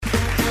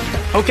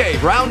Okay,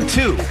 round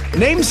two.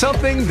 Name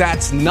something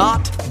that's not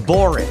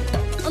boring.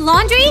 A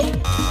laundry?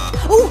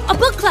 Ooh, a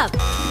book club.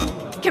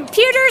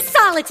 Computer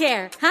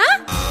solitaire,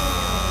 huh?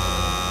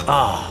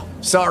 Ah,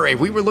 sorry,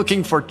 we were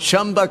looking for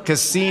Chumba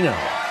Casino.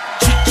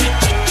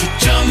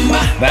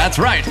 That's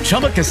right.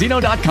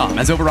 ChumbaCasino.com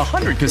has over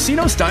 100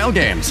 casino-style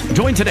games.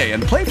 Join today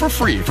and play for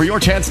free for your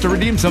chance to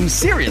redeem some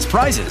serious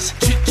prizes.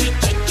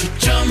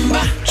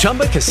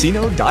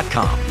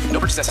 ChumbaCasino.com. No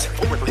purchase necessary.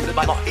 Void where prohibited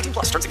by law. 18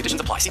 plus. Terms and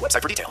conditions apply. See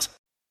website for details.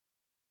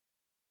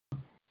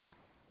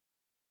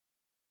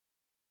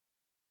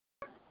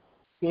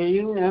 Yeah,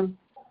 you know.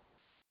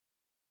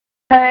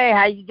 Hey,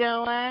 how you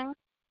doing?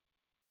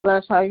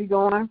 Bless, how you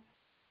doing?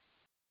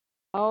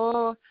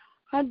 Oh,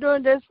 I'm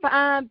doing just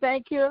fine,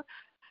 thank you.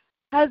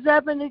 How's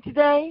happening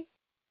today?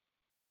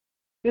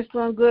 Just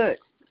doing good.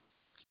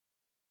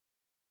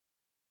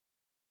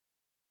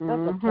 That's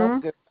a Mm-hmm.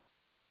 tough girl.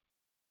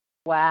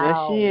 Wow, Yes,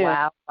 she is.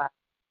 wow.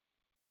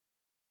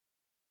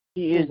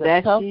 She is. She's a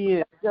That tough she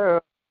is.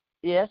 girl.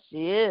 Yes,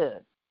 she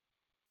is.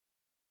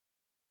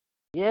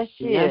 Yes,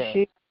 she Yes, is.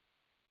 she.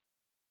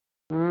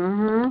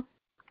 Mm-hmm.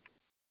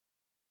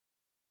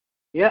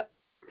 Yep.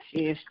 She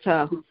is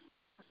tough.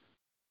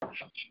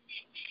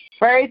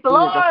 Praise the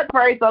Lord.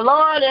 Praise the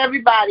Lord,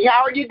 everybody.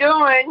 How are you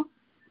doing?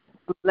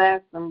 I'm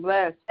blessed. I'm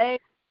blessed. Hey.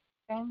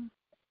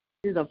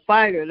 She's a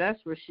fighter. That's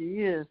what she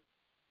is.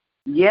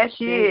 Yes,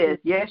 she is.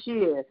 Yes, she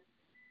is.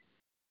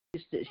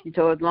 She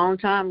told us a long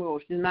time ago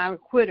she's not a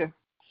quitter.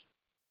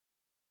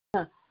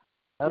 Oh,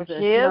 She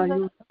she don't is?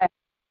 use that.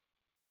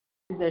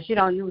 She said she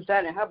don't use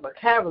that in her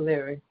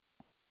vocabulary.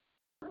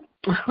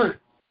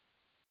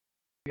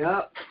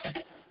 Yep.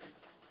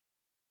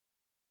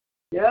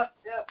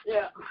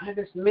 Yep. I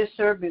just miss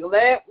her. Be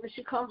glad when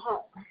she come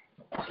home.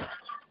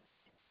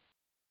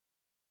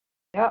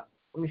 Yep.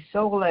 I'll be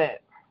so glad.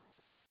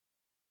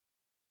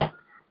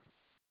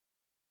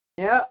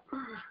 Yep. So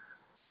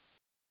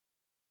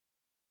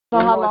No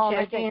how more long do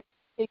you checking. think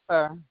you keep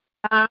her?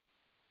 Huh?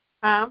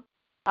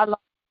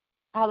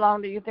 How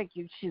long do you think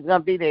she's going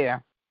to be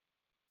there?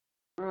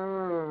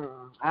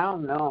 I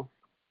don't know.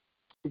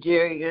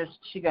 Jerry,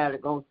 she got to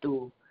go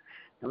through.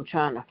 I'm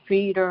trying to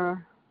feed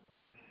her.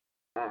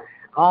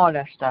 All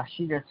that stuff.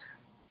 She just.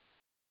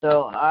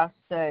 So I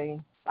say,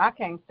 I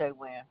can't say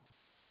when.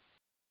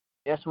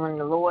 Just when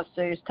the Lord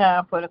says it's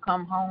time for her to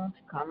come home,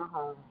 she's coming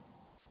home.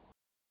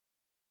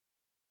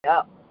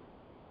 Yep.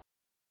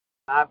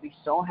 I'll be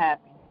so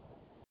happy.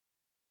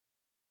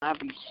 I'll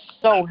be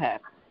so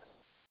happy.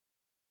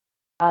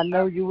 I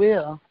know you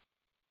will.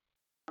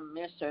 I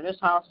miss her. This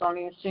house don't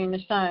even seem the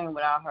same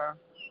without her.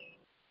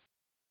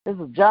 It's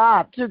a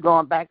job, too,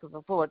 going back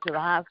and forth to the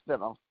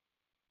hospital.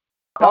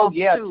 Oh, Cough,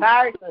 yeah, too.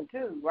 tiresome,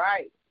 too,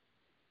 right.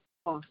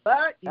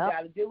 But you Yep.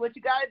 got to do what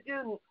you got to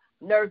do,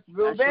 Nurse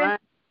Ruben. That's right.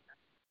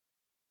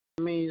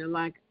 I mean,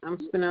 like, I'm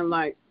spending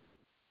like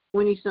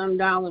 $20-some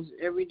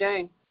every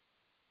day.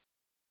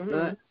 Mm-hmm.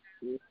 But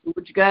do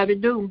what you got to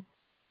do.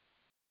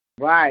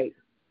 Right.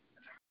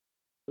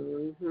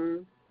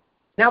 Mm-hmm.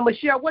 Now,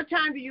 Michelle, what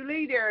time do you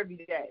leave there every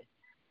day?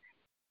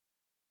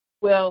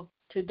 Well,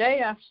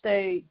 today I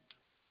stayed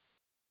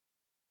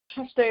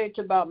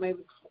to about maybe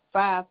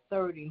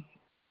 5:30.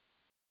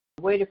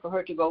 Waited for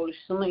her to go to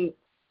sleep,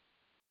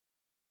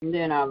 and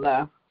then I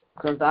left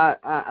because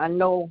I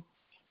know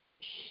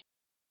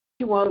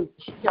she wasn't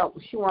gonna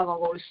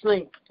go to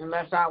sleep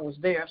unless I was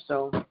there.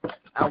 So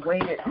I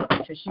waited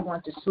till she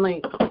went to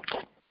sleep,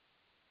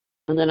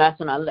 and then that's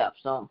when I left.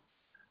 So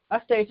I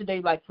stayed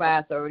today like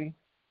 5:30.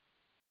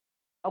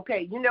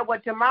 Okay, you know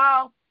what?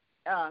 Tomorrow,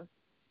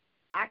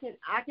 I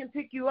can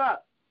pick you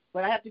up,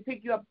 but I have to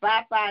pick you up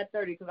by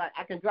 5:30 because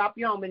I can drop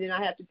you home and then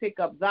I have to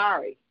pick up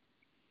Zari.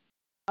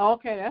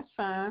 Okay, that's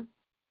fine.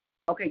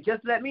 Okay,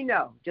 just let me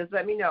know. Just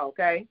let me know,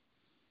 okay?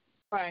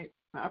 Right.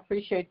 I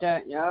appreciate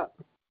that. Yep.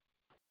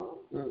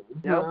 Mm-hmm.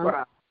 No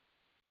problem.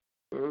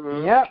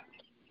 Mm-hmm. Yep.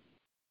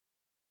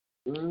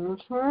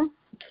 Mhm.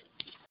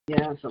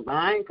 Yeah, so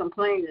I ain't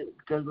complaining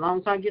because as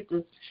long as I get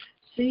to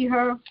see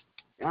her,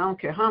 I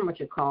don't care how much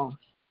it costs.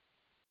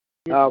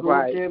 Just All go up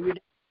right. there every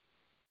day,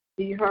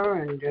 see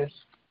her, and just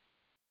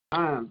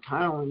I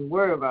don't even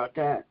worry about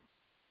that.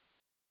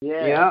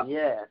 Yeah. Yep.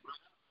 Yeah.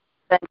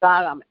 Thank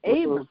God I'm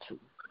able to.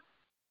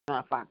 Now,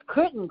 if I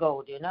couldn't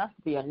go, then that'd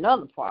be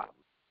another problem.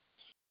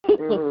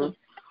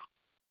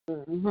 Mm-hmm.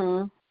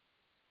 Mhm.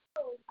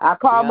 I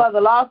called Yep.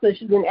 Mother Lawson.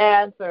 She didn't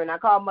answer, and I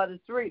called Mother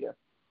Streeter.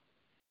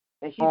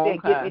 And she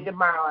said, get Okay. me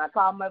tomorrow. I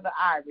called Mother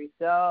Ivory,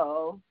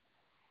 so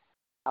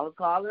I was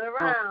calling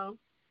around.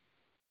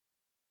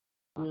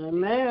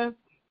 Amen.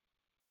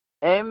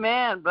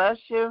 Amen. Bless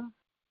you.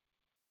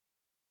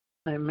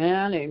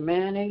 Amen.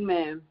 Amen.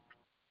 Amen.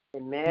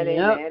 Amen,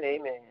 Yep. amen,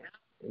 amen.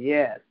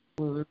 Yes.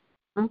 Mhm.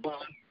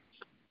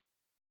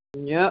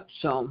 Yep.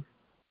 So,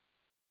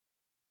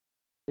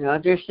 I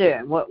just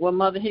said what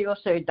Mother Hill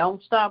say.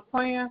 Don't stop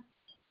praying.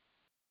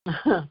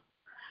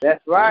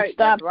 That's right.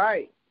 stop. That's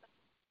right.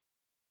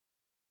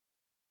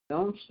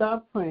 Don't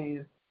stop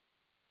praying.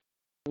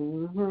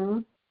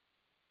 Mhm.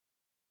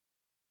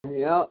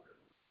 Yep.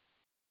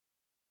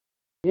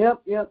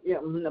 Yep.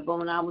 But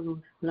when I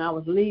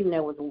was leaving, they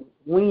was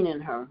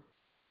weaning her.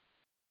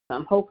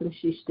 I'm hoping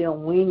she's still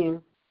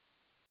weaning.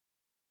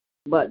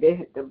 But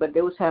they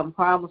was having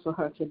problems with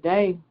her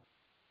today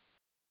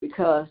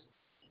because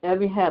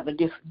Evie had a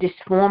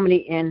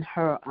deformity in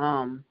her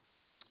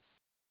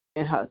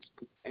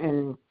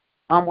and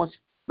almost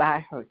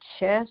by her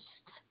chest.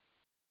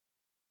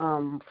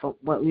 For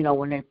when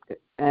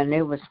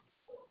it was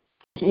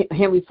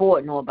Henry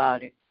Ford know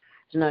about it.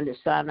 It's nothing that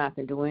Sinai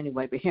can do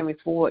anyway. But Henry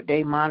Ford,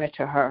 they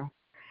monitor her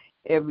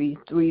every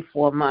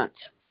 3-4 months,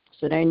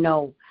 so they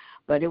know.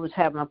 But they was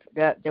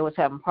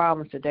having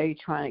problems today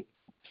trying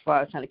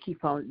to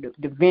keep on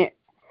the vent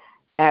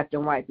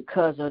acting right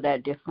because of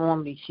that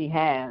deformity she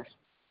has.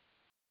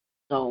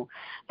 So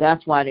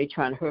that's why they're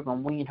trying to hurry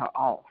and wean her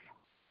off.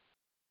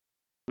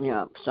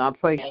 Yeah. So I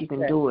pray she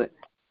can do it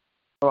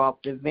off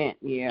the vent.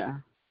 Yeah.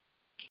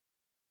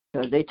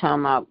 Because they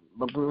talking about,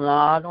 but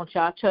no, don't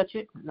y'all touch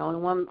it. The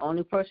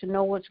only person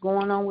know what's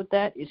going on with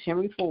that is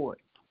Henry Ford.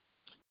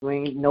 We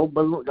ain't no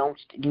balloon. Don't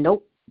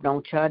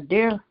y'all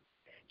dare,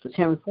 because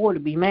Henry Ford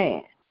will be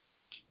mad.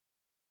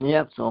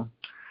 Yep. So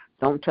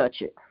don't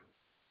touch it.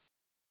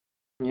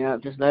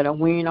 Yep. Just let her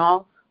wean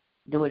off.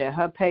 Do it at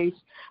her pace.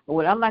 But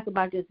what I like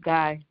about this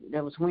guy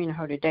that was weaning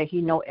her today,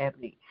 he know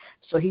Ebony,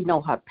 so he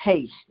know her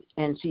pace.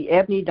 And see,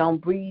 Ebony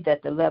don't breathe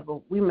at the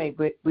level we may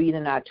breathe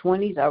in our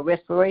 20s, our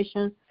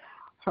respiration.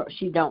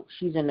 She don't.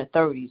 She's in the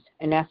 30s,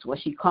 and that's what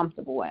she's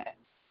comfortable at.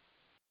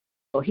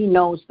 So he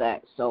knows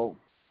that. So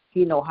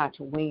he know how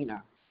to wean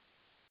her.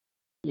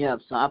 Yeah.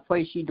 So I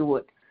pray she do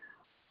it,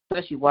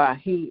 especially while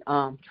he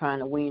trying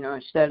to wean her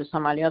instead of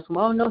somebody else.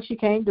 Well, no, she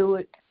can't do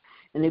it,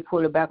 and they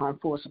put her back on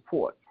full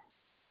support.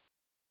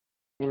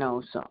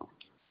 So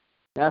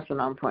that's what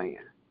I'm praying.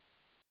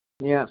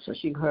 Yeah. So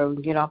she can hurry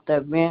and get off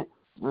that vent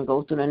and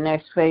go through the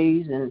next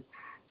phase, and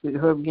we can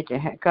hurry and get the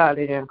heck out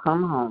of there and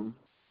come home.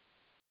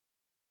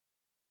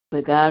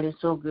 But God is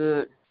so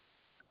good.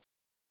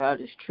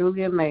 God is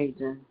truly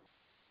amazing.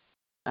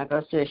 Like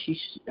I said,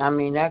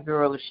 that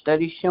girl is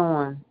study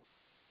showing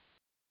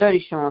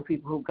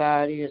people who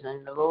God is,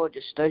 and the Lord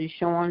just study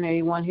showing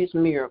everyone His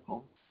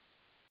miracle.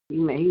 He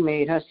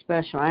made her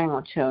special. I ain't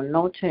gonna tell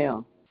no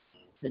tale.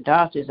 The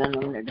doctors and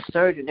the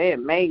surgeon, they're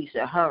amazed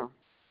at her.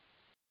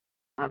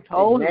 I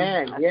told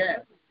them. Yeah.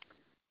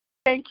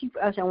 I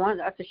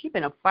said, she's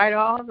been a fighter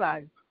all her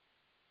life.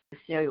 I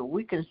said,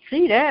 we can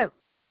see that.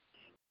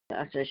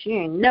 I said, she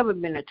ain't never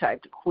been the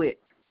type to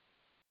quit.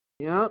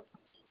 Yep.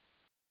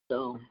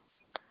 So,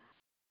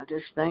 I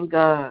just thank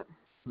God.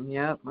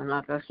 Yep. And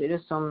like I said,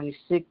 there's so many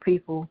sick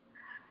people,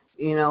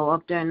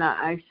 up there in the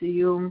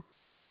ICU.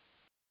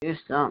 It's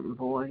something,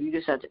 boy. You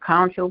just have to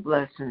count your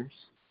blessings.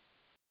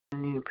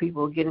 And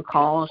people are getting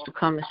calls to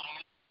come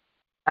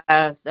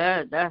and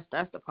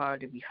that's the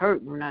part that be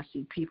hurt when I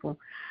see people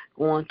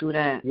going through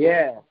that.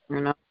 Yeah.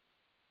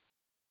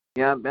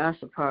 Yep, that's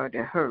the part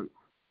that hurt.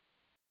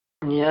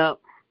 Yep.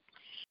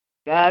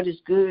 God is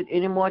good.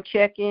 Any more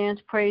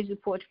check-ins, praise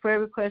reports, prayer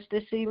requests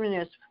this evening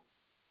as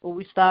before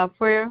we start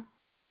prayer?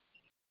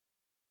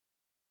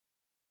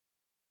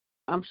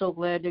 I'm so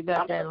glad they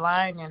got that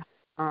line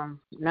and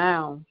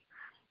now.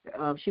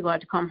 She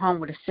got to come home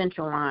with a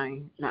central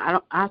line.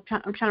 Now I'm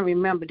trying to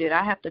remember. Did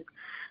I have to?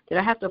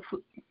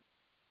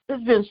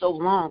 It's been so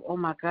long. Oh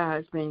my God,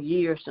 it's been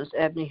years since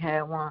Ebony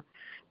had one.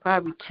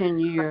 Probably 10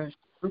 years.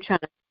 I'm trying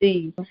to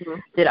see.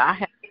 Did I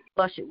have to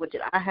flush it? What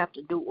did I have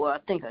to do? Or I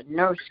think a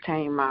nurse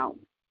came out.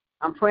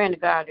 I'm praying to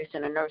God they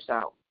send a nurse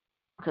out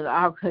because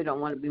I really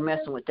don't want to be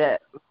messing with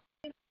that.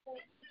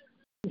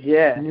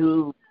 Yeah.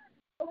 No.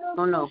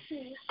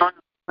 I'm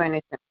praying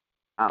they send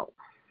out.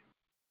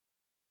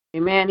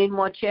 Amen. Any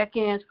more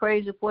check-ins,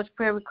 praise reports,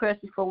 prayer requests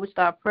before we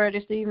start prayer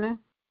this evening?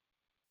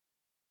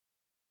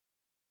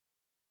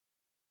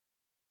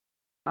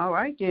 All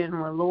right, then.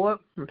 Well, Lord,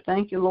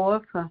 thank you,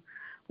 Lord, for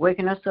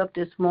waking us up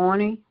this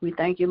morning. We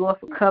thank you, Lord,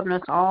 for covering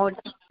us all.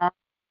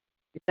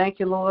 We thank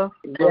you, Lord,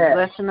 for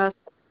blessing us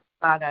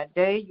about our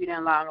day. You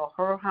didn't allow no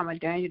hurt, harm, or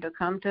danger to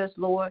come to us,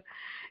 Lord.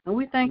 And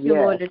we thank you,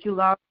 Lord, that you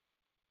allowed us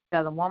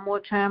together one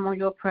more time on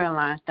your prayer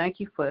line. Thank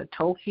you for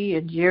Toki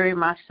and Jerry and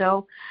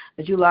myself,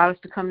 that you allowed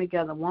us to come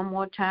together one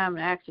more time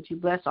and ask that you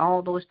bless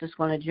all those that's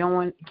going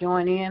to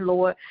join in,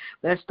 Lord.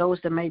 Bless those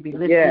that may be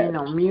listening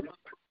on mute.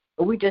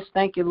 But we just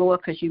thank you,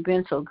 Lord, because you've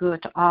been so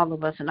good to all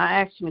of us. And I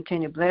ask you to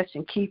continue to bless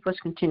and keep us,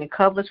 continue to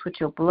cover us with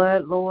your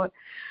blood, Lord.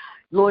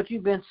 Lord,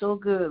 you've been so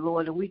good,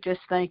 Lord, and we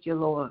just thank you,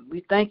 Lord.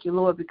 We thank you,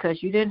 Lord,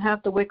 because you didn't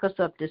have to wake us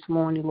up this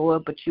morning,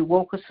 Lord, but you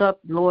woke us up,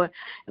 Lord,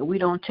 and we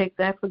don't take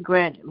that for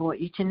granted, Lord,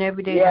 each and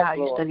every day.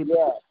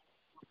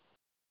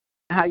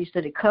 How you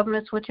study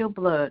covering us with your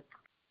blood.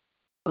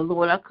 But,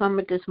 Lord, I come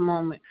at this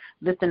moment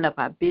lifting up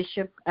our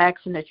bishop,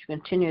 asking that you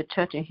continue to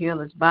touch and heal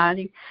his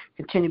body,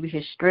 continue to be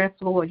his strength,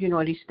 Lord. You know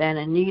what he's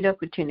standing in need of.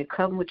 Continue to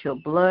cover him with your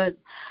blood.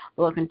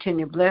 Lord,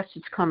 continue to bless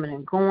his coming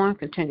and going.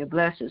 Continue to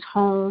bless his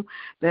home.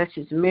 Bless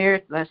his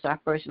marriage. Bless our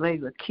First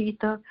Lady,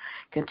 Lakeitha.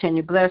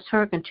 Continue to bless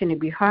her. Continue to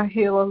be her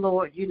healer,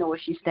 Lord. You know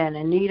what she's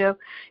standing in need of.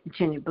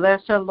 Continue to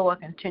bless her,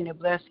 Lord. Continue to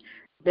bless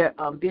their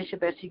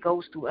bishop as he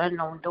goes through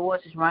unknown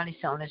doors. As Ronnie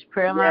said on his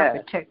prayer line,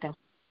 protect him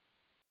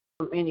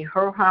from any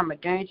hurt, harm, or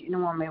danger.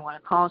 Anyone may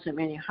want to cause him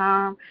any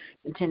harm.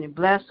 Continue to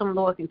bless him,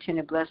 Lord.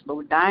 Continue to bless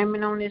Lord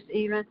Diamond on this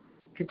evening.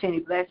 Continue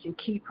to bless and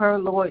keep her,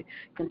 Lord.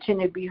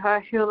 Continue to be her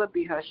healer,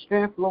 be her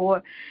strength,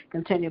 Lord.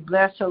 Continue to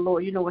bless her,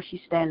 Lord. You know what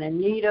she's standing in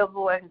need of,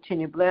 Lord.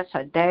 Continue to bless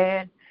her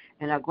dad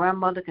and her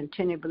grandmother.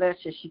 Continue to bless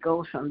as she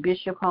goes from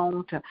Bishop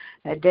home to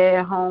her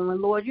dad home.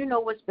 And, Lord, you know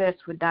what's best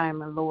for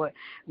Diamond, Lord.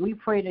 We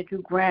pray that you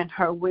grant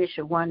her wish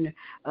of one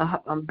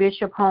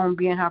Bishop home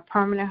being her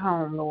permanent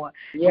home, Lord.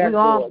 Yes, we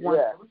all Lord, want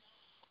yes.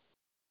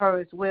 her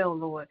as well,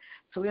 Lord.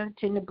 So we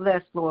continue to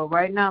bless, Lord.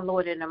 Right now,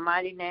 Lord, in the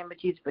mighty name of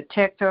Jesus,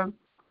 protect her,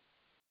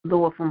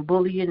 Lord, from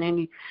bullying,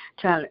 any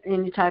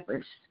type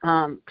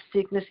of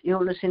sickness,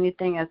 illness,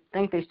 anything. I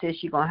think they said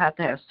she's going to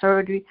have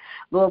surgery,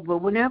 Lord. But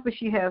whenever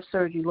she has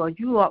surgery, Lord,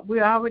 we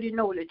already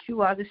know that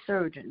you are the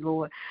surgeon,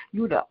 Lord.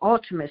 You're the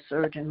ultimate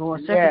surgeon,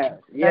 Lord. Yes,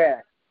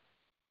 yes.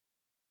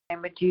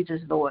 Name of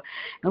Jesus, Lord.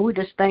 And we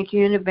just thank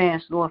you in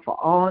advance, Lord, for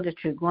all that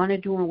you're going to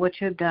do and what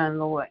you've done,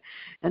 Lord.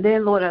 And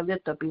then, Lord, I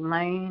lift up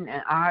Elaine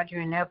and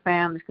Audrey and their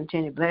families.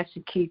 Continue to bless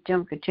and keep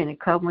them. Continue to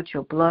cover with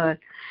your blood.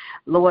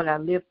 Lord, I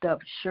lift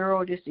up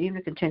Cheryl this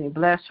evening. Continue to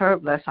bless her,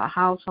 bless her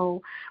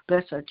household,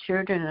 bless her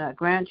children and her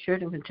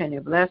grandchildren. Continue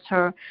to bless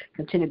her.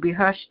 Continue to be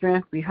her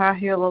strength, be her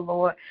healer,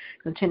 Lord.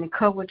 Continue to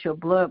cover with your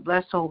blood.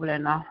 Bless her over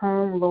in her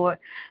home, Lord,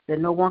 that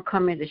no one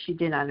come in that she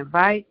did not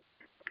invite.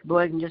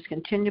 Lord, and just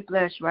continue to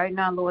bless right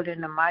now, Lord,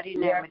 in the mighty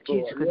name of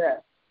Jesus.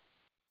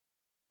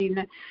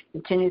 Yes.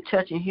 Continue to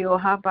touch and heal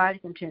her body.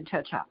 Continue to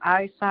touch her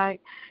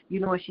eyesight. You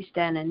know what she's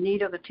standing in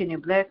need of. Continue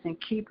to bless and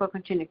keep her.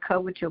 Continue to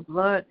cover with your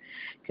blood.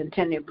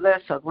 Continue to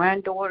bless her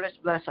granddaughters.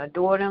 Bless her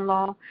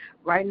daughter-in-law.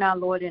 Right now,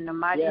 Lord, in the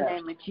mighty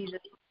name of Jesus.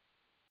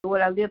 Lord,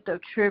 I lift up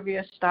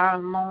Trivia, Star,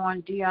 Lauren,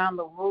 Dion,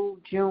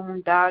 LaRue,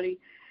 June, Dottie.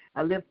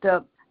 I lift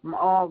up them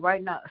all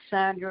right now.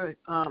 Sandra,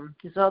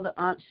 his other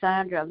aunt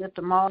Sandra. I lift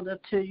them all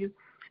up to you.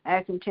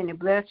 I continue to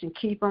bless and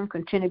keep them.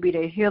 Continue to be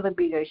their healer,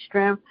 be their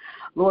strength.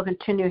 Lord,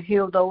 continue to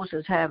heal those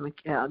that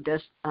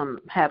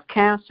have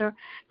cancer.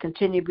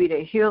 Continue to be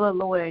their healer.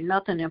 Lord, ain't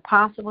nothing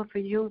impossible for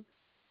you.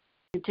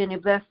 Continue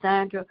to bless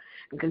Sandra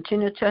and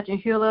continue to touch and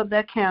heal of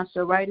that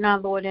cancer right now,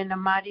 Lord, in the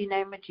mighty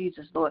name of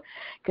Jesus, Lord.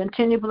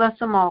 Continue to bless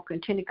them all.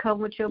 Continue to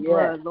cover with your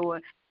blood,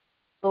 Lord.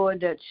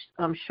 Lord, that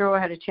I'm sure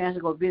I had a chance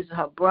to go visit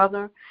her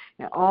brother,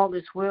 and all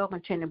is well.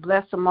 Continue to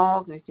bless them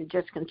all. And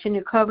just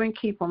continue to cover and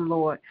keep them,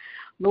 Lord.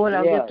 Lord,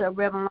 I lift up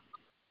Reverend,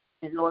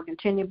 and Lord,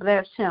 continue to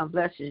bless him.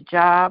 Bless his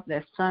job.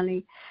 Bless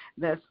Sonny.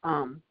 Bless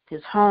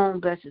his home.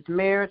 Bless his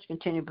marriage.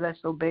 Continue to bless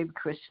little baby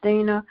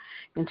Christina.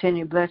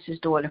 Continue to bless his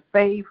daughter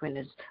Faith and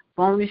his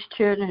bonus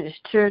children,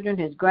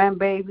 his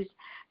grandbabies,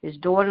 his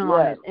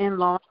daughter-in-law, his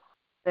in-laws.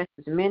 Bless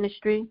his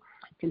ministry.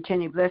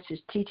 Continue to bless his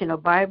teaching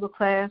of Bible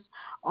class,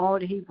 all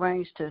that he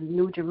brings to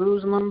New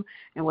Jerusalem,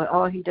 and what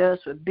all he does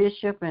with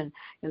Bishop, and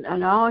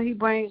all he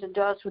brings and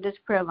does with this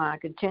prayer line.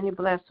 Continue to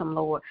bless him,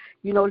 Lord.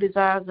 You know the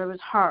desires of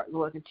his heart,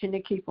 Lord. Continue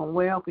to keep him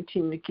well.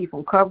 Continue to keep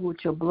him covered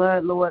with your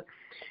blood, Lord.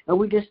 And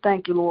we just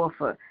thank you, Lord,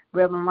 for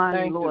Reverend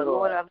Lonnie, Lord.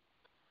 Lord, I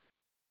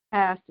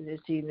pastor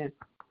this evening.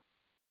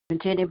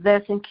 Continue to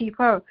bless and keep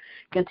her.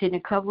 Continue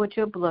to cover with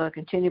your blood.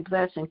 Continue to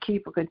bless and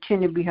keep her.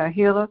 Continue to be her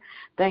healer.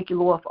 Thank you,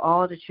 Lord, for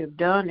all that you've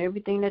done,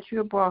 everything that you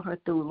have brought her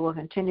through, Lord.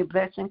 Continue to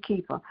bless and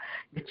keep her.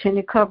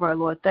 Continue to cover her,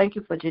 Lord. Thank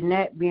you for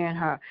Jeanette being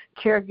her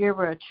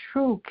caregiver, a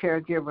true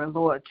caregiver,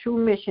 Lord, true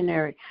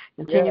missionary.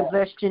 Continue to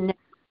bless Jeanette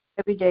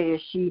every day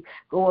as she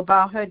go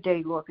about her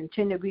day, Lord.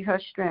 Continue to be her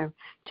strength.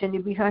 Continue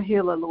to be her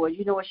healer, Lord.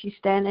 You know what she's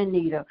standing in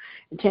need of.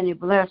 Continue to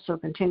bless her.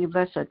 Continue to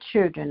bless her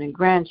children and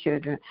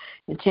grandchildren.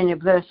 Continue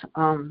to bless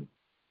them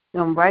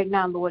right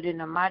now, Lord, in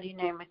the mighty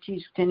name of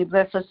Jesus. Continue to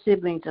bless her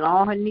siblings and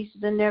all her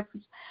nieces and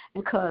nephews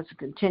and cousins.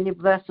 Continue to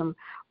bless them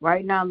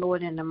right now,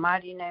 Lord, in the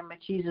mighty name of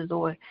Jesus,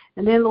 Lord.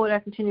 And then, Lord, I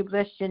continue to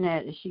bless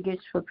Jeanette as she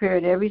gets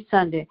prepared every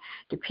Sunday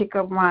to pick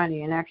up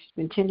Ronnie, and I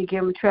continue to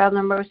give them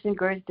traveling mercy and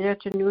grace there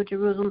to New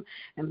Jerusalem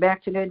and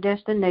back to their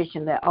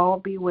destination. Let all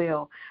be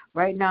well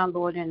right now,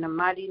 Lord, in the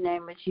mighty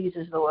name of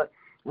Jesus, Lord.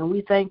 And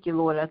we thank you,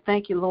 Lord. I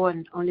thank you,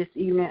 Lord, on this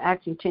evening. I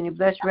continue to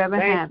bless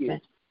Reverend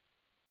Hampton.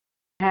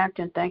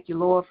 Thank you,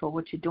 Lord, for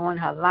what you're doing in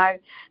her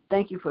life.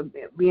 Thank you for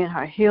being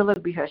her healer,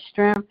 be her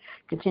strength.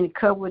 Continue to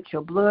cover with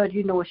your blood.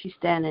 You know what she's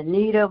standing in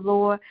need of,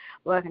 Lord.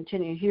 Lord,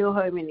 continue to heal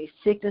her in any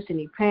sickness,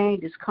 any pain,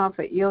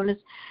 discomfort, illness.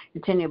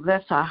 Continue to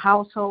bless her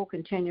household.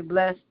 Continue to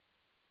bless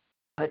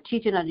her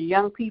teaching of the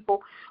young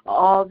people,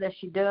 all that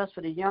she does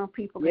for the young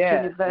people.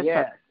 Continue to bless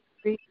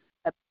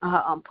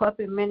her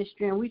puppet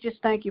ministry. And we just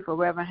thank you for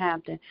Reverend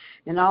Hampton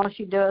and all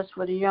she does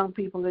for the young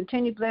people.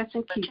 Continue to bless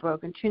and keep her.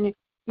 Continue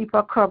keep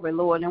her covered,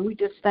 Lord, and we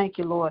just thank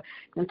you, Lord.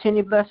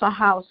 Continue to bless her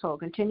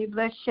household. Continue to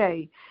bless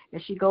Shay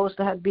as she goes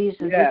to her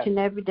business each and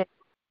every day.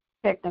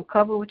 Protect and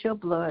cover with your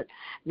blood.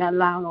 Not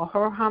allowing no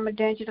hurt, harm, or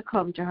danger to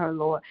come to her,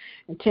 Lord.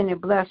 Continue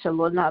to bless her,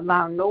 Lord. Not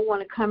allowing no one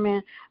to come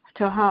in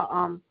to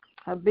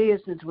her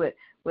business with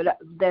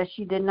that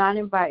she did not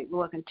invite,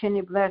 Lord.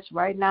 Continue to bless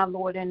right now,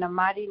 Lord, in the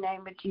mighty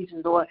name of Jesus,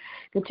 Lord.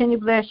 Continue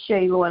to bless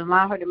Shay, Lord.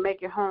 Allow her to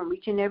make it home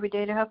each and every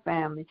day to her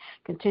family.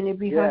 Continue to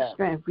be her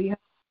strength. Be her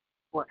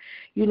Lord.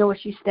 You know what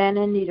she's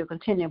standing in need of.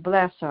 Continue to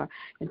bless her.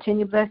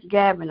 Continue to bless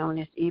Gavin on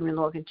this evening,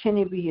 Lord.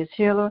 Continue to be his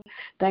healer.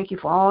 Thank you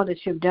for all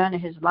that you've done in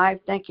his life.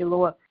 Thank you,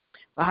 Lord,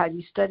 for how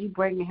you study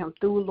bringing him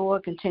through,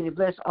 Lord. Continue to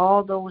bless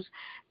all those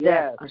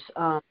that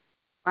are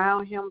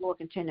around him, Lord.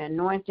 Continue to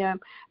anoint them,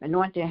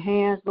 anoint their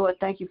hands, Lord.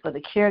 Thank you for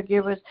the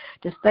caregivers.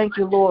 Just thank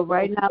you, Lord,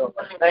 right now.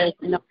 Thank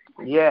you.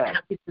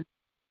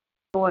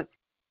 Lord,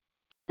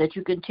 that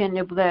you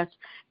continue to bless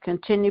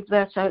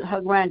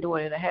her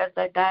granddaughter that has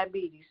that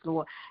diabetes,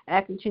 Lord.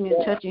 I continue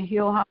to touch and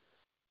heal her.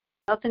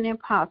 Nothing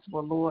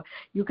impossible, Lord.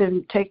 You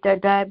can take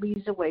that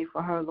diabetes away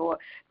from her, Lord.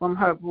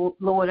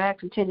 Lord, I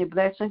continue to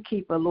bless and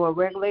keep her, Lord.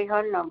 Regulate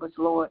her numbers,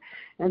 Lord.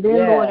 And then,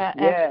 Lord, I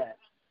ask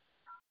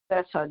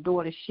bless her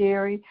daughter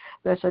Sherry,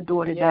 bless her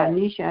daughter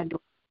Danisha,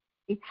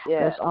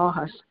 bless all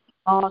her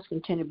sons,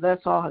 continue to bless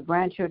all her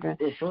grandchildren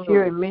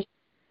here in Michigan,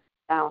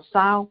 down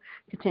south.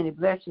 Continue to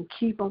bless and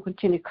keep them.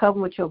 Continue to cover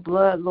them with your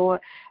blood,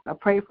 Lord. I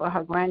pray for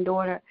her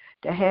granddaughter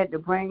that had the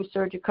brain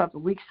surgery a couple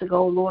of weeks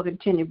ago, Lord.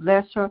 Continue to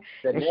bless her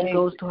as she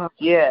goes to her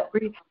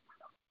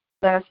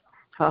bless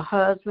her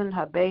husband,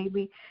 her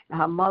baby, and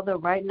her mother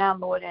right now,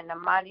 Lord, in the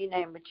mighty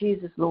name of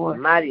Jesus, Lord.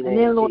 Mighty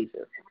name of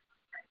Jesus.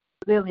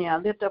 Lillian, I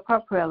lift up her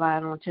prayer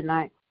line on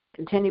tonight.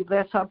 Continue to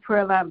bless her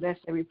prayer line. Bless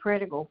every prayer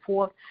to go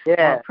forth.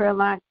 Her prayer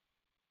line.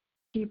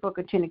 Keep her.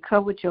 Continue to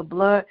cover with your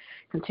blood.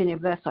 Continue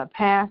to bless our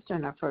pastor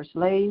and our first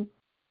lady,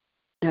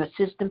 her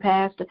assistant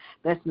pastor.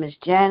 Bless Miss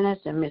Janice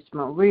and Miss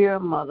Maria,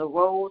 Mother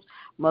Rose,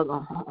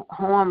 Mother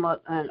Horn,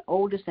 and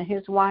Oldest and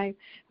his wife,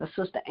 her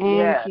sister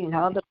Angie and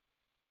her other.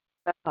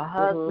 Bless her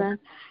husband.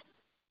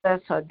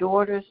 Bless her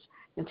daughters.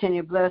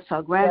 Continue to bless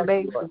her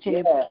grandbabies.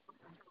 Continue to bless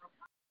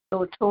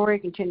little Tori.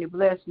 Continue to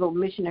bless little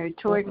missionary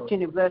Tori.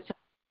 Continue to bless her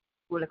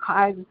with a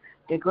cousin.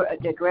 They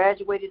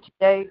graduated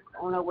today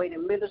on her way to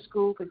middle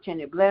school.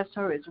 Continue to bless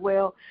her as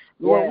well.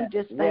 Lord, we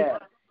just thank you.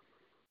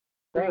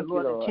 Thank you,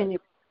 Lord. Continue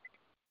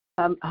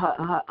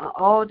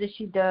all that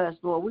she does,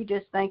 Lord. We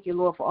just thank you,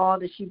 Lord, for all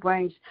that she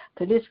brings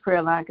to this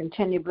prayer line.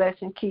 Continue to bless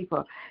and keep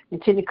her.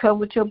 Continue to cover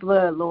with your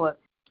blood, Lord.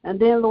 And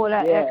then, Lord,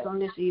 I ask on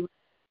this evening,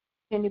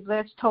 continue to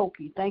bless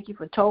Toki. Thank you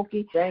for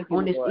Toki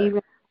on this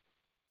evening.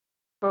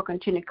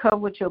 Continue to cover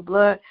with your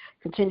blood.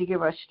 Continue to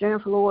give her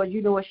strength, Lord.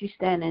 You know what she's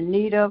standing in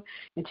need of.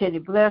 Continue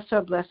to bless her.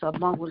 Bless her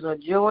uncles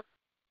of joy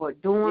for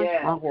doing.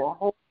 Uncle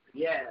Hope.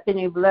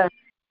 Continue to bless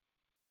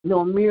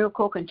little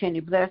Miracle.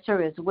 Continue to bless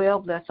her as well.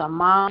 Bless her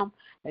mom,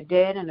 her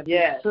dad, and her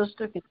big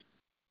sister.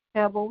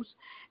 Pebbles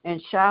and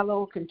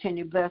Shiloh.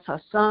 Continue to bless her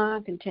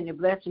son. Continue to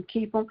bless and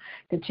keep him.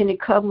 Continue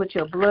to cover with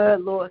your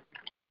blood, Lord.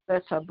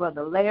 Bless her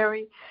brother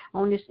Larry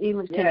on this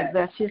evening. Continue to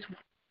bless his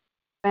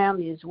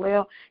family as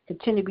well.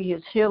 Continue to be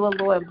his healer,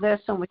 Lord.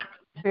 Bless him with your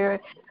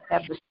spirit.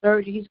 After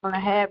surgery he's going to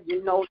have,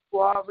 you know,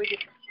 you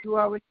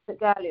already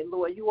got it,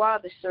 Lord. You are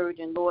the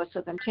surgeon, Lord.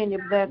 So continue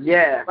to bless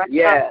him.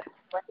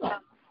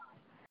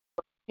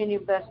 Continue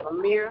to bless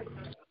Amir,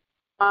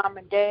 mom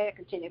and dad.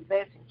 Continue to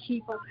bless and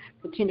keep them.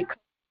 Continue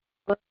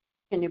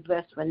to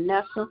bless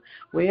Vanessa,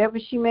 wherever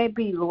she may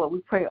be, Lord. We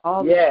pray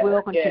all this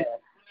will continue.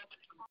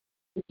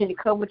 Continue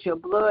to cover with your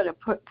blood and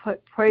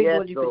pray,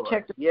 Lord, you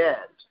protect her.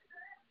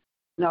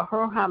 No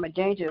harm or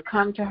danger to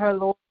come to her,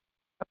 Lord.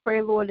 I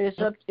pray, Lord, it's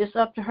up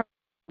to her.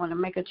 Want to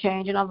make a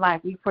change in her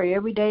life. We pray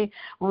every day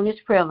on this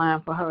prayer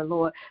line for her,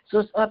 Lord. So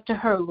it's up to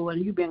her, Lord.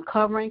 You've been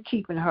covering,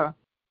 keeping her.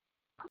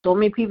 So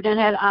many people didn't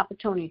have the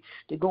opportunity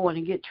to go in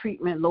and get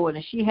treatment, Lord,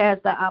 and she has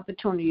that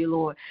opportunity,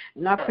 Lord.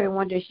 And I pray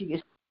one day she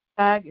gets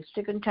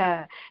sick and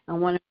tired,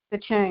 and want to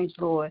make a change,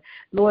 Lord.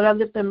 Lord, I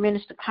lift up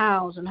Minister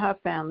Cowles and her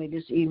family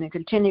this evening.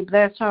 Continue to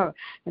bless her.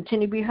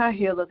 Continue to be her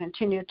healer.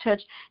 Continue to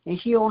touch and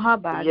heal her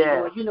body,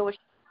 Lord. You know what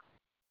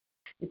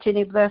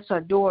continue to bless her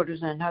daughters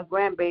and her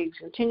grandbabies.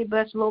 Continue to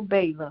bless little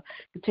Bayla.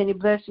 Continue to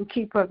bless and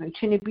keep her.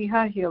 Continue to be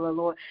her healer,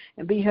 Lord,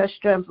 and be her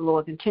strength,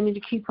 Lord. Continue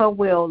to keep her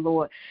well,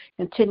 Lord.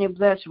 Continue to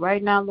bless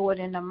right now, Lord,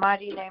 in the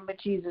mighty name of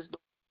Jesus.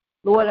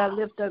 Lord, I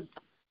lift up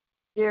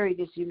Jerry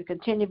this evening.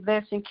 Continue to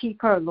bless and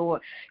keep her,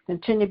 Lord.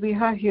 Continue to be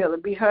her healer,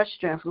 be her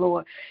strength,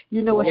 Lord.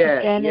 You know what she's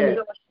standing in.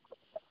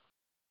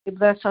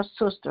 Bless her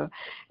sister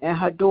and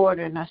her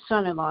daughter and her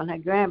son-in-law and her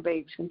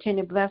grandbabies.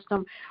 Continue to bless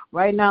them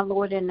right now,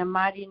 Lord, in the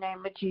mighty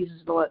name of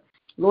Jesus, Lord.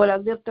 Lord, I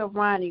lift up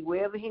Ronnie,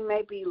 wherever he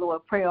may be,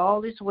 Lord. Pray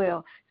all is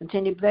well.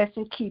 Continue to bless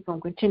and keep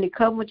him. Continue to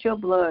cover with your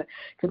blood.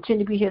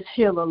 Continue to be his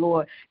healer,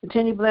 Lord.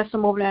 Continue to bless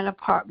him over in an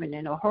apartment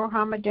and no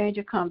harm or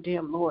danger come to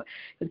him, Lord.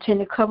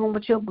 Continue to cover him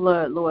with your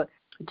blood, Lord.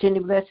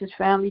 Continue to bless his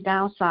family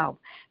down south,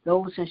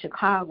 those in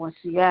Chicago and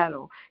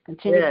Seattle.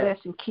 Continue to bless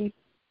and keep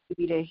to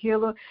be their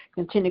healer.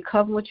 Continue to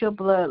cover with your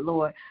blood,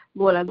 Lord.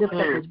 Lord, I lift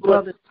up his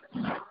brothers.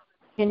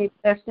 Continue to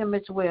bless them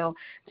as well.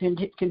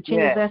 Continue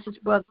to bless his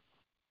brother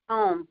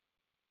home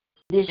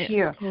this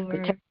year.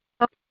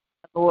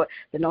 Lord,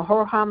 that no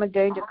harm or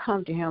danger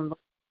come to him, Lord.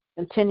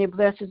 Continue to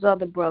bless his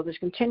other brothers.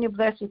 Continue to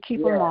bless and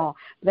keep them all.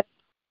 Bless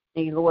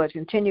Lord.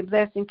 Continue to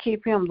bless and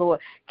keep him, Lord.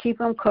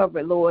 Keep him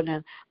covered, Lord.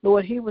 And,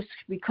 Lord, he will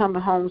be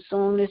coming home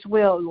soon as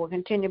well, Lord.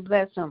 Continue to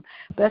bless him.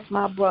 Bless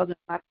my brother,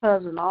 my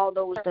cousin, all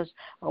those that's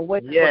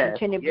away. Yes,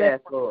 Continue to yes,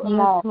 bless Lord. them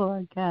all.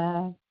 Lord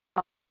God.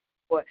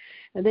 Lord.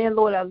 And then,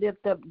 Lord, I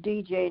lift up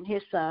DJ and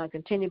his son.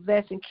 Continue to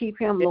bless and keep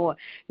him, Lord.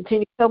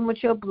 Continue to cover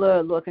with your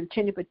blood, Lord.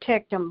 Continue to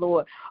protect him,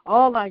 Lord.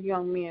 All our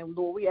young men,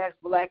 Lord, we ask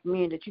black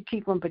men that you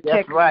keep them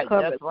protected and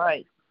covered. That's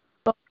right.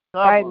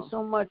 Fighting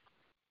so much.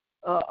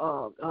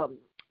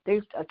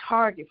 There's a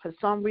target for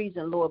some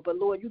reason, Lord. But,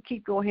 Lord, you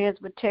keep your hands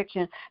of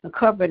protection and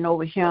covering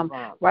over him.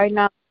 Right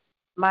now, in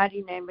the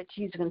mighty name of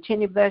Jesus,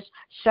 continue to bless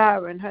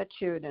Shira and her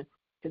children.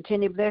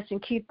 Continue to bless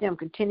and keep them.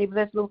 Continue to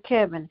bless little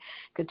Kevin.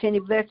 Continue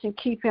to bless and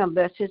keep him.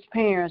 Bless his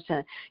parents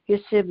and his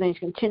siblings.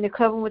 Continue to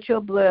cover him with your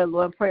blood,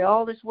 Lord. And pray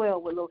all is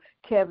well with little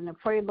Kevin. And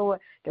pray,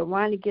 Lord, that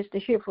Ronnie gets to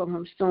hear from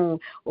him soon,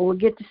 or we'll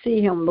get to see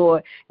him,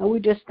 Lord. And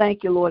we just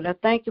thank you, Lord. I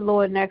thank you,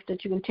 Lord, next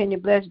that you continue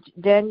to bless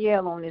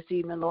Danielle on this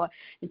evening, Lord.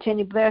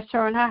 Continue to bless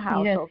her and her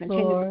household. Yes,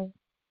 continue Lord. to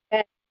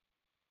bless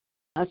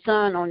our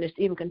son on this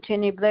evening.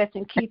 Continue to bless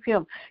and keep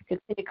him.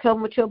 Continue to cover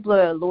him with your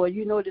blood, Lord.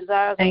 You know the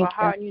desires of our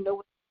heart, and you know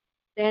what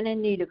stand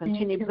in need of.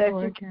 Continue to bless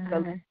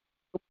you.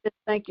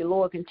 Thank you,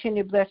 Lord.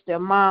 Continue to bless their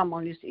mom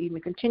on this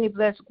evening. Continue to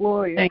bless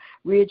Gloria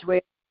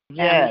Ridgeway.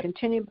 Yes.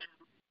 Continue to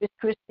bless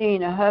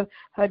Christina,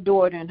 her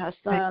daughter, and her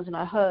sons and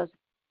her husband.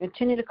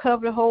 Continue to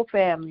cover the whole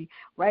family.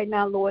 Right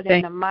now, Lord,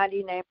 in the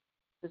mighty name of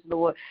Jesus,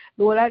 Lord.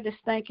 Lord, I just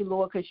thank you,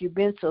 Lord, because you've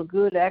been so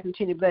good. I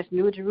continue to bless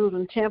New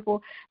Jerusalem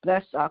Temple.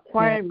 Bless our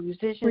choir,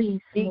 musicians,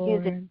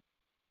 deacons,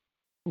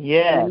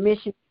 and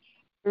mission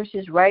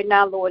churches right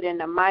now, Lord, in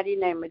the mighty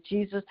name of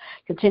Jesus.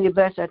 Continue to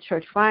bless our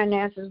church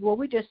finances. Lord,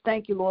 we just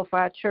thank you, Lord, for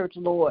our church,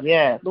 Lord.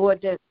 Yes. Lord,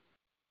 that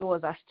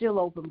doors are still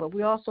open, but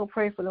we also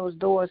pray for those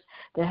doors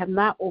that have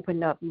not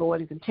opened up,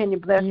 Lord, and continue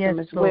to bless them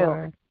as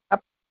well.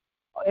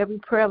 Every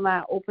prayer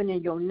line open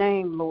in your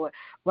name, Lord.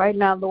 Right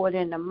now, Lord,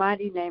 in the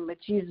mighty name of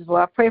Jesus,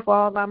 Lord, I pray for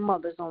all our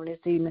mothers on this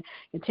evening.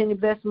 Continue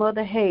to bless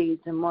Mother Hayes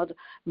and Mother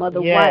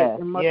White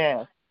and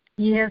Mother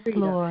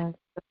Lord.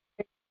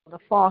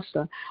 Mother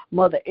Foster,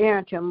 Mother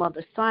Arrington,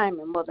 Mother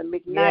Simon, Mother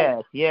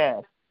McKnight,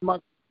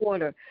 Mother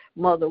Porter,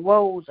 Mother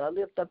Rose. I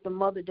lift up the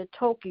mother that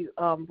Toki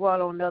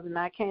brought on the other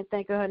night. I can't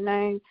think of her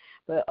name,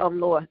 but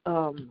Lord,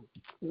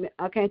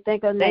 I can't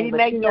think of her name.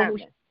 But you know who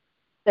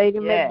Sadie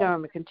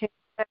McDermott. Continue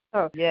to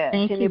bless her.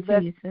 Continue to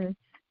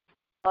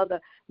bless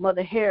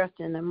Mother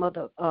Harrison and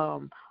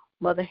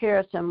Mother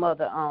Harrison,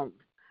 Mother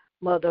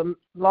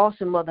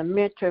Lawson, Mother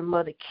Mentor,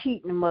 Mother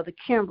Keaton, Mother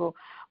Kimball,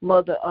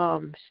 Mother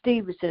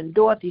Stevenson,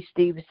 Dorothy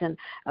Stevenson.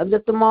 I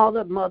lift them all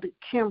up, Mother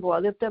Kimball. I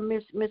lift up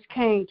Miss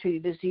Kane to you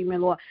this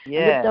evening, Lord. I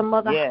lift up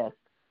Mother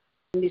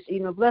this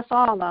evening. Bless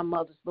all our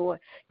mothers, Lord.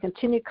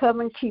 Continue to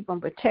cover and keep them,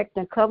 protect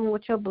them, cover them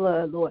with your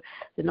blood, Lord.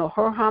 That no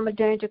hurt, harm, or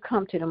danger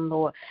come to them,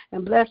 Lord.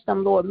 And bless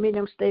them, Lord. Meet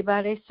them stay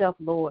by themselves,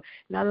 Lord.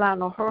 Not allow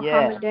no hurt,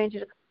 harm, or danger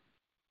to come.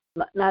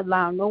 Not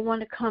allow no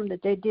one to come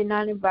that they did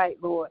not invite,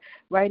 Lord.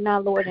 Right now,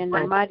 Lord, in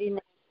the mighty name,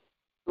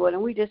 Lord,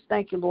 and we just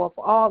thank you, Lord,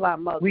 for all our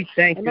mothers. We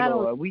thank you,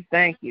 Lord. We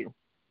thank you.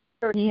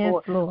 Yes,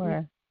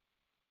 Lord.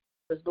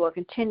 Lord,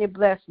 continue to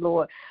bless,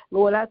 Lord.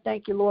 Lord, I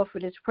thank you, Lord, for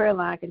this prayer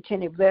line.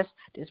 Continue to bless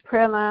this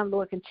prayer line,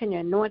 Lord. Continue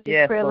to anoint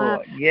this prayer line.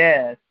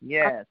 Yes.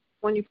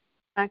 When you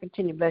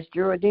continue to bless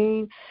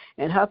Geraldine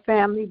and her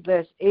family.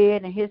 Bless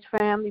Ed and his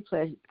family.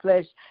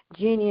 Bless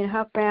Jeannie and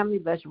her family.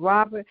 Bless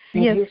Robert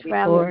and his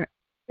family.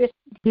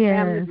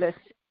 Family. Bless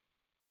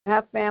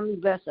her family.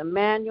 Bless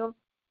Emmanuel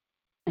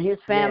and his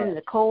family.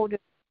 Nicole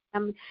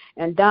family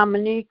and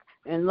Dominique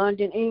in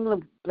London,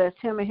 England. Bless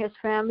him and his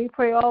family. We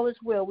pray all is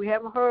well. We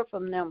haven't heard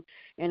from them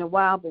in a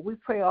while, but we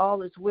pray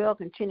all is well.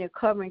 Continue to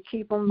cover and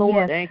keep them,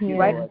 Lord. Thank you,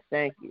 Lord.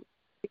 Thank you.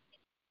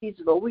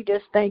 Jesus, Lord, we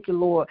just thank you,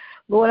 Lord.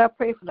 Lord, I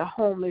pray for the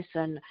homeless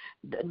and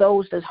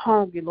those that's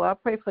hungry, Lord. I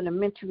pray for the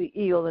mentally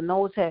ill and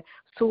those that have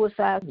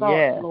suicide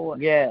thoughts,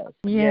 Lord. Yes,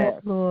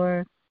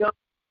 Lord.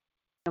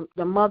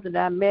 The mother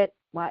that I met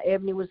while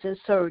Ebony was in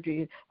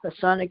surgery, her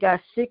son had got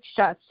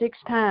shot 6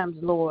 times,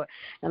 Lord.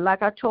 And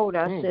like I told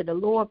her, I said, the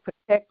Lord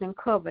protect and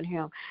cover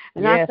him.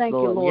 And I thank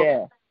you,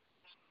 Lord.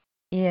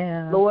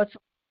 Lord,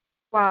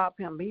 robbed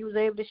him. But he was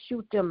able to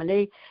shoot them, and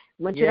they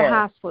went to the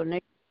hospital.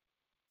 And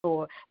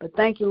Lord, but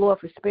thank you, Lord,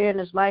 for sparing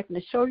his life and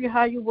to show you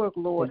how you work,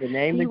 Lord. In the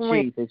name of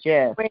Jesus,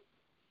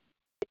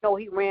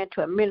 he ran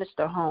to a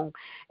minister home,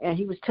 and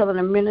he was telling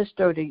the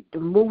minister to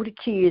move the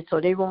kids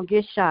so they won't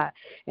get shot.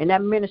 And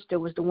that minister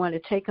was the one to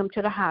take him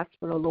to the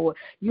hospital, Lord.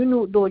 You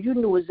knew, Lord, you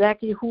knew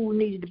exactly who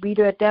needed to be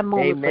there at that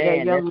moment for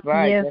that young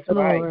man. That's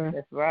right.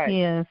 That's right.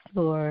 Yes,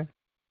 Lord.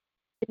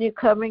 And you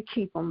cover and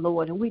keep them,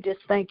 Lord. And we just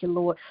thank you,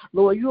 Lord.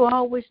 Lord, you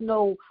always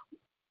know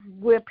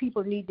where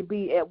people need to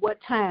be at what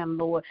time,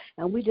 Lord.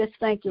 And we just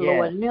thank you,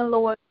 Lord. And then,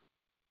 Lord,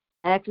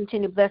 I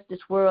continue to bless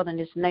this world and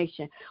this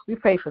nation. We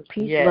pray for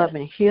peace, love,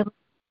 and healing.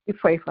 We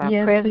pray for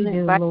our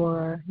president. We do,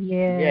 Lord.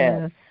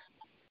 Yes.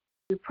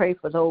 We pray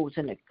for those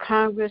in the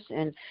Congress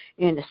and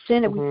in the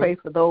Senate. We pray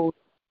for those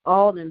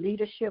all in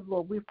leadership,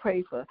 Lord. We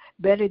pray for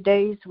better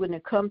days when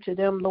it come to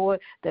them, Lord,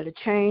 that a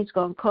change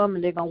going to come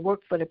and they're going to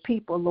work for the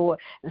people, Lord,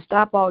 and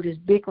stop all this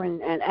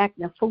bickering and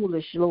acting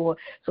foolish, Lord.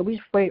 So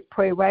we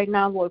pray right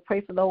now, Lord,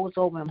 pray for those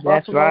over in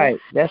Buffalo.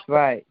 That's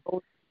right.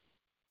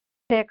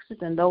 Texas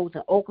and those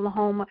in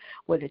Oklahoma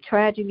where the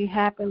tragedy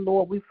happened,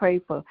 Lord. We pray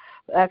for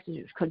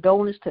actually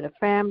condolence to the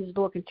families,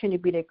 Lord. Continue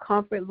to be their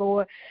comfort,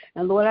 Lord.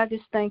 And Lord, I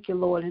just thank you,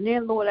 Lord. And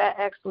then, Lord, I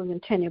actually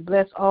continue to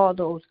bless all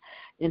those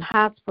in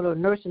hospital,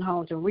 nursing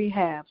homes, and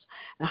rehabs,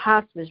 and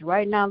hospice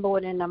right now,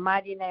 Lord, in the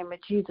mighty name of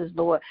Jesus,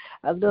 Lord.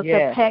 I lift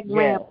up Pat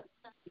Graham,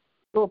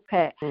 Lord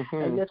Pat.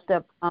 I lift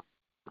up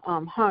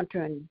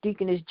Hunter and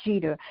Deaconess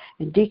Jeter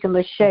and Deacon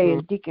Lachey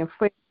and Deacon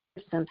Fred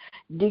and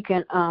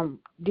Deacon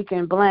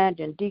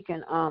Blandon,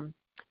 Deacon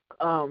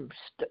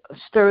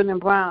Sterling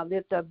Brown.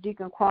 Lift up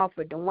Deacon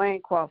Crawford,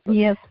 Dwayne Crawford.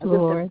 Yes,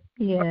 Lord.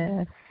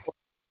 Yes.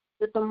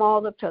 Lift them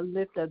all up to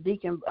lift up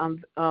Deacon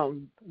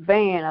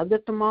Van. I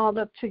lift them all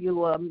up to you,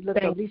 Lord.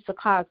 Lift up Lisa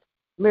Cox,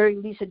 Mary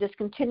Lisa. Just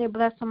continue to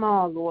bless them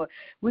all, Lord.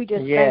 We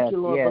just thank you,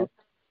 Lord. Yes.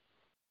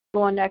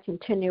 Lord, that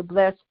continue to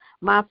bless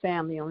my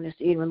family on this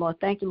evening, Lord.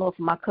 Thank you, Lord,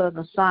 for my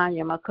cousin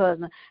Sonia, my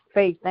cousin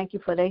Faith. Thank you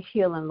for their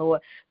healing,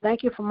 Lord.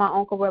 Thank you for my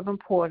Uncle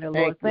Reverend Porter,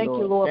 Lord. Thank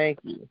you, Lord, Thank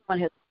you. on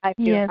his life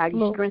here, how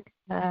you strengthen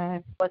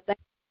him. Lord, thank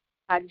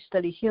you how you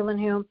study healing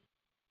him.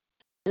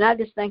 And I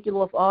just thank you,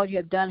 Lord, for all you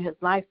have done in his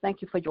life.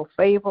 Thank you for your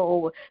favor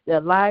over their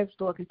lives,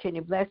 Lord.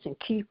 Continue to bless and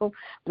keep them.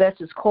 Bless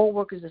his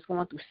co-workers that's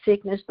going through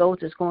sickness, those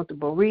that's going through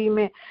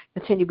bereavement.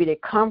 Continue to be their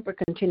comfort.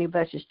 Continue to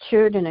bless his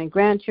children and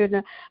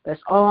grandchildren. Bless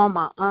all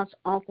my aunts,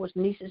 uncles,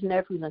 nieces,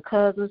 nephews, and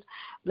cousins.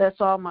 Bless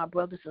all my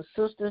brothers and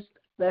sisters.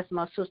 Bless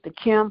my sister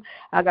Kim.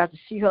 I got to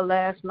see her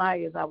last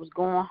night as I was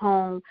going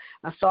home.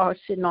 I saw her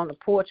sitting on the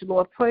porch.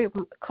 Lord, pray,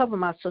 cover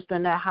my sister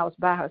in that house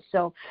by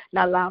herself.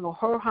 Not allow no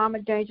hurt, harm, or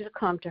danger to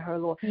come to her,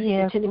 Lord.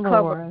 Yes, continue to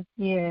cover.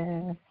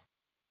 Yes.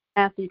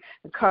 Anthony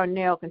and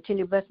Carnell.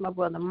 Continue to bless my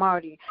brother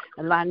Marty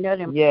and Lionel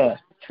and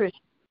Trish.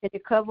 Continue to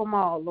cover them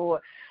all,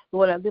 Lord.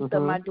 Lord, I lift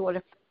up my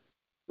daughter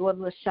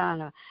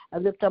Lashana. I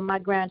lift up my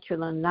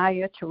grandchildren,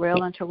 Naya,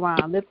 Terrell, and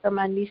Teron. I lift up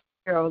my niece,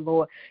 Carol,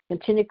 Lord.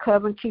 Continue to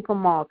cover and keep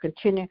them all.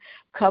 Continue to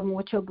cover them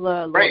with your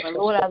blood, Lord. Pray,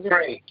 Lord, I lift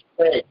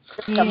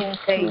yes,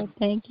 Lord.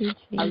 Thank you,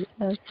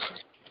 Jesus.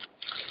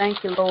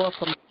 Thank you, Lord,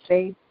 for my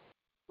baby,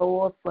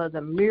 Lord, for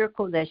the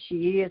miracle that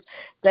she is.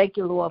 Thank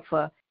you, Lord,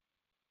 for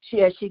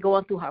as she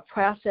going through her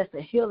process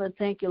of healing.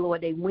 Thank you,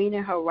 Lord. They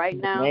weaning her right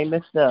now. In the name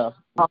of stuff.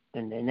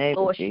 In the name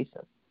of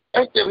Jesus.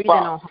 Breathing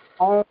on her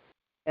own.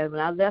 And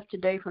when I left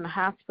today from the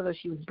hospital,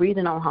 she was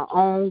breathing on her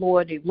own,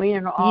 Lord. They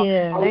weaning her off.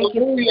 Yeah. Thank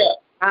you.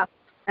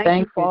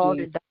 Thank you for all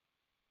the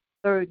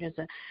surgeons,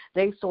 and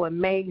they so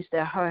amazed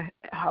at her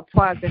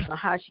progress and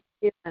how she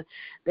is. And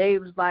they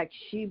was like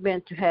she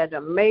had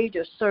a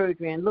major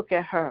surgery, and look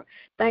at her.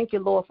 Thank you,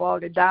 Lord, for all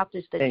the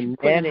doctors that you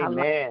put in her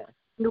life.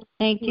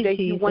 Thank you,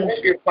 Jesus.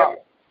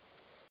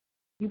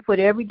 You put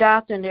every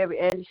doctor and every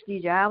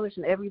anesthesiologist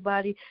and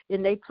everybody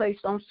in their place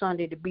on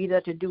Sunday to be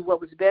there to do what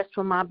was best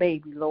for my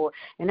baby, Lord.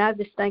 And I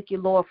just thank you,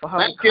 Lord, for her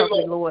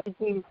recovery, Lord.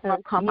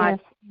 Come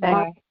out.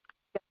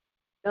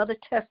 Another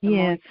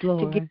testimony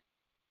to get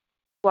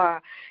why.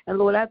 And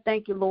Lord, I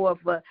thank you, Lord,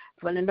 for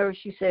the nurse.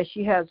 She said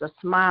she has a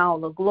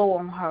smile, a glow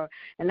on her.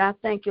 And I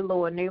thank you,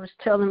 Lord. And they was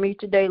telling me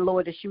today,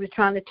 Lord, that she was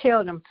trying to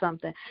tell them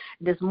something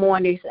this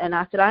morning. And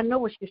I said, I know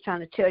what she was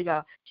trying to tell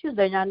y'all. She was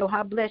letting y'all know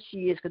how blessed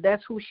she is, because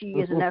that's who she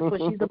is and that's what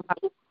she's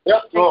about.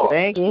 Yes, Lord.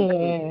 Thank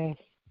you.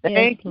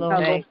 Thank you,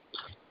 Lord.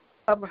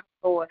 Cover her,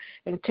 Lord.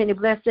 And continue to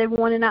bless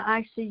everyone in the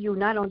ICU,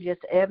 not only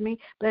just Ebony.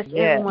 Bless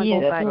everyone.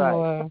 Yes,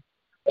 Lord.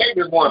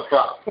 Everyone,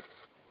 Father.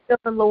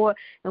 Lord,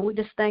 and we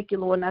just thank you,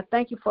 Lord. And I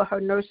thank you for her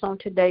nurse on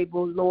today,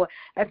 Lord.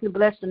 I can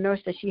bless the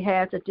nurse that she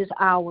has at this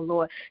hour,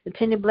 Lord.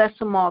 Continue to bless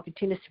them all.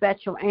 Continue to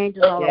dispatch your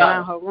angels all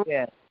around her room.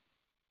 Yeah.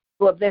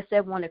 Lord, bless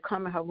everyone that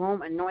come in her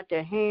room. Anoint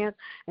their hands.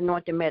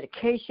 Anoint their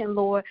medication,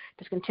 Lord.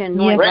 Just continue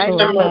to anoint right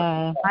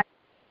now,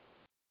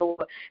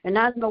 Lord. And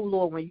I know,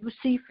 Lord, when you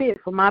see fit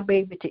for my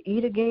baby to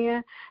eat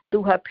again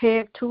through her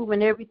peg tube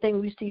and everything,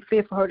 we see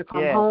fit for her to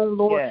come home,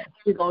 Lord.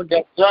 We're going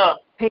to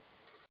pay.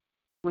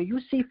 When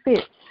you see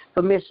fit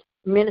for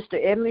Minister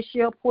Ed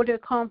Michelle Porter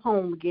to come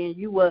home again,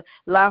 you will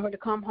allow her to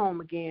come home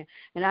again.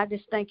 And I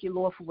just thank you,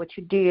 Lord, for what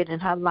you did in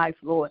her life,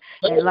 Lord.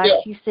 And like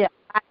she said,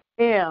 I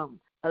am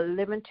a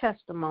living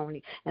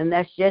testimony, and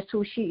that's just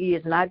who she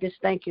is. And I just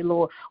thank you,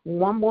 Lord,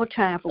 one more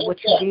time for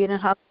what you did in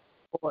her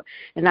life, Lord.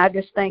 And I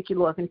just thank you,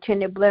 Lord.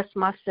 Continue to bless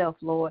myself,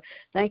 Lord.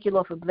 Thank you,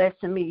 Lord, for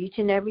blessing me each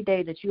and every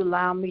day that you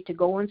allow me to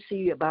go and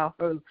see about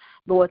her,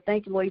 Lord.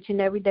 Thank you, Lord, each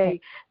and every day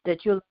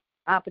that you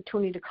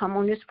opportunity to come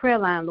on this prayer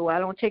line, Lord. I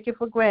don't take it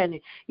for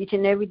granted each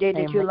and every day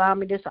that you allow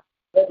me this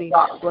opportunity.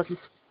 Lord,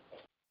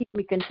 keep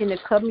me, continue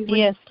to cover me with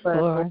your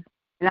blood,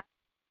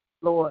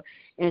 Lord.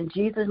 In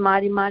Jesus'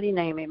 mighty, mighty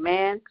name,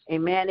 amen,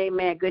 amen,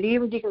 amen. Good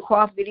evening, Deacon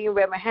Crawford. Good evening,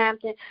 Reverend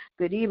Hampton.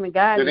 Good evening,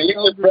 guys. Good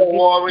evening,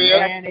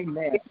 Warrior.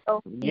 Amen.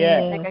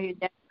 Yeah.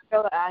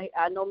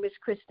 I know Miss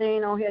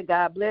Christine on here.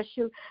 God bless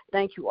you.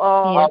 Thank you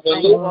all.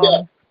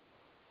 Hallelujah.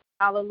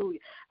 Hallelujah.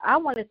 I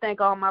want to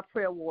thank all my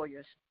prayer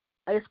warriors.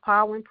 It's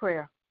power in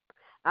prayer.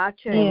 I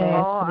tell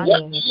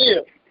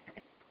you,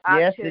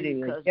 Yes, it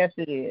is. Yes,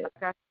 it is.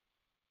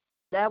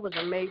 That was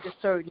a major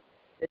surgery.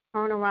 The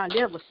turnaround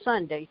there was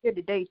Sunday. Here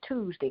today,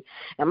 Tuesday,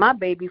 and my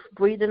baby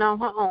breathing on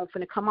her own,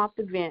 finna come off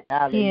the vent.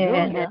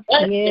 Hallelujah.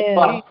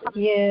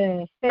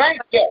 Yes.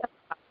 Thank you.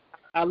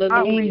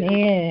 Hallelujah.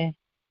 Amen.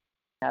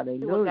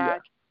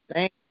 Hallelujah.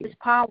 Thank you. It's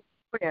power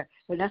in prayer,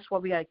 and that's why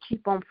we got to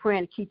keep on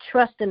praying, keep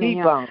trusting in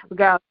Him. On. We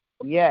got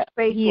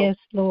faithful. Yes,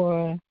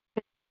 Lord.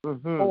 Say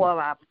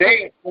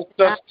it.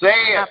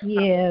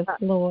 Yes,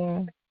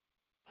 Lord.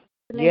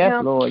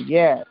 Yes, Lord.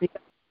 Yes.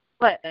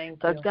 But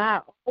because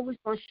God always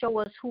going to show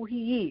us who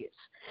He is.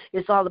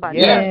 It's all about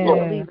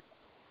believing.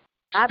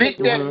 Speak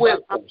that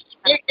wisdom.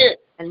 Speak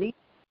it. And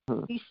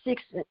these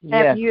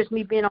 6.5 years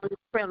me being on this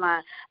prayer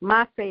line,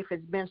 my faith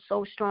has been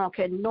so strong.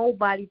 Can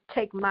nobody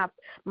take my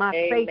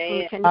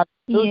faith from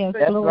me?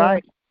 That's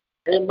right.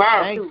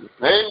 Amen.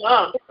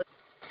 Amen.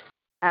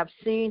 I've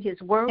seen His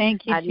work.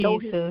 Thank you, I know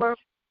Jesus. His work.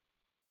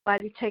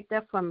 Nobody take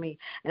that from me.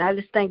 And I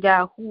just thank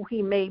God who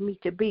He made me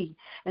to be.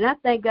 And I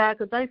thank God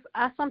because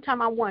I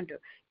sometimes I wonder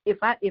if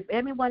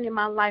everyone in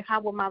my life, how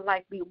would my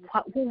life be?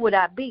 Who would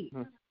I be?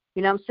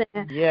 You know what I'm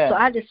saying? Yeah. So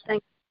I just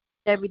thank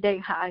every day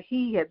how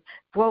He has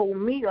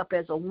grown me up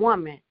as a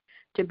woman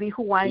to be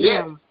who I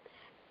am.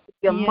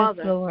 Your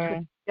mother,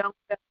 Lord. young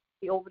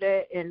lady over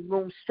there in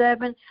room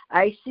 7,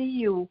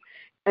 ICU,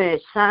 at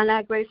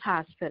Sinai Grace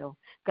Hospital.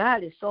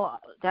 God is so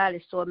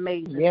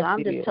amazing. Yes, so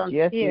I'm just telling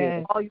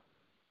you, all you.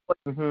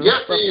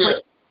 Yes, He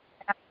is.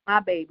 My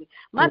baby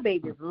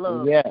is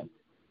loved. Yes.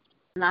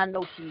 And I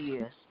know she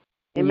is.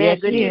 Amen. Yes,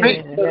 Good she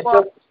evening. is.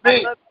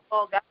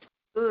 Oh, God is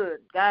good.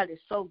 God is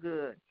so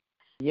good.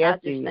 Yes,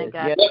 I just thank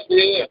God. Yes, He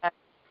is.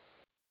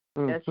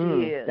 Yes, He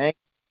is. Thank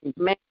you.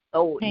 Man,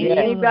 so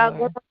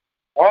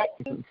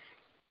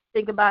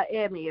think about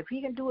Ebony. If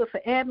He can do it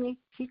for Ebony,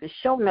 He can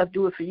sure enough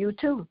do it for you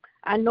too.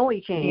 I know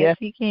He can. Yes,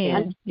 He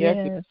can.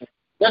 Yes,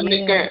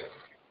 He can.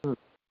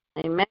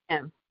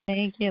 Amen.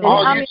 Thank you.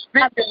 All you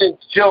speaking is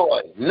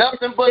joy.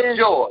 Nothing but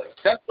joy.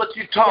 That's what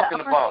you're talking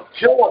about.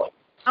 Joy.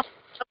 I'm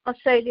going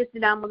to say this,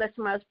 and I'm going to let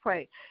somebody else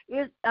pray.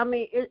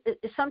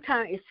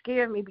 Sometimes it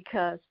scares me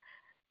because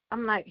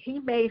I'm like, He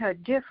made her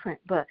different,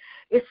 but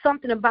it's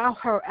something about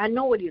her. I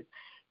know it is.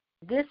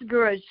 This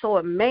girl is so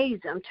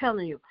amazing. I'm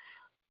telling you.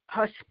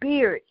 Her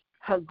spirit,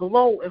 her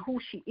glow, and who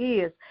she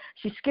is.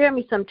 She scared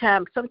me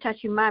sometimes. Sometimes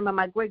she reminds me of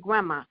my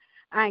great-grandma.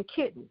 I ain't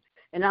kidding.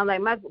 And I'm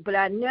like, but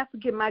I never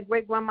forget my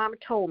great-grandmama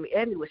told me.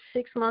 Ebony was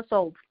 6 months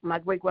old. My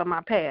great-grandma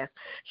passed.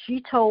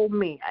 She told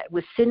me, I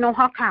was sitting on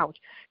her couch.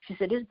 She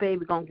said, this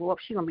baby going to grow up.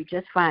 She's going to be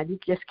just fine. You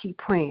just keep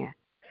praying.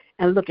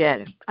 And look at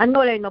her. I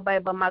know there ain't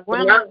nobody but my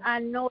grandma. I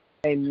know.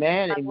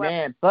 Amen,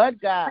 amen.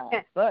 But God.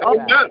 But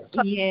God.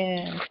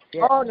 Yeah.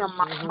 All of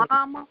my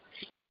mama,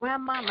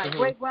 grandma, my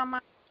great-grandma,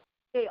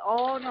 they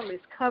all of them is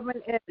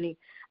covering Ebony.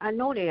 I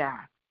know they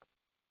are.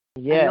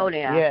 Yes, I know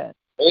they are. Yes.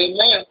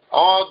 Amen.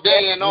 All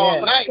day and all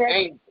night.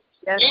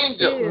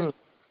 Angels.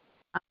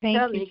 I'm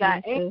telling you,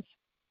 got angels.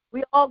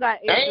 We all got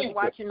angels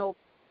watching over.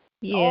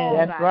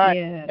 Yeah, that's right.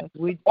 Yes.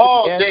 We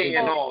all day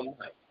and all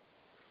night.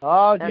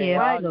 All day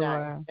and all Lord.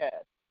 night. Yes.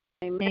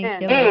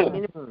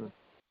 Amen.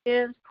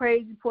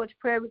 Praise reports,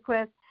 prayer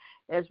requests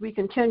as we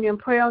continue in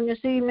prayer on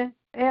this evening.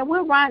 And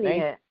where Ronnie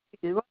at?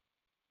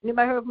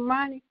 Anybody heard from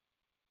Ronnie?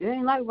 It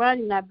ain't like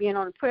Ronnie not being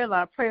on the prayer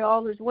line. Pray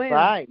all is well.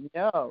 Right,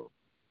 no.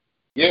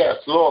 Yes,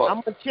 Lord.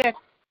 I'm going to check.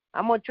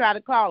 I'm going to try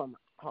to call him.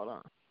 Hold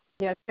on.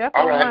 Yeah, check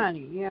on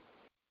Ronnie. Yeah.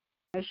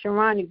 Make sure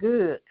Ronnie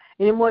good.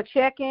 Any more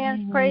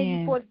check-ins, praise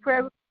reports,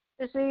 prayer requests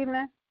this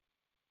evening?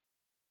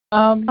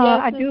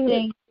 I do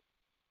think.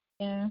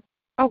 Yeah.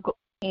 Oh, good.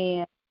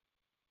 And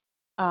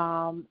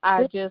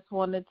I just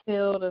want to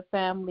tell the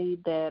family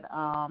that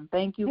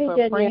thank you for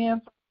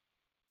praying.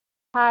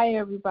 Hi,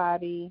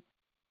 everybody.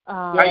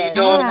 How you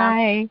doing?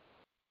 Hi.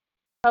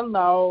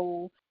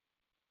 Hello.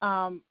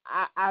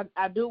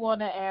 I do want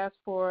to ask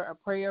for a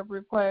prayer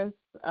request,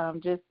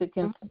 just to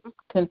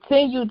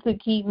continue to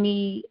keep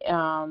me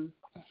and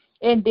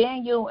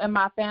Daniel and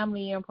my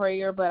family in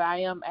prayer, but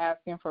I am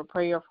asking for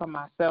prayer for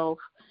myself.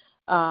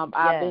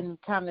 I've been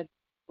kind of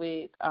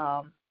with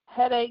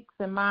headaches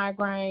and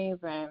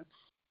migraines, and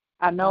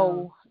I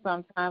know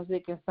sometimes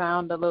it can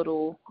sound a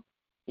little,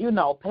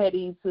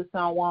 petty to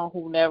someone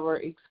who never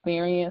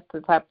experienced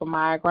the type of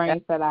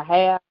migraines that I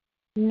have.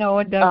 No,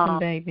 it doesn't,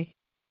 baby.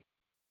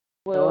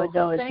 Well,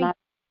 no, it's not.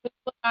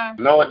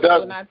 No, it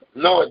doesn't.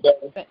 No, it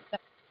doesn't.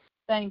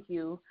 Thank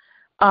you.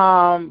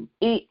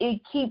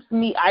 It keeps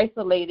me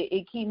isolated.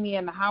 It keeps me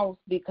in the house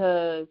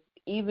because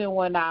even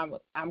when I'm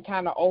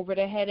kind of over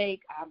the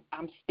headache,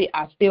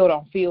 I still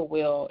don't feel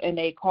well, and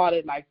they call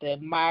it like the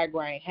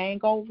migraine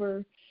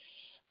hangover.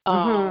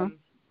 Wow.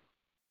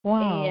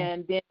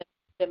 And then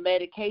the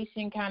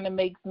medication kind of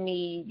makes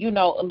me,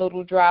 a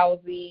little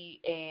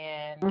drowsy,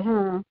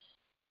 and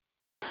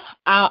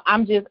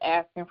I'm just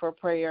asking for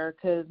prayer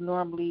because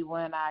normally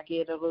when I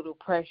get a little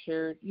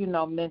pressured,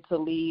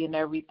 mentally and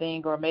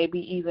everything, or maybe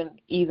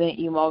even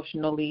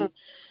emotionally,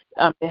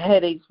 the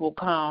headaches will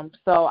come.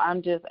 So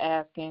I'm just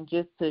asking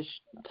just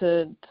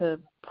to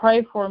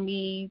pray for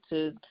me,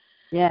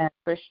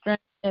 for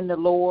strength in the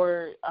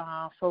Lord,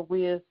 for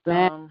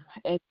wisdom,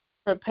 and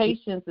for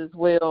patience as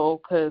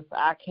well, because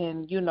I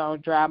can,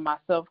 drive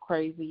myself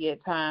crazy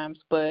at times.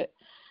 But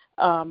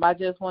I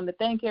just want to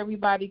thank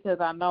everybody, because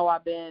I know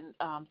I've been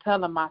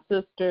telling my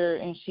sister,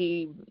 and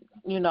she,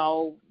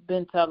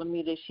 been telling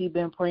me that she's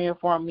been praying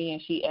for me,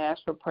 and she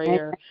asked for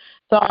prayer.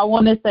 So I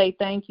want to say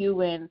thank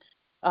you. And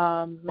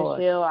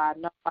Michelle, I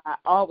know I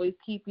always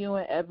keep you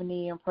and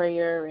Ebony in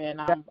prayer, and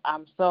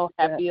I'm so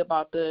happy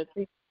about the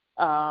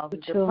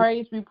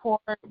praise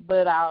report.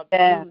 But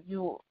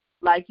you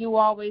like you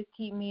always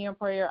keep me in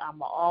prayer.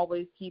 I'm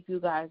always keep you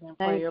guys in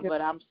prayer. But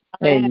I'm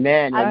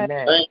Amen.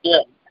 Thank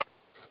you.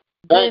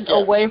 been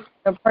away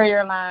from the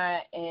prayer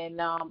line, and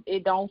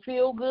it don't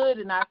feel good,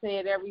 and I say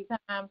it every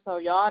time, so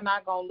y'all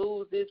not going to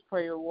lose this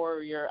prayer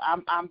warrior.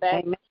 I'm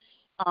back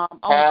on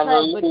track,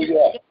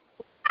 but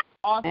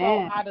also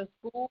out of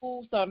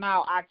school, so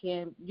now I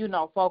can,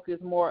 focus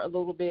more a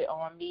little bit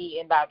on me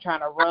and not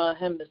trying to run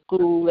him to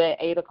school at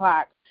 8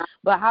 o'clock.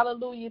 But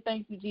hallelujah,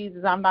 thank you,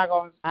 Jesus. I'm not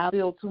going to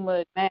feel too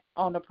much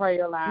on the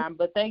prayer line,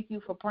 but thank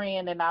you for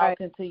praying, and I'll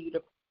continue to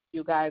pray for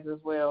you guys as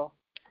well.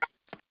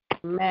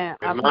 Man,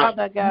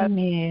 Father God,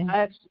 I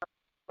ask you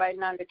right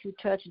now that you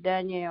touch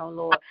Danielle,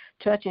 Lord.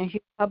 Touch and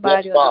heal her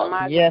body.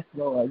 Yes,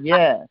 Lord.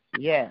 Yes.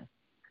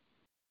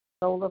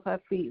 Sole of her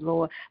feet,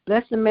 Lord.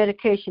 Bless the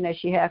medication that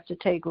she has to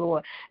take,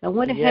 Lord. And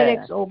when the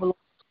headache's over, Lord,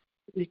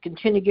 we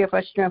continue to give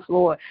her strength,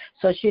 Lord,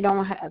 so she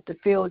don't have to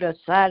feel the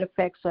side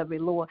effects of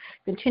it, Lord.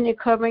 Continue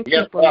covering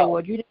keep her,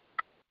 Lord.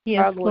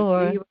 Yes,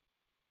 Lord.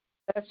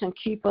 Bless and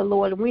keep her,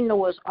 Lord. And we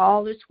know it's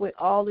all is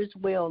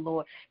well,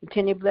 Lord.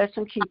 Continue to bless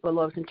and keep her,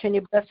 Lord.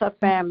 Continue to bless her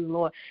family,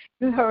 Lord.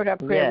 You heard her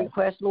prayer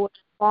request, Lord.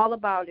 All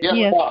about it.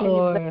 Yes,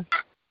 Lord.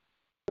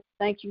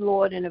 Thank you,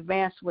 Lord, in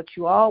advance what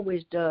you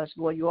always does,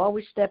 Lord. You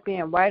always step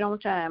in right on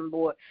time,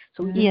 Lord.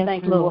 So we just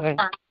thank you, Lord. In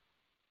His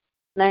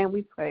name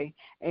we pray.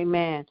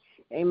 Amen.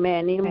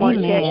 Amen. Any more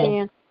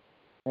check-in?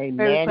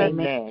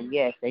 Amen.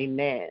 Yes,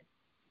 amen.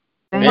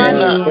 Amen.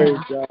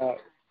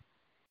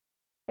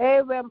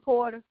 Hey, Reverend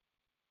Porter.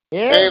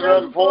 Hey,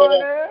 Reverend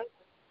Porter.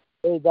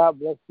 Hey, God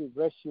bless you.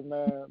 Bless you,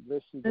 man.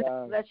 Bless you,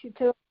 guys. Bless you,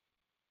 too.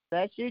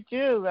 Bless you,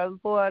 too,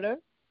 Reverend Porter.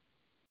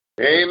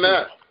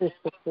 Amen.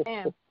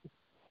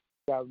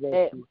 God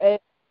bless you. Hey,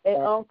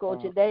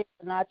 Uncle, today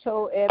when I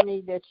told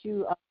Ebony that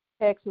you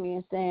text me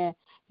and saying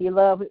he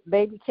loved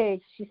baby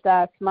cakes, she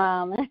started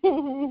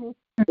smiling.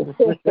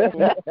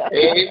 Amen.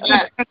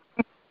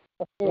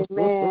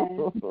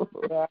 Amen.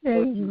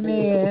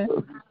 Amen.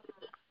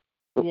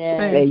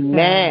 Yeah.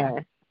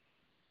 Amen.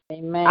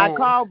 Amen. I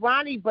called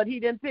Ronnie, but he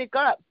didn't pick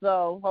up,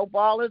 so hope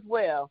all is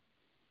well.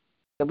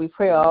 So we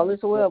pray all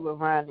is well with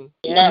Ronnie.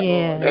 Yeah.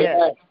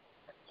 Amen.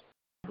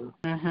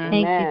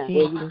 Thank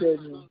you, Jesus.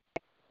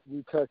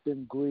 We touch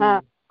and agree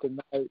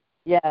tonight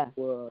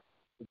for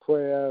the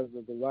prayers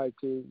of the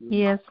righteous.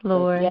 Yes,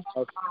 Lord.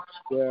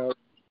 We're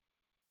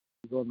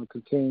going to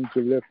continue to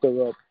lift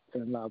her up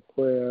in our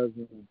prayers.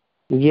 And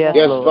yes,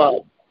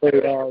 Lord.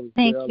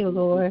 Thank you,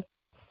 Lord.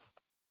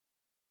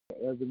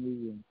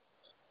 Ebony and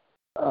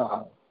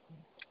I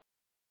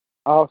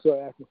also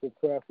asking for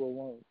prayer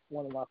for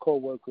one of my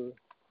co-workers.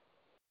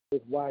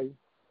 His wife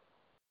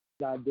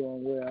not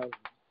doing well.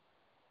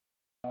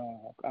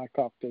 I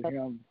talked to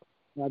him.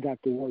 I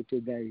got to work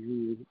today.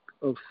 He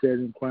was upset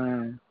and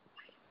crying.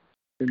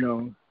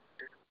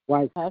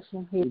 Wife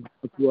went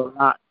through a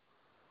lot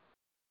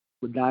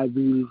with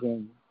diabetes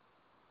and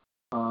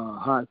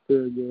heart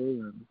failure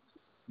and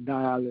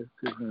dialysis,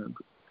 and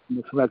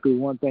it's like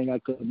one thing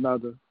after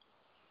another.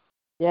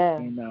 Yeah.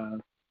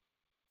 And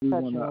we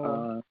want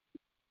to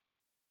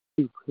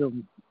keep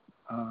him,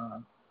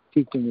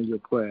 keep him in your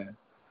prayer.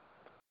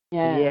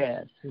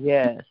 Yes.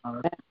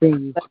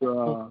 Please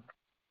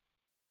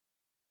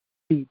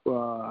keep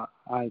our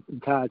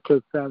entire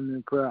church family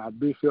in prayer, our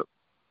bishop.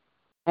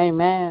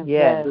 Amen.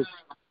 Yes.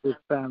 His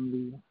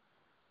family.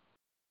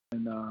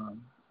 And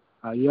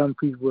our young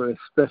people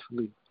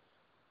especially.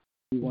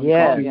 We want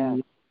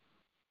to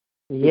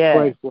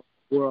pray for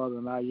the world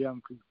and our young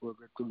people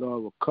that the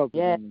Lord will cover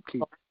them and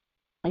keep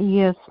them.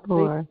 Yes,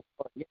 Lord.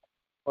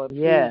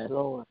 Yes.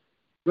 Lord.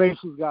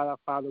 Gracious God, our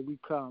Father, we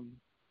come.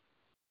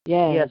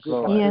 Yes,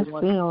 Lord. Yes,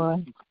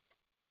 Lord.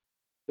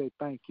 Say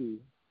thank you.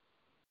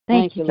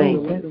 Thank you,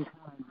 Jesus.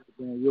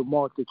 Your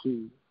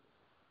multitude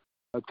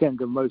of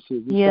tender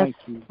mercy. We thank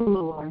you.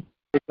 Lord.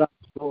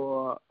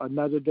 For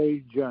another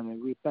day's journey.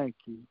 We thank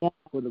you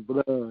for the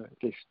blood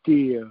that's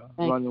still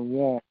running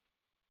warm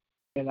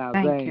in our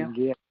veins,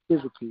 the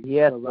activity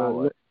of our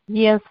lips.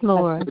 Yes,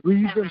 Lord. The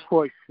reason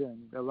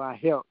portion of our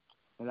health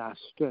and our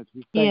strength.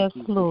 We thank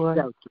you for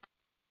shelter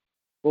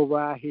over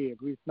our head.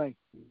 We thank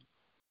you.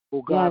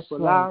 Oh God, for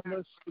allowing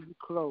us to be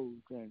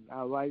clothed in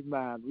our right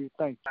mind. We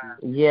thank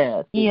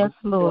you. Yes,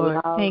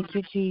 Lord. Thank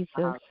you, Jesus.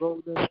 Our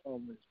golden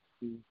moments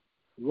to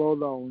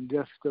roll on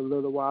just a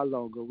little while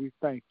longer. We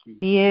thank you.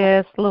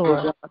 Yes,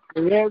 Lord.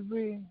 For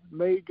every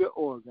major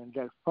organ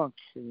that's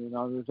functioning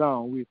on its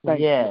own, we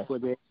thank you for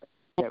that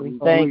that we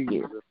thank breathe,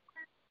 you.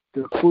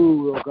 the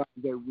food, oh God,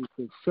 that we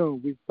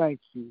consume. We thank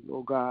you,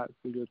 oh God,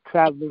 for your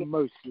traveling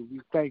mercy.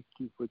 We thank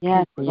you for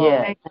Yes, keeping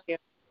Yes. us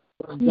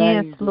from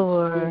Yes, danger,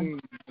 Lord. seen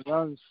and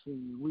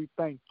unseen. We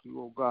thank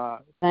you, oh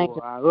God, Thank for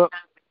you. our ups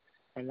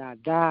and our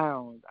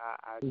downs,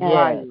 our Yes.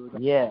 trials,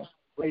 Yes. our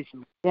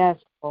situations, Yes,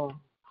 Lord.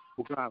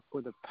 oh God,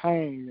 for the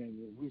pain.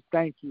 And we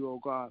thank you, oh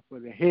God, for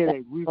the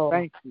headache. We Lord.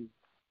 thank you,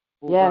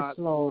 oh Yes, God,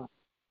 Lord.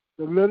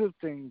 for the little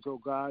things, oh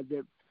God,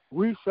 that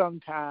we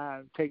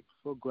sometimes take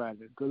for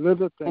granted. The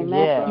little things,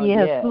 Amen. oh God,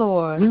 Yes, Yes.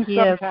 Lord. we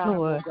Yes, sometimes,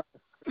 Lord. oh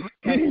God,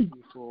 thank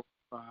you for,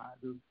 God.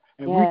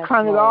 And Yes, we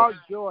count it Lord. all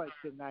joy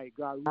tonight,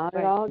 God. We Not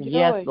at thank all you.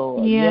 Yes, joy.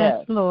 Lord. Yes,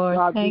 Yes. Lord.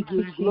 God, Thank we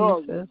you, give you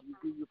glory. Jesus.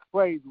 We give you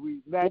praise. We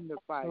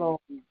magnify you. Lord.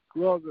 We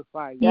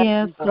glorify you.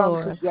 Yes, We come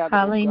Lord. together, oh God,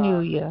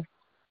 Hallelujah.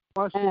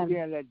 once Amen.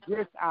 again at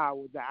this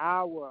hour, the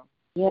hour,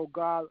 Yes, oh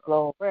God, of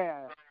Lord.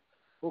 prayer.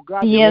 Oh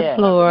God, Yes, Yes.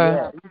 Lord.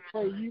 Yes. we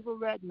pray even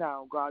right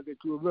now, God, that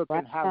you will look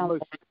Right and have now,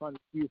 mercy upon us.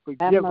 You have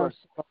forgive us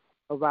mercy.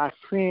 of our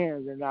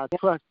sins and our Yes.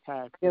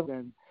 trespasses. Yes.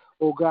 And,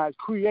 oh God,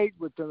 create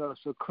within us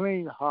a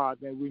clean heart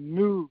and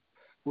renew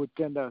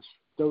within us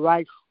the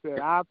right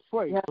spirit. I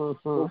pray, Yes. oh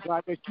Mhm.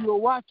 God, that you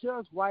will watch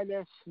us white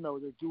as snow,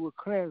 that you will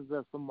cleanse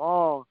us from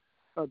all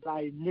of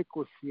thy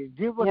iniquity. And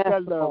give us Yes,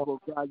 that love,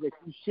 Lord. oh God, that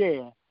you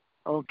share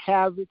on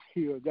Calvary's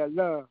Hill, that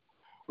love,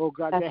 oh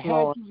God, Yes, that had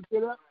Lord. you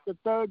get up the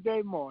third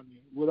day morning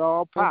with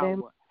all Third day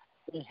power.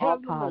 And all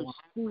heaven power. is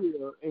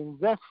still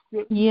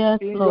invested Yes,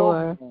 in your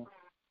Lord. hand.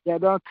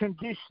 That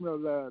unconditional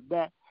love,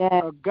 that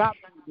Yes. agape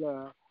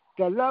love,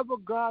 the love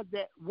of God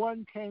that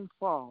one can't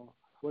fall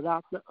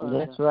without the other.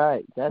 That's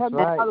right. That's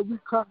Heavenly right. Father, we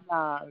come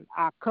now.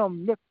 I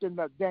come lifting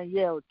up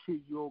Danielle to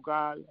you, oh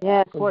God.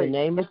 Yes. In the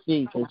name of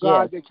Jesus. Oh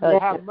God, Yes. that you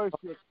Touch have it. mercy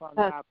upon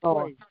her. Yes, I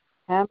Lord. pray.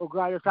 Have- Oh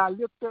God, as I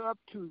lift her up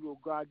to you, oh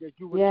God, that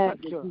you would Yes.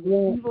 touch her.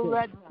 Yes. Even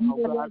right now,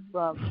 oh God,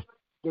 from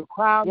the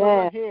crown Yes.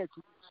 of her head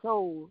to the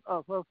sole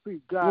of her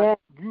feet, God, Yes,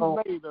 you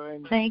Lord. made her.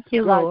 And Thank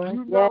you, God, Lord.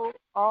 you know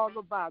all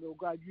about it, oh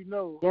God. You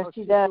know Yes, her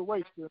she does.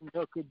 situation,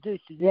 her condition.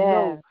 You Yes.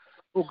 know,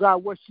 oh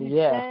God, what she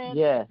Yes. stands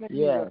Yes. in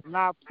need Yes. of. And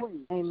I pray,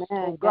 Amen.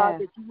 oh God,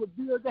 Yes. that you would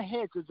build the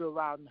hedges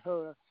around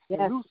her Yes.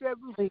 and loose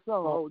every Please,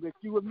 stronghold, that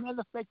you would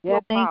manifest Yes.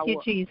 your Thank power,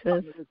 you, Jesus.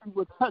 that you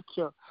would touch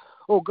her,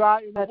 oh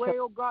God, in a Touch her. way,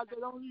 oh God,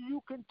 that only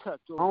you can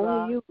touch, oh Only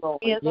God. you, Lord.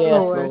 Yes, Yes,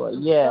 Lord. Lord.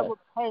 Yes. Whatever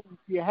pain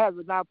you have,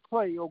 and I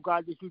pray, oh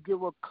God, that you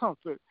give her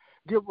comfort,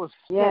 give her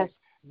Yes. strength,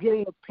 give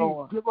her peace,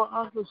 Lord. give her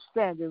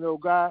understanding, oh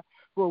God.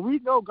 For we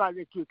know, God,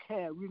 that you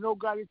can. We know,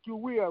 God, that you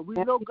will. We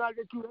know, God,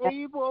 that you're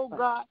able, oh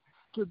God,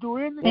 to do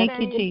anything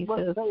Thank you, but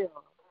Jesus.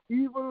 fail.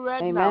 Even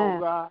right Amen. now, oh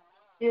God,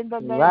 in the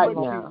name Right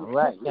of now. Jesus.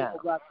 Right Oh now.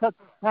 God, touch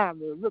the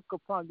family, look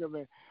upon them,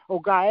 and oh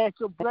God, ask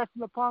your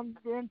blessing upon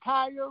the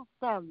entire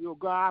family. Oh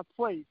God, I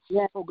pray,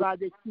 Yes. oh God,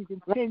 that you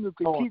continue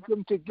to Lord. keep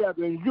them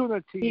together in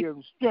unity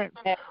and strength.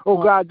 Yes, Oh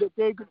Lord. God, that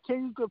they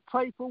continue to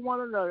pray for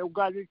one another. Oh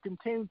God, they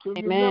continue to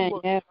Amen. remember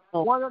Yes,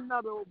 Lord. one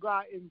another, oh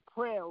God, in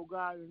prayer, oh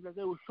God, and that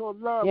they will show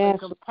love Yes. and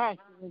compassion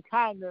and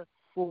kindness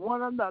for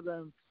one another.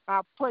 And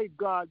I pray,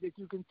 God, that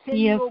you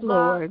continue, Yes, oh God,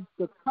 Lord.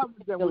 to cover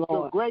them Yes, with your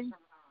Lord. grace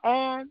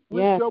and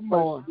with Yes, your mercy,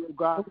 Lord. oh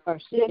God.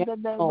 Mercy. In Yes, the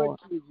name Lord.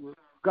 of Jesus.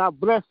 God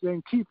bless her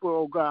and keep her,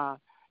 oh God.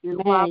 In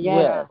Amen. my Yes,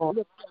 prayer, Lord.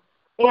 lift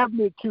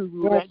Ebony to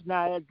you Yes. right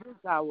now at this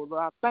hour, Lord.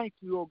 I thank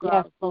you, oh God,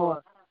 Yes, Lord.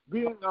 for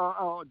being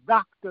a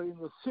doctor in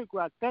the sick.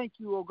 I thank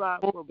you, oh God,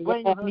 for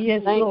bringing Yes. her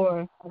Yes, here.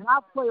 Lord. And I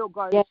pray, oh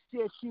God, Yes.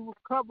 she will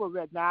cover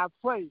right now. I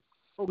pray,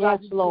 oh Yes,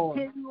 God, you Lord.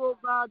 continue, oh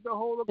God, to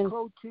hold her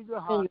close to your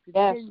heart.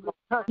 Yes, Continue to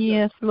touch her.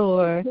 Yes,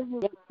 Lord.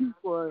 Continue to keep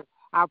her.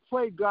 I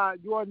pray, God,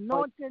 your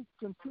anointing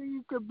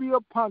continue to be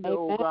upon her,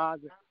 oh Amen.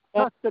 God. Yes,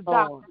 Touch the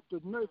Lord.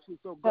 doctors, the nurses,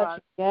 oh Touch God.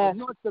 it. Yes.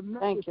 Anoint the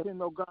Thank you.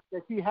 medicine, oh God,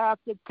 that she has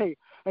to take.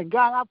 And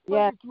God, I pray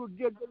Yes. that you will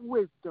give them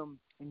wisdom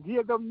and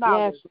give them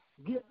knowledge,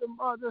 give them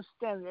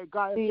understanding,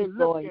 God. If they Please, look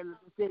Lord. at it,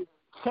 if they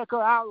check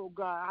her out, oh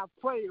God, I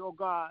pray, oh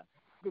God,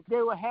 that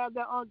they will have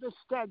that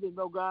understanding,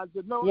 oh God,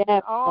 to know Yes,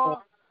 that all Lord.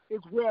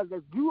 is well,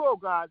 that you, oh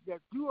God, that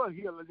you are a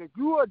healer, that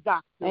you are a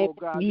doctor, oh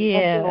God. that you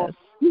Yes. are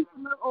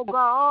keeping her, oh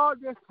God, all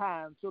this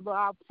time. So, Lord,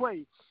 I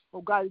pray,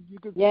 oh God, you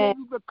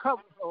continue to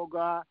cover her, oh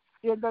God,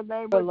 in the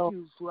name of Lord.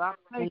 Jesus. So I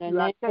thank In you.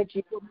 the I name thank of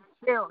you for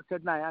Michelle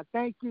tonight. I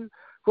thank you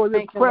for this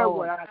Thank you, prayer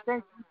Lord. word. I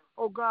thank you,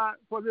 oh God,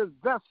 for this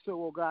vessel,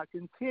 oh God.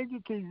 Continue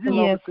to use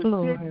Yes, her.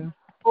 Continue, Lord.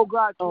 oh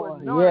God, to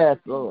Lord. anoint Yes,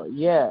 her. Lord.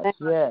 Yes.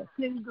 Yes.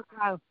 Continue to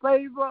find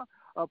favor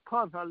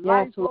upon her Yes,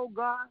 life, Lord. oh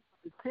God.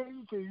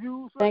 Continue to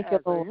use her Thank you,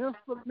 as Lord. an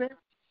instrument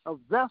of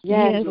vessel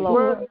Yes, in your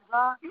Lord. word, oh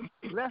God.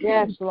 Bless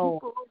Yes, her Lord.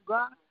 people, oh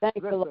God. Thank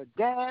Bless you, Lord. her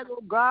dad,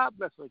 oh God.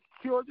 Bless her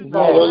children. Yes.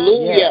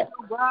 Hallelujah.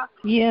 Oh God.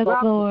 Yes,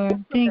 God,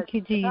 Lord. Thank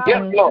you, Yes, Jesus.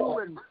 Lord.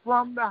 to and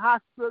from the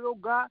hospital,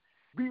 God.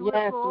 Be with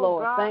Yes, her, oh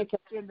Lord. God. Thank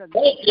you. In the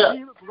Thank you.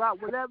 name of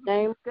God, whatever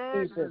Name she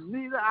stands Jesus. in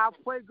need of, I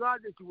pray, God,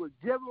 that you would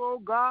give her,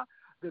 oh God,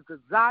 the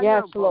desire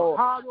Yes, of her Lord.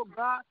 heart, oh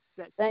God.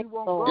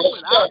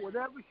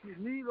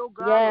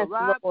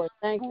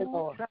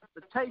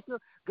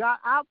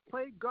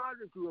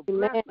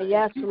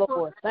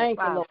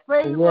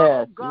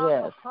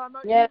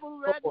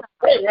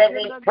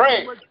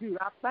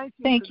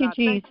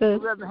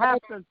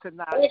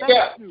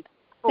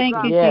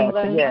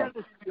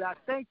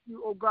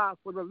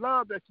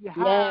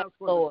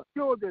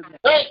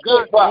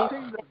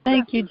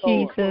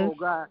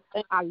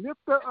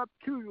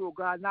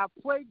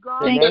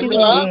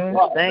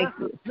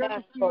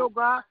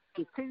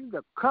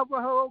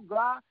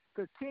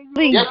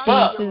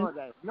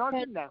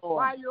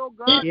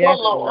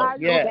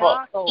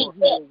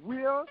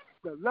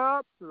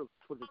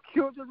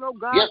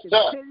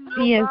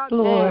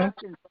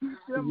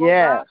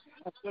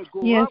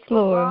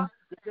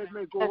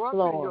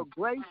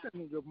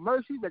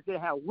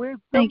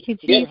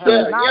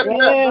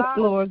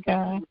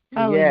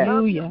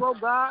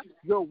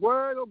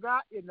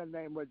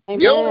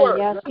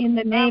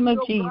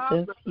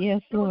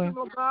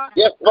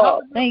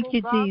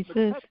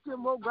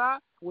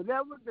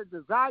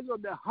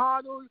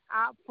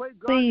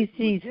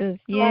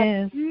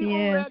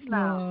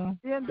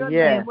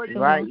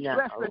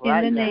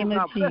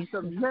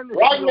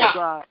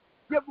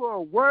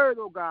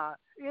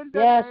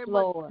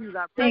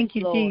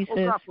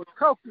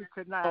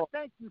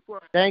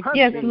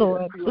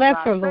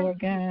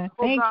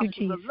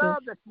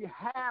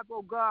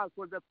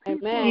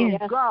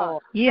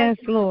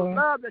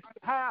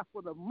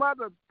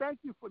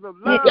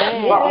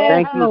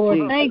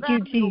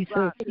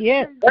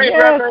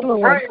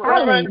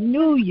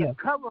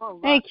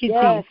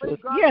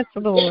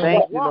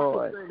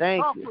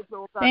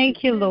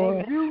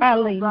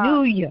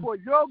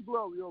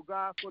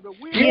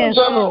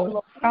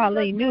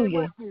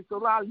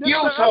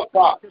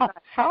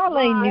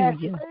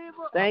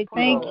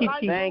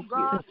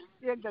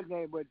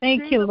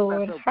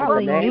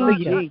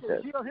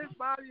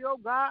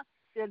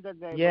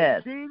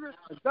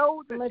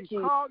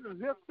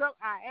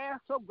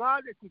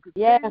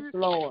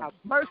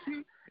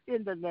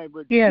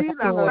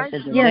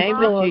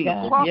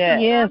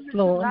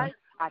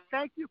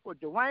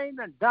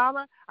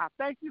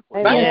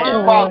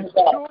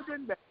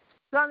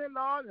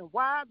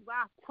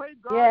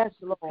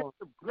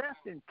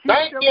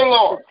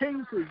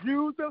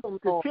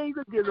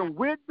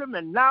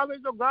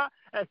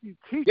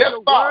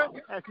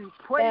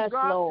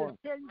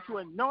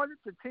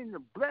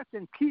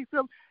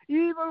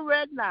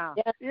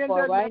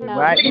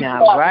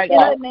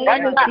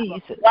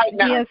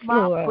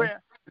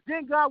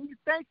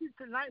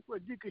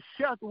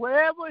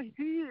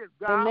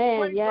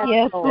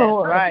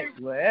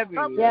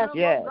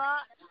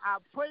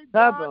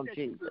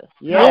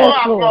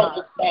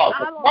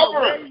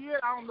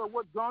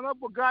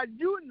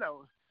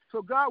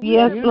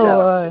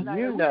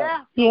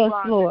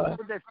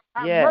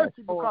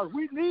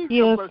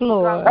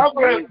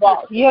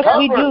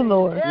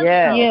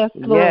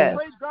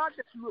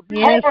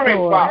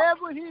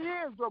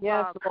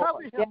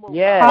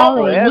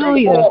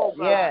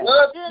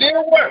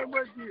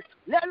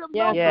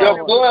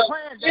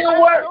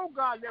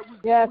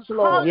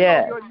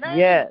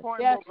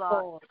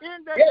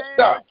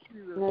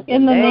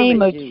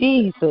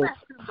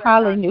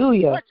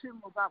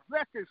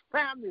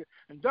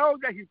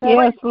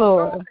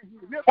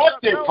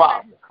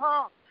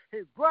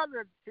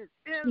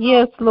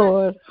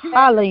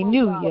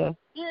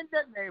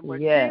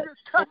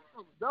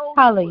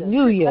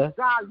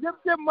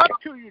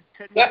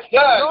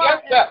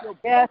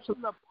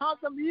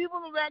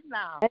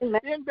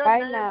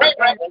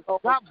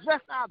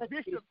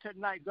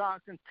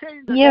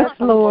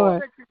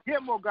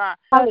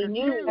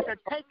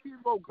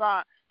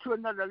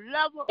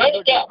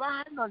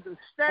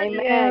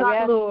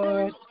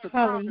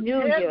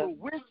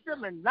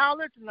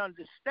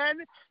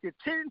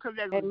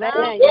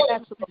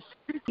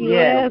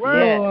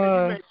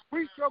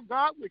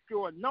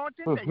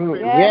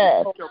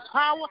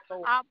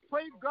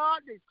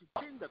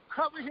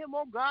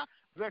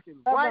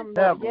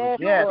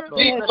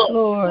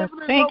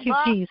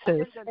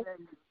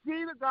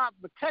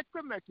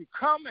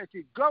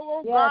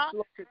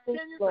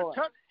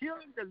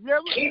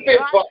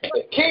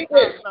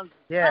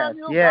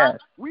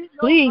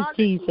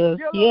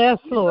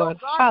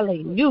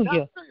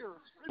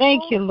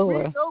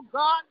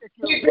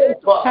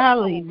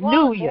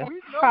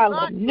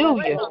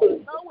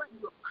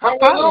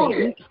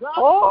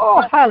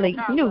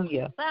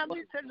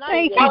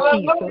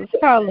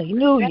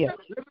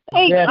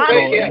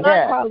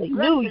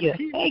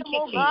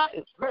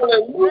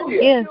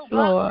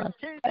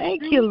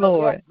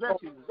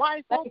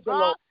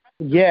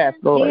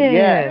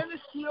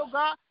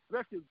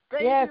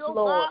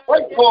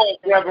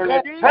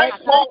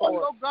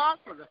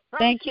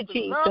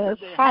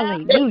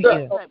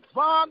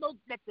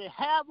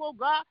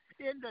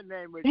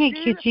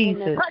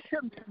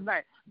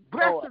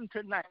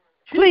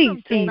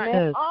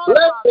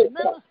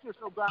 ministers,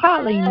 oh God.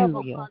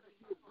 Hallelujah.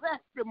 bless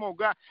them, oh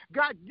God.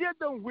 God, give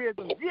them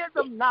wisdom, give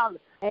them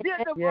knowledge, give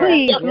them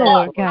Please,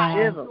 Lord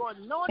God.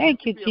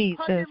 Thank you,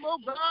 Jesus. Oh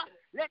God.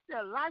 Let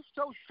their light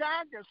so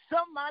shine that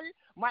somebody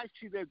might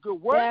see their good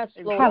work. Yes,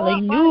 and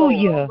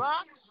hallelujah.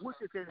 God, which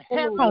is in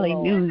heaven.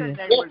 Hallelujah.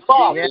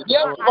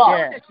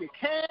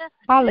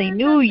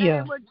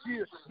 Hallelujah.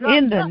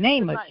 In the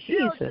name of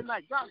Jesus.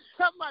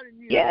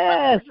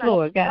 Yes,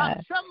 Lord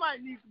God.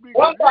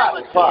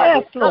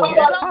 Yes, Lord.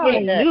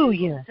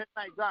 Hallelujah.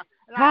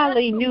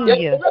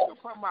 Hallelujah.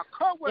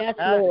 Yes,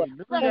 Lord.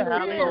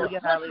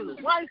 Hallelujah.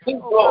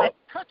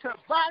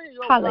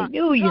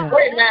 Hallelujah.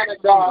 Great man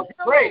of God.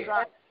 Great.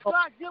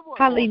 God, give us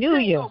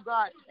hallelujah. oh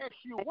God, as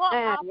you walk,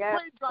 I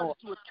pray, God, that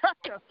you will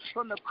touch us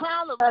from the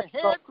crown of the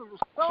head to the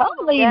sole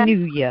of the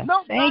Hallelujah.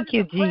 feet. Thank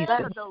you, Jesus.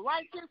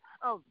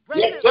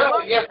 Yes, sir.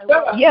 Yes,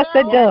 sir. Yes,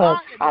 it does.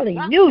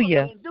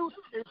 Hallelujah.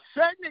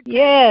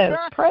 Yes.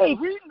 Pray,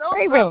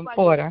 Reverend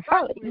Porter.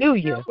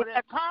 Hallelujah.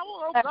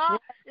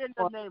 In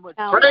the name of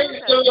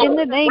Jesus. In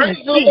the name of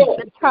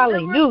Jesus.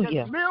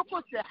 Hallelujah.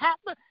 Miracles to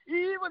happen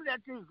even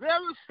at this very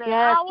same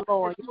Yes, hour.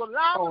 Lord. If you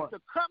allow us to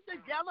come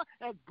together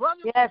and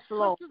brothers Yes, and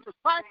Lord. sisters to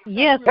fight.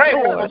 Yes,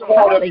 Lord.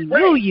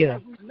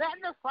 Hallelujah.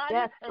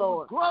 Yes,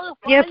 Lord.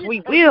 Yes,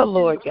 we will,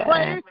 Lord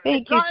God.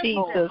 Thank you,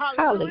 Jesus.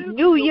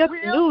 Hallelujah.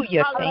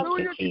 Hallelujah. Thank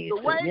you, Jesus.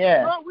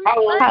 Yes.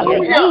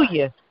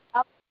 Hallelujah.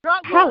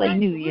 God,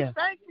 hallelujah.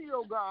 Thank you,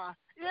 oh God.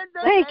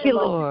 Thank you,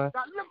 Lord.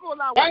 God, look on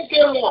our Thank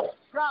you, Lord.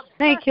 God,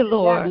 thank you,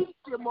 Lord.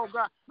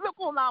 Look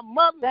on our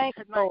mothers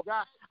tonight,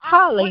 God.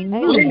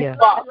 Hallelujah.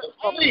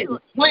 Please,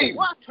 please.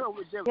 Watch her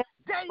with them. Day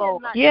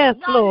and night. Yes,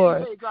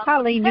 Lord.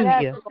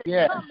 Hallelujah.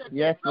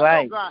 Yes,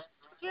 right.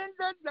 In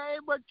the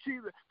name of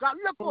Jesus. God,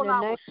 look on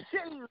our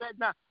cities right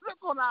now. Look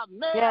on our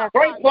mayors.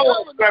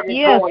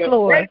 Yes,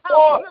 Lord.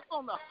 Look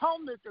on the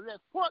homeless and their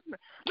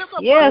Portland.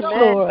 Yes,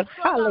 Lord.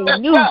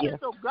 Hallelujah.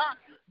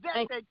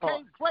 That they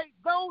can't break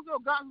those, oh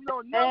God, who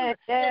don't know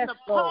in the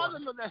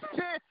pardon of their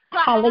sin.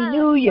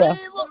 Hallelujah.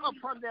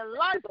 Upon their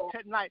life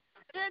tonight.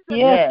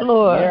 Yes,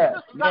 Lord.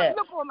 God,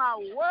 look on our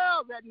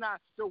world right now.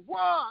 The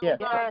world, yes,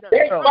 God,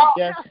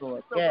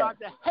 Lord. God,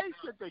 the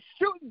hatred, the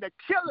shooting, the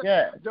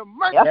killing, the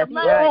murder.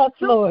 Yes,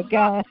 Lord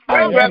God.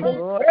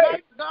 Hallelujah.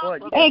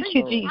 Thank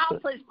you, Jesus. I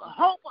pray for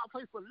hope. I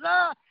pray for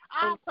love.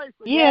 I pray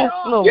for yes,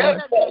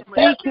 Lord.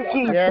 Thank you,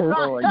 Jesus.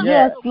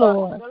 Yes,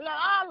 Lord.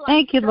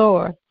 Thank you,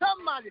 Lord.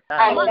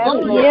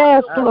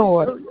 Yes,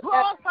 Lord.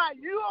 Glorify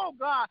you, oh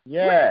God.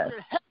 Yes.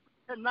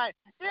 Tonight.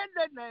 In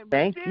the name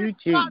Thank of you,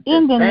 Jesus.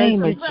 In the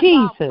name of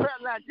Jesus.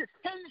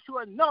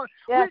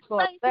 Yes,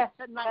 Lord.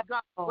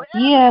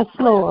 Yes,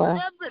 Lord.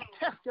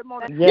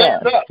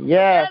 Yes,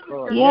 yes,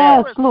 Lord.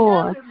 Yes,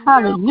 Lord.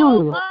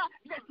 Hallelujah.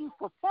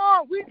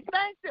 We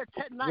thank you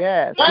tonight.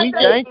 Yes, we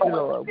thank you,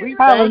 Lord.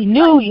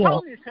 Hallelujah.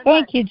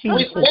 Thank you,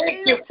 Jesus.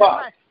 Thank you,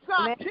 Father.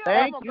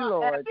 Thank you,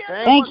 Lord.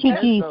 Thank you,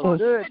 Jesus.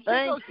 Good.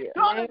 Thank you.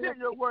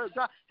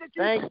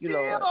 Thank you,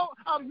 Lord.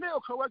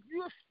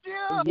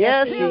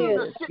 Yes, He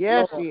is.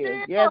 Yes, He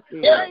is. Yes, He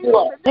is.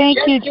 Thank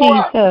you,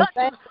 Jesus.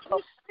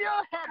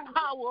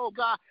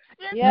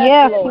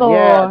 Yes,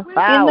 Lord.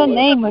 In the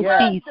name of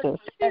Jesus.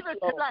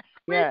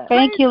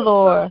 Thank you,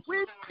 Lord.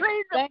 We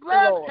plead the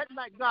blood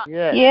tonight, God.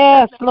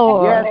 Yes,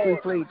 Lord. Yes, we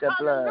plead the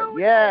blood.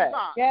 Yes.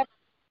 Yes,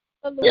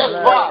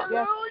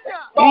 Father.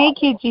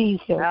 Thank you,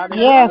 Jesus.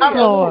 Yes,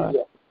 Lord.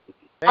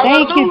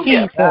 Thank you,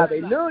 Jesus.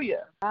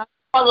 Hallelujah.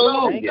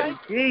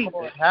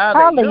 Hallelujah.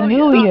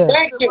 Hallelujah.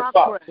 Thank you,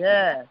 Father.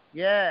 Yes,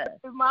 yes.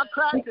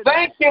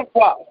 Thank you,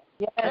 Father.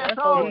 Yes,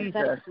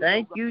 Jesus.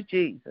 Thank you,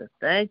 Jesus.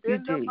 Thank you,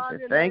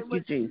 Jesus. Thank you,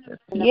 Jesus.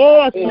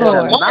 Yes,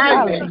 Lord.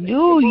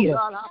 Hallelujah.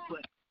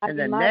 In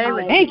the name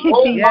of Thank you,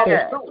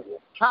 Jesus.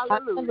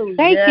 Hallelujah.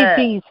 Thank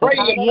you,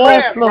 Jesus.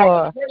 Yes,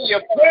 Lord.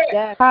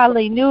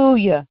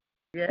 Hallelujah.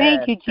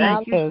 Thank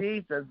you,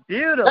 Jesus.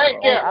 Beautiful.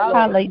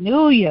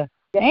 Hallelujah.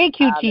 Thank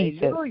you,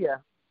 Jesus.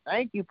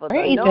 Thank you for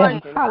praise the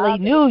Him.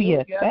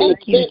 Hallelujah.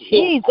 Thank you,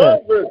 Jesus.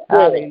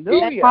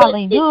 Hallelujah.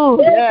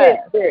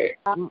 Hallelujah.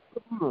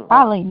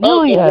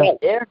 Hallelujah.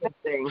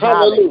 Everything.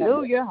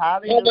 Hallelujah.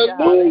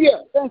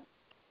 Hallelujah.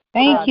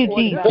 Thank you,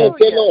 Jesus.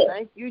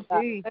 Thank you,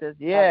 Jesus.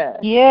 Yes.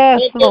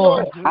 Yes,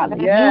 Lord.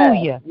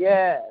 Hallelujah.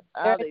 Yes.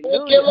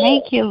 Hallelujah.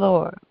 Thank you,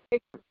 Lord.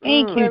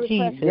 Thank you,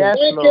 Jesus. Yes,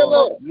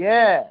 Lord.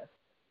 Yes.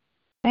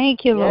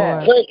 Thank you,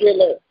 Lord. Thank you,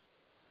 Lord.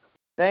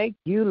 Thank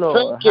you,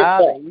 Lord.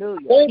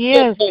 Hallelujah.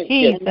 Yes,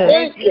 Jesus.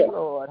 Thank you,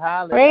 Lord.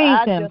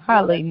 Hallelujah. Praise Him.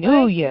 Hallelujah.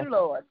 Thank you,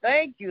 Lord.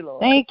 Thank you,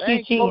 Lord.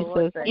 Thank you,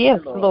 Jesus. Yes,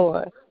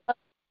 Lord.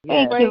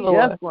 Thank you,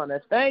 Lord. Just want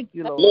to thank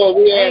you, Lord. Lord,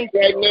 we ask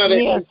right now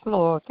that yes,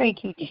 Lord.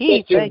 Thank you, that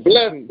Jesus. you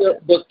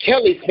bless the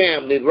Kelly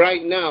family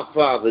right now,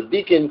 Father.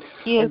 Deacon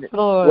yes,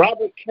 Lord.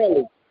 Robert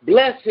Kelly.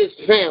 Bless his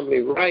family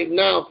right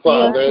now,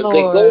 Father, yes, as Lord.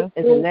 they go in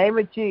through the name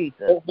of Jesus.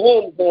 the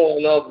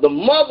homegoing of the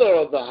mother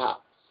of the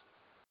house.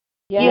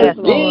 Yes,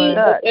 the Lord. Dean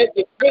of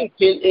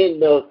Education in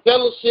the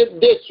Fellowship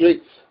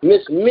District,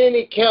 Miss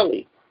Minnie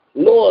Kelly.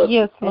 Lord.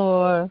 Yes,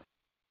 Lord.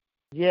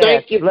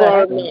 Thank you for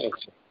her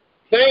mansion.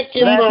 Thank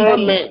you for her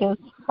mansion.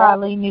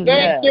 Hallelujah.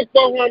 Thank you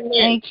for her mansion.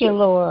 Thank you,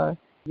 Lord.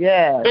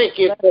 Yes. Thank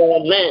you for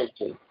her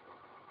mansion.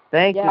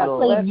 Thank you,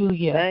 Lord.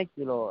 Hallelujah. Thank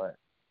you, Lord.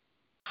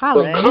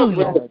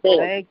 Hallelujah.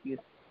 Thank you.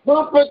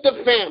 Comfort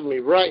the family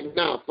right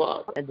now,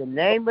 Father. In the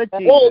name of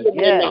Jesus. Hold them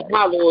Yes. in the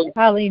hollow.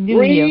 Hallelujah.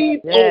 Breathe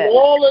on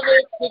all of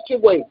their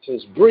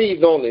situations.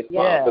 Breathe on it,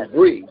 Father. Yes.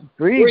 Breathe.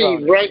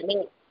 Breathe right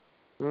now.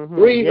 Mm-hmm.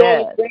 Breathe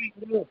Yes. on it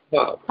right now,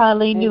 Father.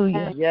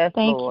 Hallelujah. Yes,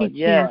 Thank Lord. you,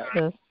 Yes.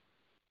 Jesus.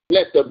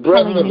 Let the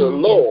breath of the Hallelujah.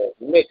 Lord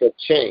make a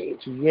change.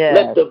 Yes.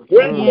 Let the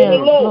breath of Yes, the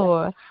Lord.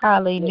 Lord.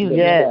 Hallelujah.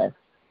 Yes.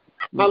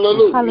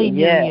 Hallelujah.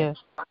 Hallelujah.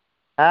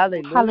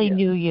 Hallelujah.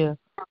 Hallelujah.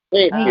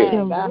 Thank Thank you.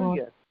 you, Lord.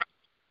 Hallelujah.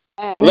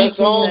 Bless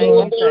you, all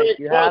Lord. those that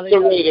are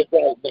incarcerated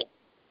right now.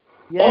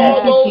 Yes.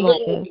 All those you,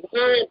 that are Jesus.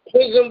 behind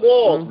prison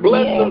walls.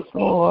 Bless Yes, them.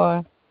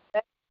 Lord.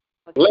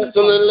 Bless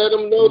them and let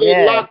them know they're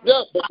Yes. locked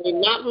up, but they're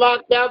not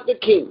locked out the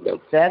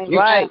kingdom. That's You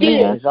right. still,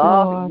 Yes, It's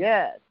all Lord.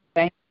 yes.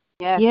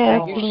 Yes,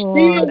 you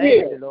Lord. still Thank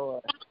here. you,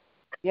 Lord.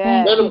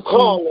 Thank Let you, them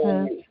call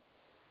on Jesus. you.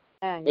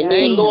 And Thank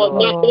then, you, Lord,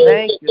 Lord. not those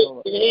Thank that you, sit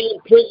Lord.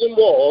 behind prison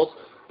walls,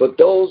 but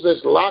those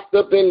that's locked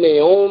up in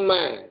their own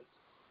mind.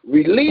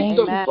 Release Thank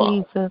them, you,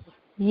 Father. Jesus.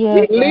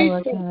 Yes, Release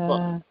Lord them,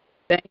 Father. God.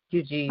 Thank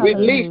you, Jesus.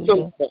 Release them,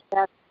 Hallelujah.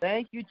 Father.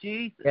 Thank you,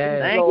 Jesus.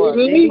 Yes. Thank Lord. you,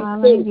 Release Jesus.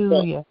 them,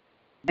 Father. Hallelujah.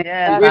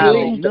 Yes. Release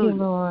Thank them. you,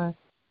 Hallelujah. Lord.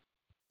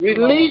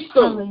 Release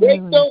them. Hallelujah.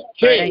 Break those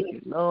Thank chains.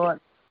 you, Lord.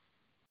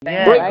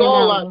 Break Yes.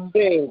 all Lord. our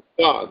chains,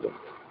 Father.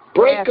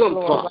 Break them,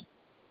 Father.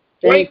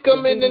 Break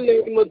them in the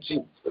name of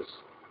Jesus.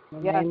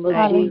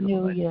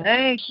 Hallelujah.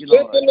 Thank you,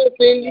 Lord. Strengthen us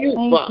in you,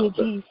 Thank Father. you,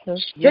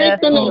 Jesus. Yes,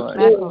 Strengthen us Lord.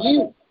 in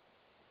you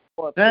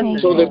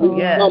Strengthen so that me. we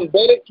Yes. become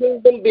better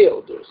kingdom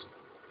builders.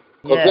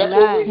 Because Yes. that's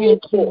what we're here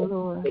Thank you, for.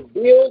 Lord. To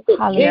build the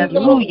Yes,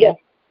 kingdom of Hallelujah.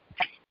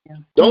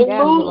 God. Don't Thank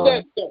you, lose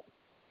Lord. that thought.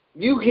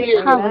 You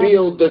here to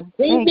build the Hallelujah.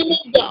 Thank kingdom you,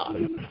 of God.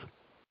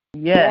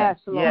 Yes.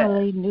 Yes.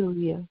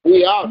 Hallelujah.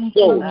 We are Thank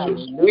you,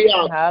 soldiers. Lord. We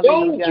are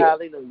Hallelujah. soldiers.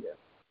 Hallelujah.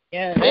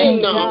 Yes.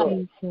 Thank No.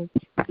 you, Jesus.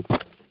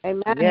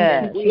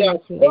 Yes. We are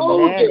Jesus. Amen.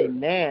 soldiers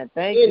Amen.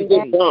 Thank in you,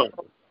 this Jesus. army.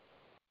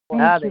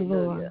 Thank you,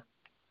 Lord. Hallelujah.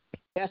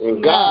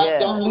 And God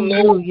Yes. don't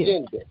know Hallelujah.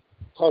 gender.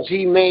 Because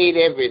He made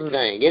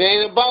everything. It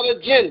ain't about a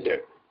gender.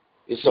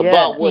 It's Yes.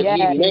 about what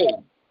He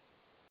made.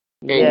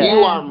 And Yes. you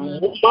are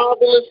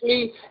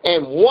marvelously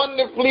and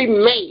wonderfully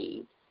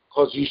made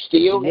because you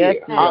still Yes,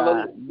 here. you are.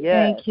 Hallelujah.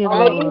 Yes. Thank you,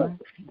 Hallelujah. Lord.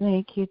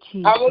 Thank you,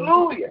 Jesus.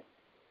 Hallelujah.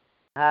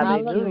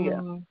 Thank you,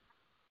 Hallelujah. Lord.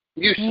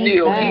 You Thank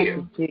still you, here.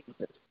 Lord.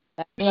 Jesus.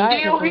 Thank you,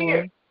 Still here.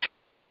 Lord.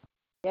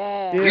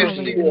 You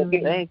still here.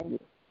 Hallelujah. Thank you.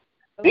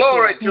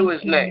 Glory to Thank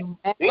His you, name.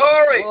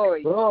 Lord.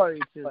 Glory.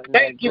 Glory to His name.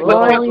 Thank you for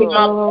Glory, touching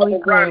my Glory,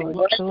 brother Ronnie glory,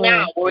 right glory.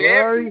 now.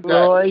 glory,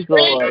 glory,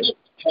 glory.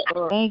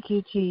 Thank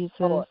you,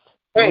 Jesus.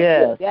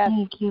 Yes.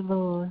 Thank you,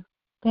 Lord.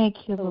 Thank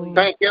you, Lord.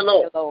 Thank you,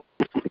 Lord.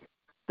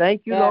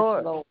 Thank you,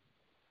 Lord.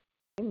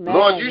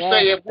 Lord, you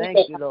say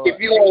Thank you, Lord. if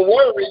you don't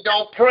worry,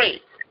 don't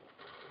pray.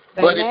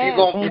 But if you're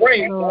going to Thank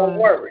pray, you, don't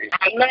Lord. worry.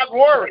 I'm not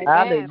worried.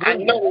 Hallelujah. I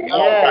know you're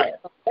all Yes. right.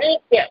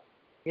 Thank you.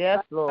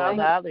 Yes, Lord.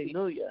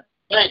 Hallelujah.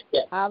 Thank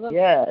you.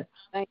 Yes.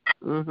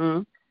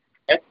 Mhm.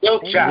 That's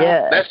your child.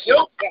 Yes. That's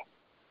your child.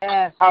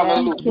 Thank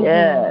Hallelujah. you,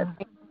 Yes. Lord.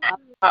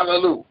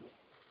 Hallelujah.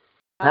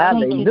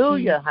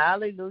 Hallelujah.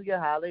 Hallelujah.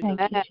 Hallelujah.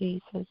 Thank you,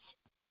 Jesus.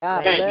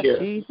 Thank you, you.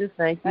 Jesus.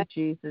 Thank you,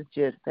 Jesus.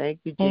 Just thank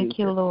you, Thank Jesus.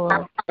 you,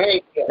 Lord.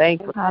 Thank you.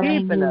 Thank you for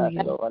keeping us,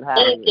 Hallelujah. Lord. Thank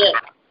Hallelujah. you.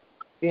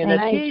 Being a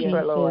Thank you,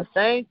 keeper, Lord. Jesus.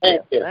 Thank you.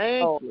 Thank you.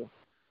 Thank you.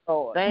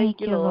 Thank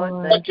Thank you, you, Lord.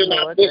 Lord. Thank you, Touching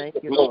our Lord. Thank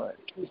business, you, Lord. Lord.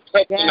 Keep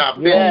touching our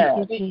Yes. business.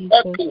 Thank you, Keep Jesus.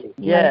 touching him.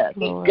 Yes, Yes.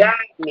 Keep Lord.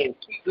 guiding him.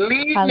 Keep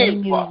leading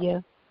him, Father.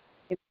 Hallelujah.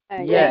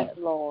 Yes.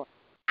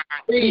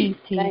 Please,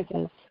 Please.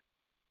 Jesus.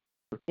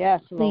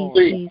 Yes, Please, Lord.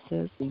 Please.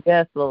 Jesus.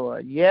 Yes,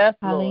 Lord. Yes,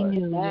 Lord.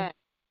 Hallelujah.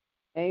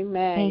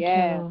 Amen. Thank Yes.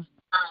 you, Lord.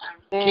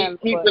 Amen,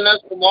 Keep keeping us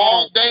from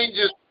all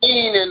dangers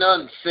seen and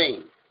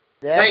unseen.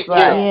 That's Thank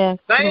right. you. Yes,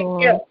 Thank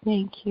Lord. you.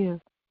 Thank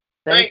you.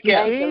 Thank you,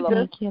 Thank you, Jesus. Lord.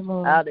 Thank you,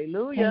 Lord.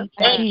 Hallelujah. Thank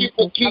Thank you, you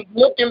for Jesus. keep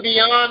looking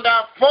beyond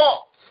our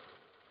faults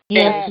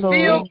Yes, and Lord.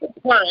 still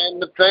supplying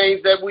the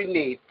things that we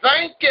need.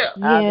 Thank you.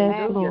 Yes,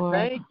 Hallelujah. Lord.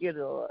 Thank you,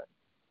 Lord.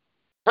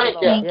 Thank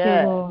you. Thank you,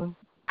 Yes. Lord.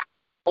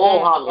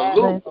 Oh,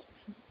 hallelujah.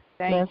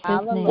 Bless his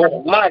name. What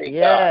a mighty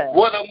Yes. God.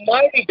 What a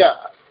mighty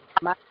God.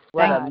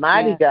 What a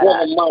mighty What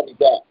God. a mighty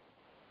God.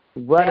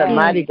 What a Yes,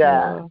 mighty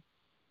God. Lord.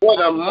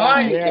 What a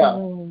mighty Yes. God.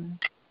 Lord.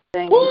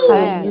 Woo.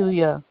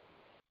 Hallelujah.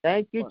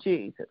 Thank you,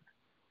 Jesus.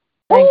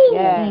 Woo.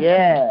 Thank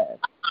Yes.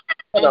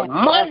 What a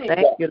mighty Thank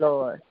God. you,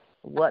 Lord.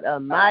 What a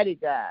mighty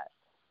God.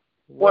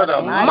 What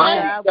a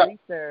mighty God God. we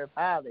serve.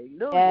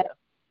 Hallelujah.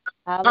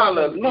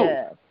 Hallelujah.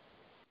 Yes.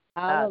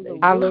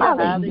 Hallelujah.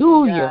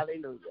 Hallelujah.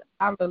 Hallelujah.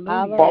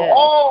 Hallelujah. For Yes.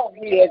 all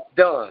he has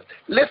done.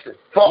 Listen,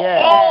 for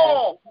Yes.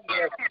 all he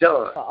has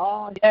done.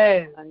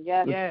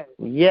 Yes. Yes.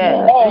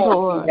 Yes, All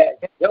Lord. he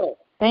has done.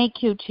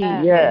 Thank you,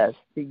 Jesus. Yes.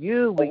 To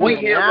you we We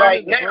give here honor,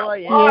 right the now.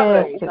 glory, and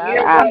Father, praise. Yes, we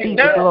here God right be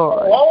now. the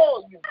glory.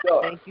 All you've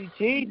done. Thank you,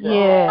 Jesus.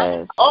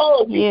 Yes.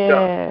 All you've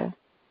done. Yes.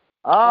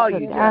 All To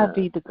you God done.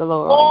 be the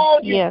glory. All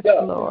you've Yes,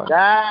 done. Lord.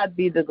 God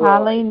be the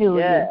glory. Hallelujah.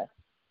 Yes.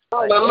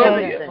 Hallelujah.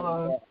 Everything.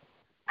 Lord.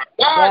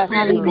 God be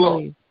the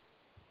glory.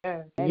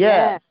 Hallelujah.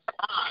 Yes.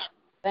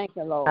 Thank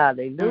you, Lord.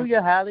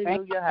 Hallelujah,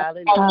 hallelujah,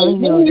 hallelujah.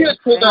 Hallelujah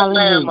to the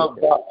Lamb of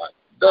God.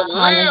 The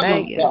Lamb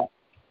of God.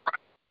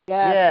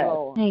 Yes,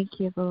 Lord. Thank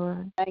you,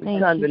 Lord. Thank Thank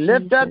Come you, to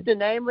lift up Jesus. the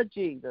name of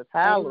Jesus.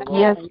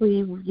 Hallelujah. Yes,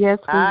 we will. Yes,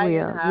 Higher we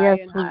and will. higher Yes,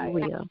 and we higher.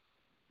 will.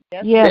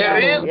 Yes, Yes, There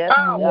is Lord. yes,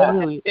 power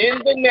Hallelujah. in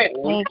the name.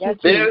 Thank you,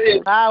 There is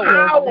Jesus. power in the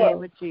power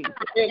name of Jesus.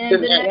 in the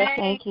name.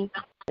 Thank you.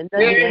 In the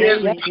There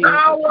name is of Jesus.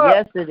 power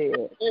Yes, it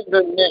is. in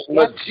the name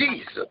of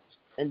Jesus.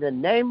 In the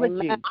name of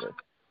Amen. Jesus.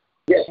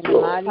 Yes,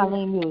 Lord.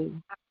 Hallelujah.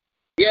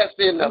 Yes,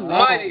 in the Amen.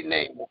 mighty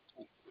name of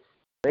Jesus.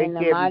 Break In the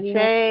every mighty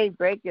chain,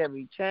 break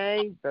every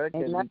chain, break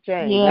Amen. every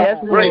chain. Yes,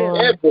 Yes, Break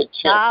Lord. every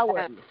chain.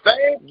 power.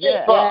 Thank you,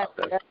 Yes.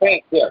 Father.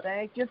 Thank you.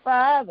 Thank you,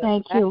 Father.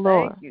 Thank you,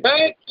 Lord. Thank you.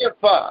 Thank you,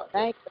 Father.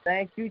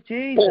 Thank you,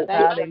 Jesus.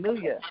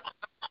 Hallelujah.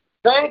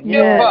 Thank you,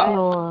 Yes, Father.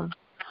 Lord.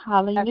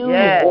 Hallelujah.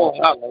 Yes. Oh,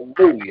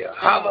 hallelujah.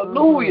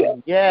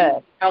 Hallelujah.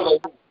 Yes.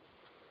 Hallelujah.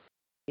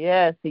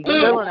 Yes. He's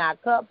filling our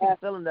cup. He's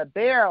filling the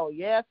barrel.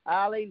 Yes.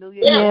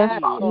 Hallelujah.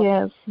 Yes, He is.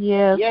 yes,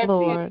 yes, Yes,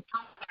 Lord.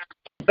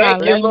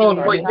 Thank you, Lord,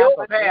 for Hallelujah.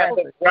 your path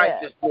of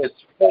righteousness,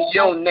 for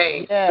your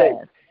name's sake.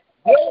 Yes.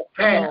 Your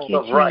path Thank you,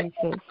 of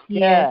righteousness, Jesus.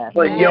 Yes,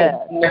 for Yes. your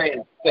Lord.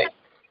 name's sake.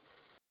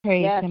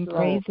 Praise Yes, Him, Lord.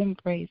 praise Him,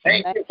 praise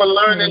Thank Him. you for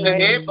learning that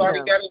Hallelujah. everybody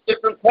got a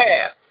different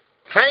path.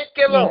 Thank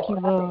you, Thank you,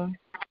 Lord. Lord.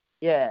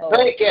 Yes.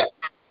 Thank you.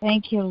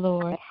 Thank you,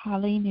 Lord. We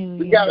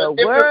Hallelujah. got a The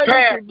different word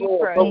path, to be Lord,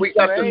 but praised. we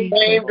got the Praise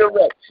same the Lord.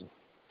 direction.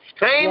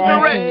 Same Yes.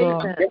 Thank you, direction,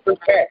 Lord. different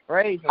path.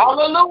 Praise the Lord.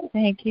 Hallelujah.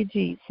 Thank you,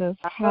 Jesus.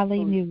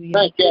 Hallelujah.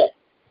 Thank you.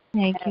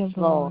 Thank you, Yes,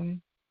 Lord.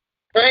 Lord.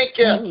 Thank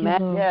you. Thank you, Amen.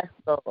 Lord. Yes,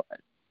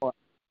 Lord.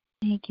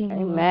 Thank you, Lord.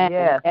 Amen.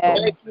 Yes, Yes.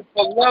 Thank you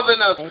for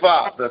loving us,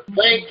 Father.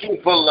 Thank you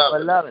for For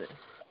loving us. loving it.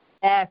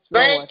 Yes,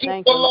 Lord. Thank you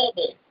Thank for you.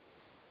 loving.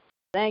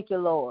 Thank you,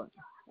 Lord.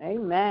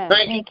 Amen.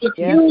 Thank you for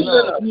Yes, choosing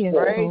Lord. us. Yes,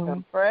 Lord. Praise Lord.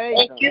 Him. Praise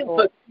Thank Him. you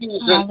for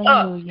choosing us to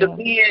Hallelujah.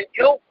 be in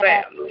your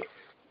family.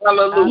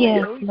 Hallelujah.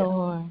 Yes, Hallelujah.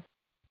 Lord.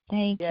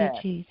 Thank Yes.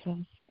 you,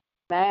 Jesus.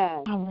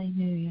 Amen.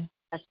 Hallelujah.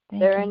 Is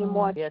Thank there you, any Lord.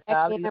 more Yes,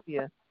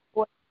 hallelujah.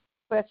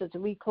 questions?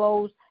 We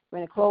close. We're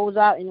going to close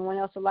out. Anyone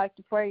else would like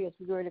to pray as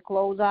we're going to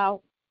close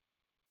out?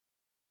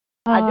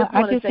 I just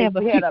want to say have a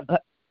we few. had a.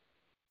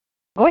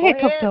 Go ahead,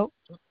 Go ahead. Coco.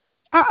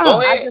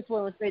 Go ahead. I just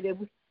want to say that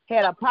we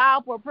had a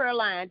powerful prayer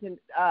line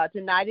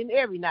tonight and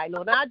every night,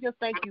 Lord. And I just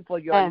thank you for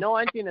your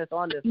anointing that's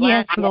on this line.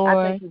 Yes, Lord.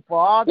 I thank you for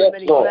all the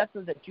many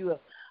blessings that you have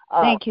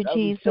Thank you,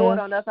 Jesus. bestowed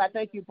on us. I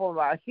thank you for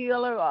our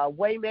healer, our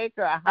waymaker,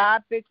 our high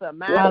fixer, our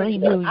mind.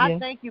 Hallelujah. I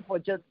thank you for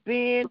just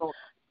being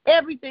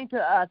everything to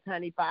us,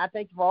 honey Father. I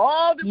thank you for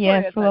all the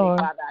Yes, prayers, Lord.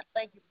 honey Father. I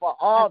thank you for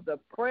all the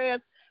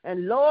prayers.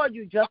 And Lord,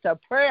 you just a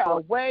prayer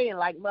away. And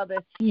like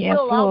Mother Yes,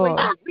 Hill always Lord.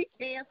 said, we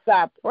can't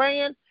stop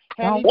praying.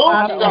 Honey Don't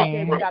Father, stop we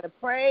praying. got to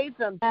praise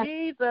Him,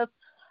 Jesus,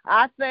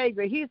 our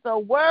Savior. He's so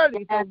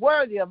worthy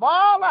of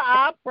all of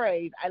our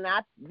praise. And I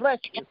bless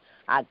you.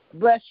 I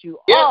bless you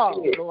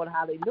all, Lord.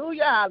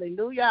 Hallelujah,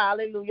 hallelujah,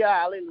 hallelujah,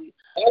 hallelujah.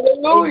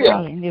 Hallelujah.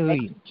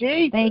 Hallelujah.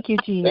 Jesus. Thank you,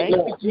 Jesus.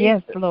 Thank you,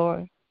 Yes, Jesus.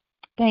 Lord.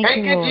 Thank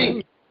you, Lord.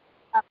 Jesus.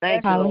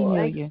 Thank you, Lord.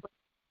 Hallelujah.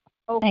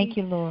 Thank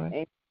you, Lord.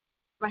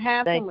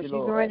 Thank you,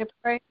 Lord. Ready to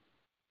pray?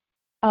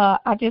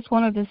 I just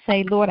wanted to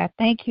say, Lord, I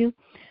thank you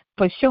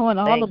for showing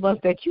all Thank of us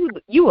that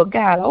you are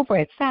God over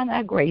at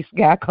Sinai Grace,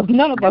 God, because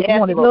none of us Yes,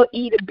 wanted Lord. little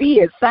E to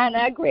be at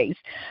Sinai Grace.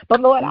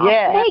 But, Lord,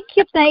 Yes. I thank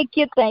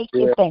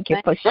you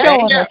for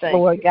showing you. us,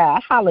 Lord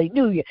God,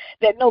 hallelujah,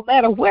 that no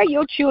matter where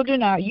your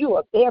children are, you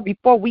are there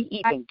before we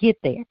even get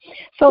there.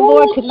 So,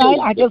 Lord, tonight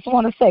I just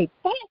want to say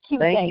thank you,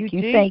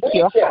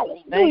 Jesus.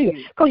 hallelujah,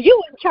 because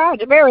you're in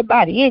charge of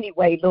everybody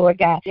anyway, Lord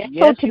God. Yes,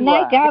 So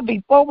tonight, you are. God,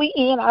 before we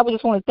end, I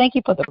just want to thank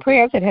you for the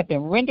prayers that have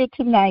been rendered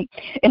tonight.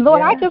 And,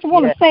 Lord, I just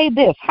want to say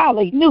this,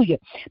 hallelujah,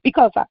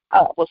 because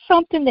was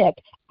something that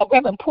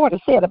Reverend Porter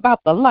said about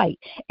the light.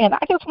 And I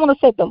just want to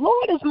say, the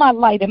Lord is my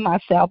light and my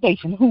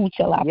salvation. Whom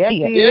shall I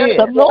fear? He is.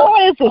 The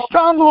Lord is the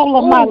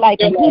stronghold of my life,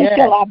 and whom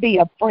shall I be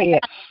afraid?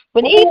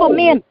 When evil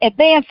men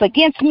advance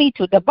against me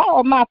to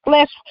devour my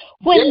flesh,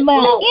 when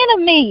my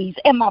enemies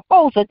and my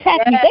foes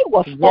attack me, they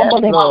will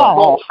stumble and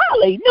fall.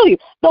 Hallelujah.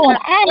 Though an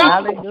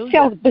army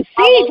shall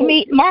besiege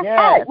me, my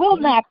heart will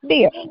not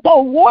fear.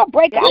 Though war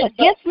break out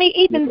against me,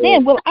 even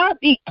then will I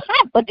be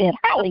confident.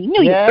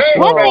 Hallelujah.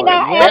 One thing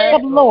I ask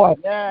of the Lord,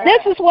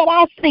 this is what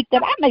I seek,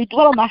 that I may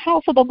dwell in the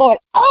house of the Lord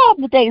all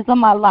the days of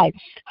my life.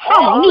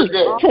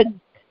 Hallelujah.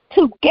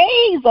 To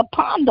gaze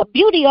upon the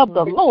beauty of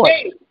the Lord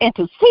and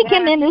to seek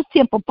Him in His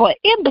temple. For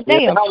in the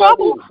day of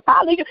trouble,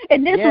 hallelujah,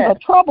 and this is a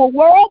troubled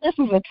world, this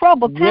is a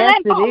troubled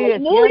time,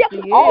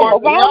 hallelujah, all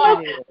around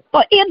us.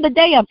 But in the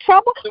day of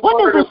trouble, what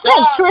does it say,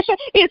 Trisha?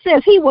 It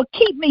says He will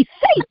keep me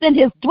safe in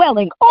His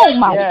dwelling. Oh,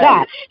 my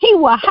God. He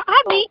will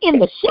hide me in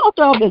the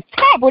shelter of His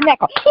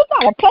tabernacle. He's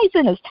got a place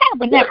in His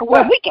tabernacle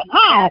where we can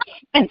hide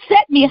and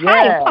set me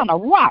high upon a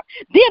rock.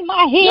 Then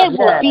my head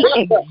will be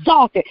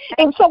exalted.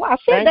 And so I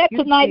said that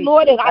tonight,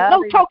 Lord, and I I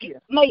know Toki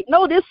may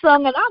know this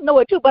song, and I know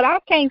it too, but I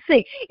can't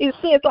sing. It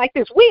says like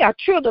this: we are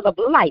children of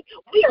light.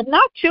 We are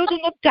not children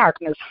of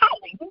darkness.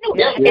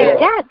 Hallelujah. And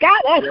God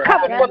got us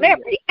covered from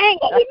every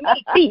angle it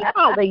may be.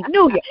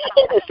 Hallelujah.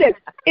 And it says,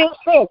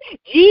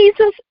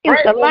 Jesus is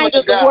the light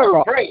of the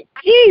world.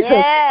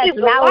 Jesus is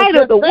the light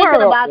of the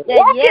world.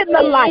 Walk in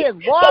the light.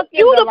 The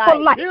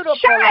beautiful light.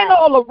 Shine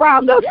all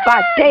around us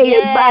by day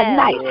and by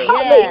night.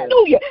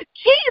 Hallelujah.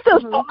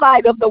 Jesus, the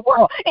light of the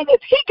world. And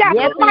if he got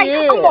the light,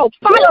 I'm going to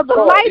follow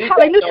the light.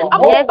 Hallelujah.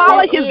 I'm going to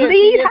follow his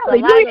lead.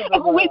 Hallelujah.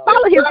 And when we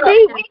follow his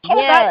lead, we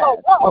cannot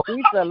go wrong.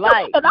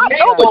 And I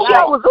know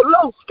Michelle was a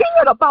little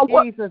scared about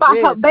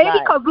her baby,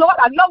 because, Lord,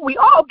 I know we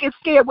all get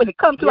scared when it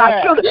comes to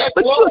our children.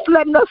 But you was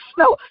letting us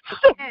know,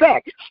 sit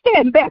back,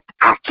 stand back.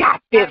 I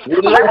got this.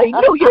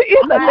 Hallelujah.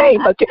 In the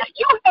name of Jesus.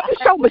 You have to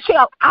show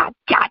Michelle, I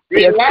got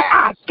this.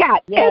 I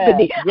got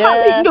Ebony.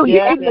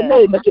 Hallelujah. In the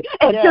name of Jesus.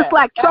 And just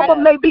like trouble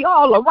may be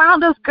all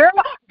around us, girl,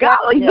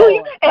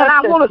 hallelujah. And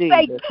I want to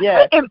say,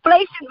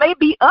 inflation may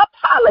be up,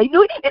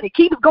 hallelujah, and it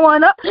keeps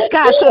going up.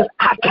 God says,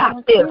 I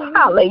got this.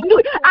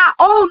 Hallelujah. I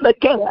own the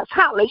gas.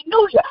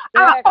 Hallelujah.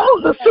 I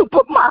own the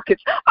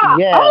supermarkets. I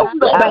own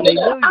the bank.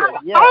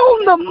 I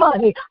own the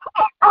money.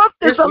 Earth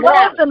is the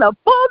Lord's and the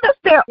fullness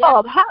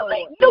thereof.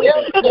 Hallelujah.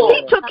 And if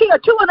he took care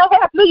of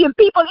 2.5 million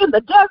people in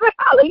the desert,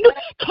 hallelujah,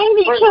 can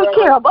he take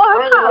care of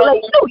us?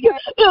 Hallelujah.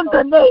 In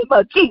the name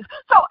of Jesus.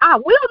 So I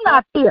will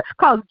not fear,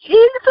 because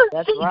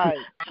Jesus,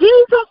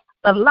 Jesus,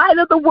 the light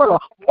of the world.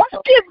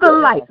 Walk in the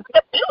light,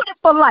 the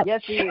beautiful light.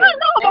 Shine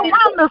all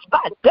around us by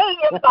day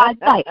and by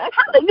night.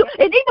 Hallelujah.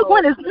 And even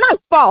when it's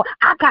nightfall,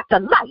 I got the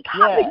light.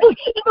 Hallelujah.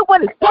 Even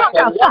when it's dark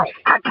outside,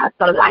 I got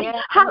the light.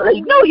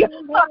 Hallelujah.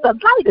 But the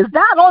light is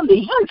down on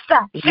the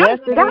inside.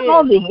 Down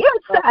on the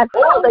inside.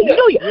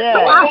 Hallelujah. So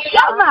I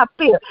shall not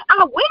fear.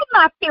 I will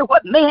not fear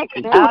what man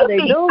can do to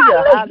me.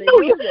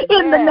 Hallelujah.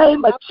 In the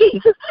name of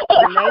Jesus.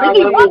 And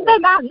hallelujah. One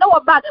thing I know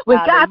about when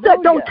God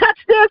said, don't touch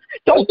this,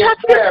 don't touch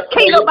this,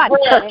 can't nobody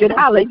touch it.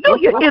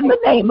 Hallelujah. In the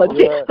name of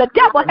Jesus. The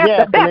devil has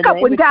to back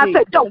up when God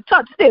said, don't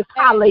touch this.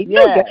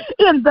 Hallelujah.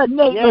 In the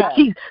name of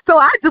Jesus. So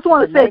I just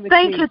want to say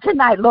thank you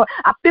tonight, Lord.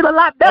 I feel a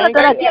lot better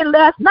than I did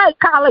last night.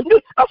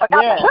 Hallelujah. I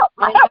got my help.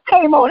 My help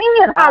came on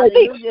in.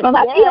 Hallelujah. When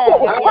I did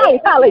what was right.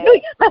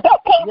 Hallelujah. My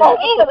help came on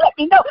in and let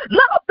me know.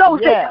 Love those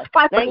that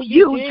despitefully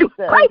use you.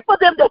 Pray for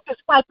them that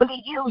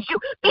despitefully use you.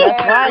 Be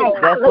kind.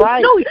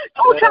 Hallelujah.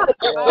 Don't try to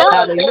get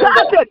done.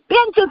 God said,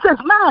 vengeance is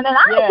mine, and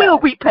I will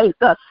repay,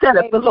 thus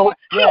saith the Lord.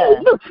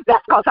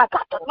 That's because I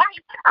got the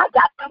light. I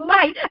got the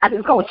light. And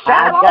it's going to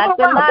shine all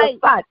around us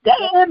by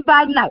day and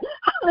by night.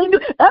 Hallelujah.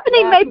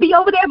 Ebony may be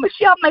over there.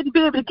 Michelle may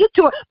be able to get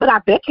to her. But I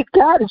bet you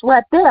God is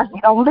right there.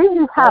 He don't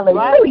leave.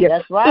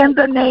 Hallelujah. In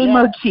the name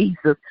of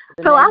Jesus.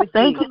 So I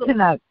thank you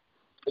tonight.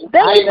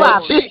 Thank you,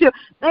 Bob Bishop.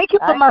 Thank you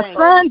for my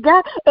son,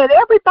 God, and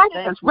everybody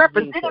that's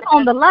represented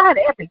on the line,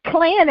 every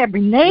clan,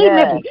 every name,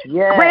 every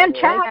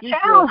grandchild,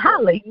 child,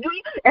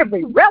 hallelujah,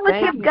 every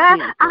relative, God.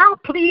 I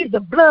plead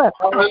the blood.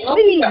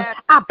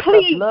 I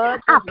plead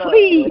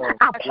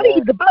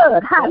the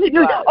blood,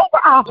 hallelujah, over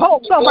our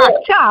homes, over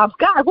our jobs,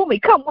 God, when we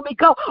come, when we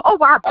go,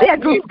 over our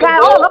bedrooms,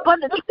 God, all up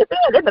underneath the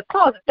bed, in the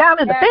closet, down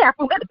in the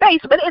bathroom, in the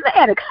basement, in the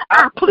attic.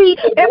 I plead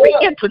every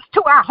entrance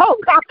to our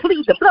homes. I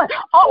plead the blood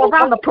all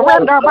around the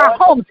perimeter of our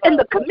homes, in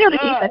the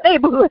community, in the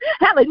neighborhood,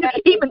 hallelujah.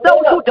 Even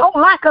those who don't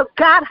like us,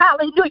 God,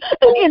 hallelujah.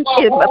 And in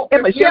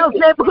Michelle's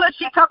neighborhood,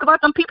 she talked about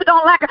some people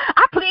don't like her.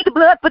 I plead the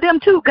blood for them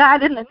too,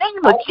 God, in the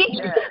name of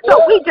Jesus. So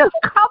we just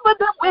cover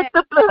them with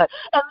the blood.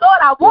 And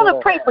Lord, I want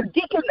to pray for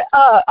Deacon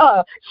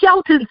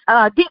Shelton's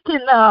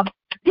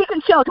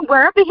Deacon Shelton,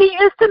 wherever he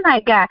is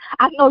tonight, God,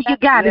 I know you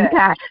got him,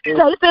 God.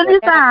 Safe in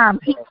his arms.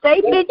 He's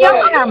safe in your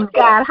arms,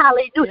 God.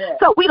 Hallelujah.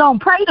 So we don't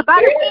pray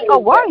about it. We ain't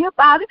going to worry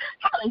about it.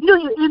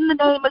 Hallelujah. In the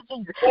name of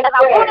Jesus. And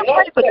I want to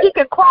pray for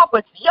Deacon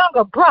Crawford's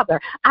younger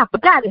brother. I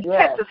forgot in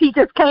Texas. He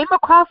just came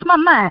across my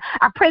mind.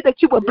 I pray that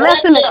you will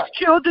bless him and his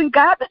children,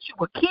 God, that you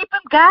will keep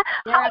him, God.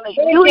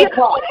 Hallelujah.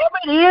 Whatever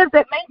it is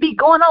that may be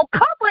going on,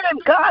 cover him,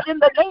 God, in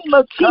the name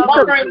of Jesus.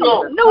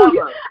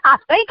 Hallelujah. I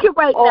thank you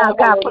right now,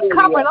 God, for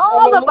covering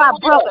all of our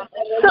brothers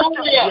and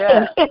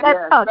sisters. And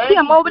that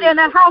Kim over there in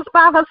that house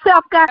by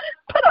herself, God,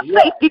 put a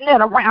safety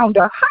net around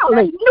her.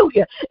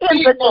 Hallelujah.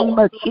 In the name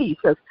of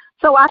Jesus.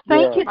 So I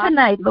thank you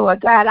tonight,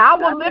 Lord God. I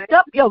will lift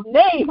up your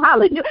name.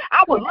 Hallelujah.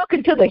 I will look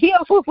into the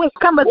hills with which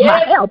cometh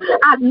my help.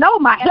 I know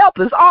my help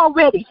is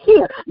already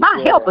here. My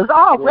help is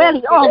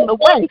already on the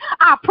way.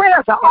 Our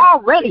prayers are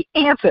already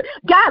answered.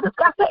 God has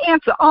got the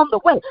answer on the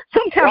way.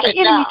 Sometimes the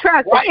enemy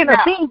tries to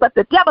intervene, but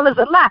the devil is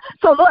a lie.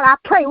 So, Lord, I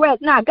pray right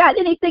now, God,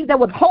 anything that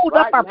would hold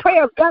up our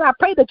prayers, God, I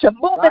pray that you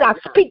move it. I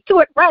speak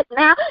to it right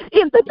now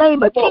in the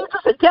name of Jesus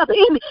and tell the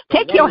enemy,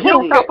 take your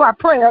hands off our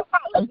prayers.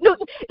 Hallelujah.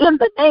 In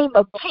the name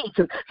of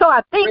Jesus. So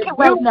I thank you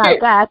right now,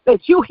 God,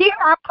 that you hear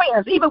our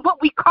prayers, even when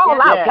we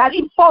call out, God,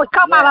 even before it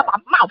come out of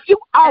our mouth. You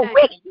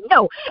already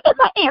know, and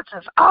the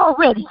answer's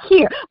already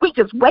here. We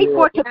just wait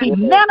for it to be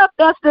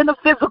manifest in the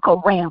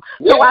physical realm.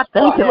 So I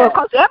thank you, Lord,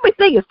 because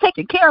everything is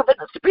taken care of in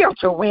the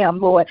spiritual realm,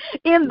 Lord,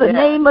 in the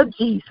name of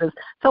Jesus.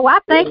 So I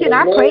thank you and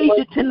I praise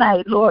you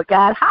tonight, Lord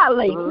God.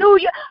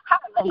 Hallelujah.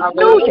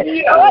 Hallelujah.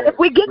 Lord, if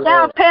we get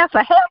down past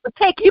a hell to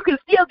take, you can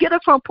still get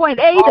it from point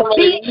A to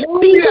B,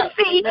 B to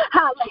C.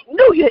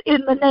 Hallelujah,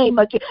 in the name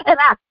of Jesus. And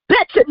I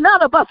bet you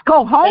none of us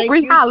go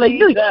hungry.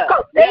 Hallelujah.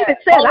 Because David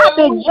said, I've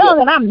been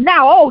young and I'm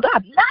now old.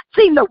 I've not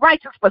seen the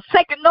righteous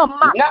forsaken, nor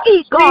my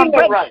seed gone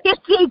his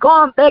seed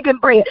gone begging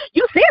bread.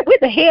 You said we're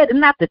the head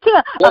and not the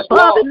tail,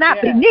 above and not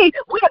beneath.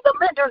 We're the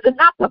lenders and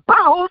not the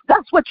borrowers.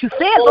 That's what you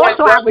said, Lord.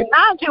 So I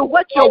remind you of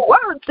what your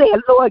word said,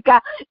 Lord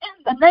God,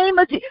 in the name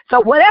of Jesus. So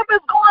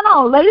whatever's going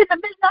on late in the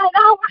midnight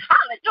hour,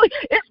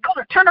 hallelujah, it's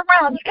going to turn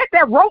around. You get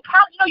that rope,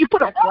 you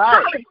put a rope,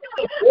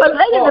 hallelujah. But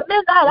late in the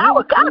midnight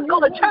hour, God's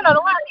going to turn it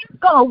around. He's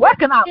going to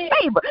work in our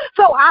favor.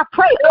 So I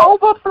pray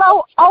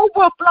overflow,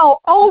 overflow,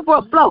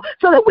 overflow,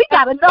 so that we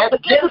got enough to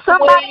give to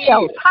somebody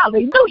else.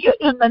 Hallelujah,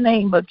 in the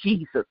name of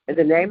Jesus. In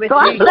the name of so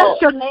Jesus. I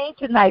bless your name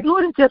tonight.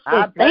 Lord, and just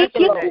say thank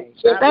you,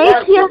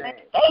 thank you,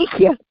 thank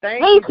you,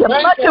 thank you.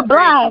 Much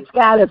obliged,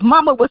 God, as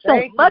Mama was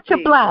saying, much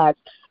obliged.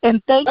 And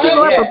thank you,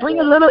 Lord, for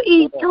bringing little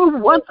Eve through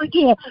once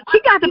again.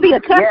 She got to be a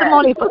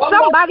testimony for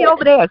somebody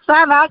over there at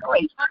Sinai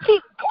Grace.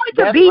 She's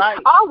going to be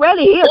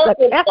already is a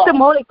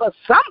testimony for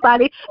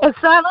somebody at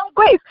Sinai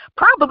Grace.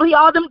 Probably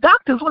all them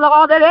doctors with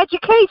all that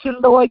education,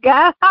 Lord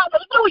God.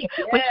 Hallelujah.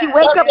 When she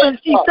wake up and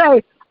she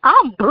says,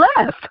 I'm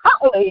blessed.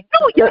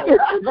 Hallelujah. In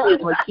the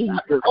name of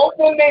Jesus.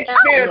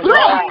 I'm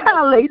blessed.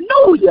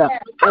 Hallelujah.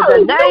 In the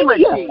name of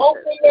Jesus.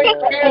 In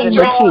the name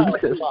of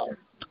Jesus.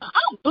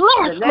 I'm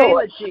blessed,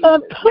 Lord.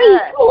 And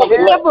please, Lord,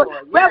 remember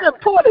Reverend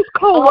Porter's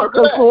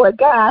co-workers, Lord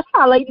God.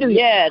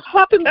 Hallelujah.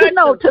 Help him to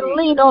know to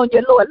lean on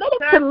you, Lord. Let him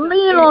to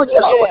lean on you,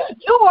 Lord.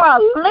 You are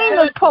a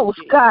leaning post,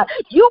 God.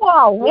 You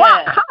are a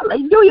rock,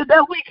 hallelujah,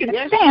 that we can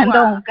stand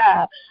on,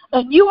 God.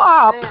 And you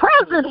are a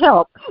present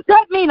help.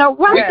 That means a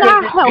right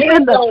now help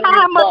in the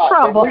time of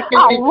trouble.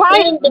 A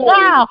right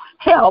now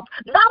help.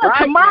 Not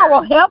a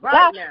tomorrow help,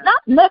 God.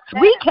 Not next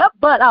week help,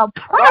 but a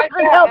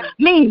present help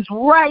means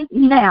right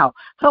now.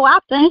 So I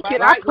thank you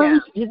and I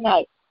praise you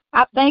tonight.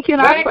 I thank you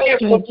and I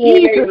praise you in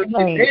Jesus'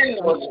 name.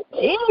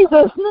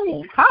 Jesus'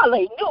 name.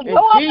 Hallelujah.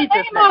 No other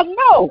name I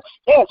know.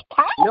 There's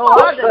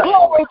power.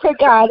 Glory to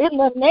God in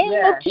the name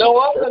of Jesus. No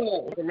other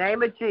name. In the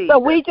name of Jesus. So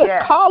we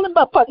just call him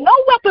up. No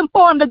weapon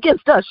formed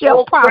against us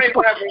shall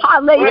prosper.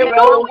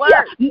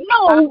 Hallelujah.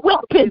 No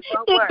weapon.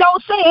 It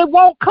don't say it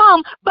won't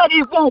come, but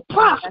it won't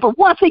prosper.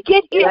 Once it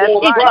gets here,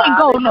 it can't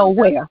go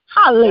nowhere.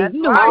 Hallelujah.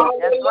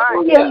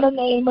 In the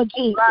name of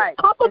Jesus.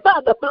 Covered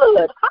by the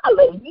blood.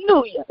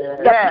 Hallelujah. The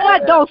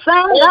blood don't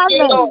sound our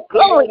name.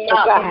 Glory to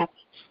God.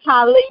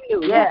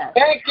 Hallelujah.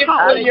 Thank you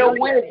for your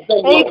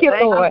wisdom. Thank you,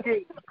 Lord.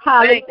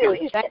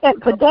 Hallelujah.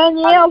 And for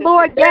Danielle,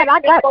 Lord God,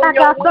 I got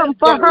something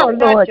for her,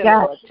 Lord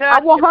God. I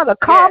want her to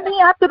call me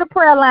after the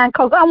prayer line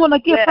because I want to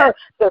give her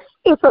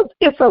it's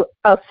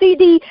a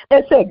CD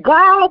that said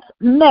God's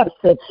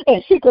Medicine,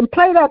 and she can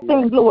play that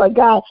thing, Lord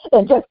God,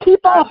 and just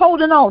keep on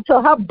holding on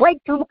till her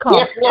breakthrough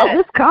comes.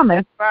 It's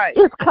coming.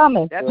 It's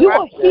coming. You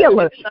a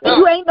healer.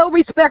 You ain't no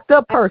respecter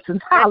of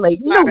persons.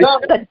 Hallelujah.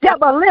 The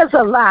devil is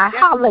a lie.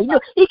 Hallelujah.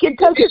 He can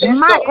take his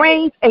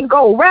migraines and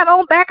go right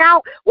on back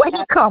out where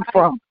he come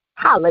from.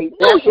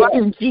 Hallelujah,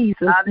 in Jesus'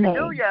 name.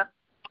 Hallelujah.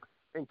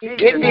 In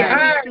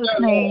Jesus'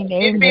 name.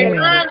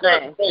 Amen.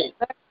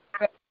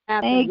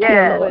 Thank you,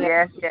 Lord.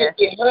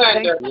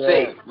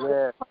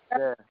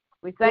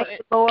 We thank you,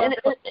 Lord,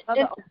 for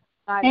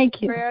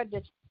thank you. prayer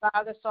that you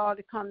allowed us all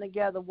to come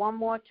together one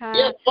more time.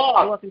 Yes,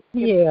 Lord.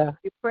 Your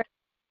prayer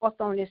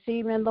forth on this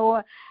evening,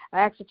 Lord.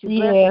 I ask that you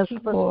bless and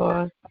keep us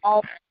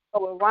all.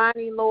 With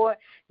Ronnie, Lord,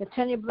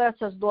 continue to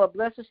bless us, Lord.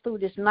 Bless us through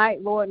this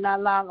night, Lord, not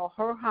allow no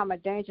hurt, harm, or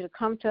danger to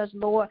come to us,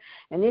 Lord.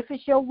 And if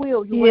it's your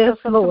will, you will us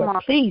up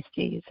tomorrow. Please,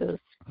 Jesus.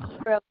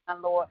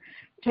 Lord,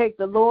 take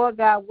the Lord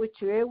God with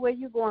you everywhere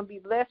you're going to be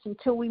blessed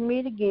until we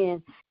meet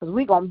again, because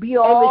we're going to be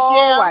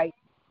all right.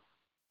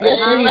 Yes,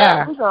 we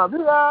are. We're going to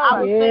be all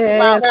right.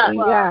 Yes, we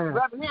are.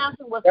 Reverend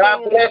Hampton was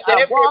saying,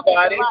 walk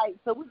in the light,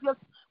 so we just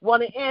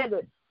want to end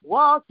it.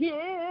 Walk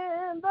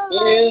in the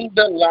light. In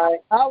the light.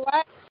 All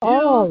right.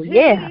 Oh,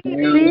 yeah.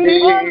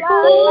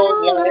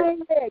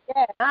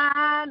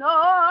 Shine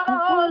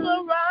all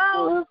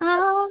around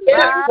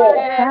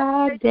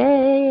my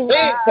day.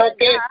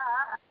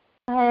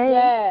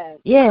 Yeah.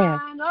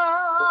 Shine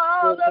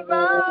all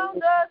around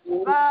us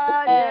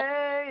by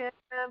day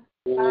and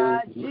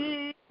by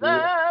Jesus.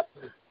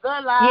 The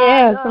light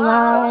yes,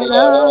 light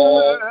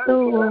of the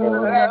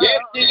world.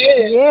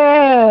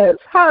 Yes,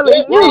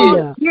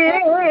 hallelujah.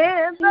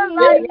 Yes, the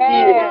light.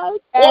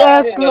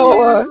 Yes,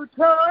 Lord.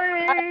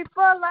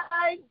 For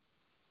light.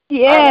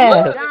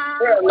 Yes.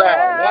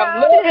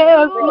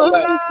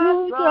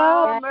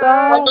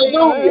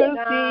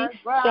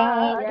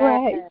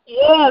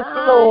 Yes,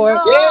 Lord.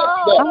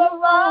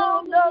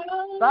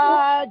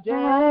 By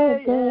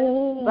day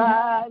and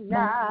by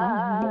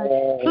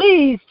night.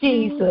 Please,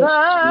 Jesus. The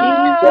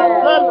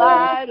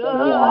light of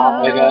the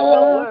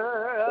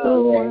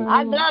world.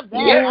 I love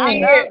that. I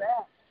love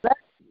that.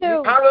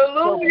 Hallelujah.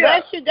 So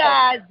bless you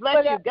guys.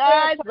 Bless you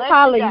guys.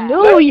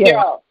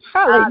 Hallelujah.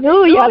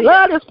 Hallelujah. I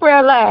love this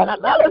prayer line. I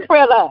love this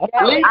prayer line.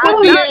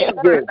 Hallelujah.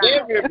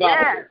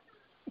 Everybody.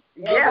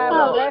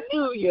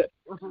 Hallelujah.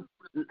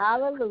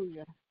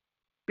 Hallelujah.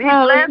 Be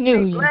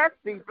Hallelujah. blessed.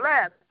 Be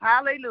blessed.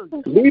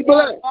 Hallelujah. Be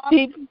blessed.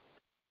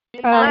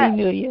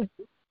 Hallelujah.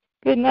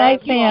 Good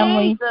night,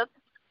 family. Jesus.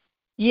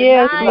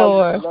 Yes,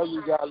 Lord. Love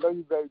you guys. Love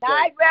you, baby.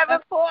 Night,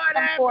 Reverend Porter.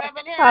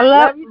 I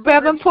love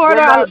Reverend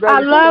Porter. I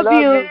love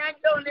you.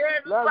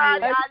 I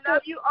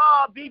love you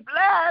all. Be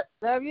blessed.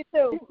 Love you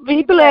too.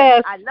 Be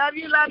blessed. I love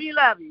you, love you,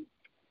 love you.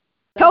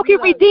 Toki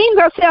redeemed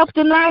herself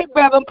tonight,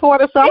 Reverend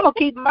Porter, so I'm going to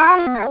keep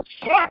my mouth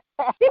shut.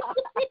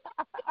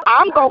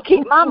 I'm going to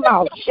keep my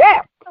mouth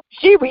shut.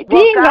 She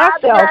redeemed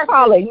herself.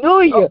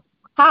 Hallelujah.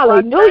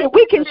 Hallelujah.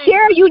 We can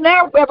share you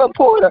now, Reverend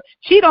Porter.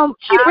 She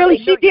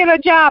did her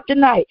job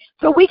tonight.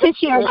 So we can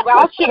share you.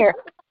 I'll share.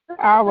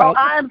 All right.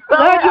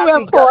 Love you,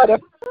 Reverend Porter.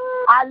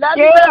 I love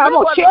you. Yeah, I'm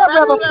going to share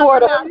Reverend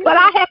Porter. But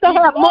I have to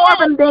have more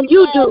than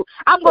you do.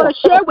 I'm going to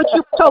share with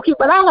you, Toki,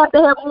 but I have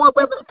to have more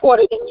Reverend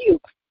Porter than you.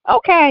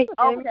 Okay.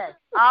 Okay.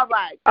 All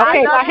right.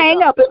 Okay, now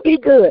hang up and be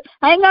good.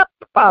 Hang up,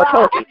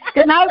 Toki.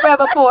 Good night,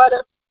 Reverend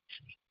Porter.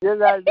 Good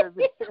night,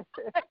 baby.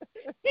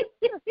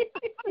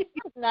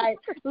 Good night.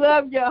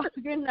 Love y'all.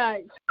 Good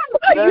night.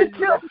 You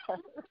too.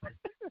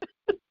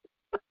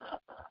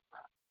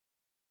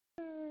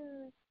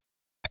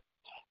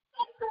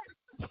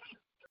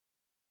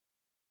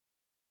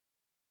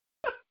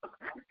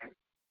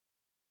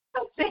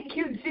 Thank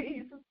you,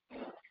 Jesus.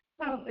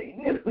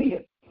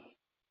 Hallelujah.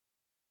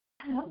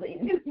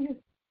 Hallelujah.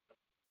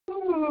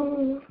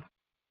 Ooh.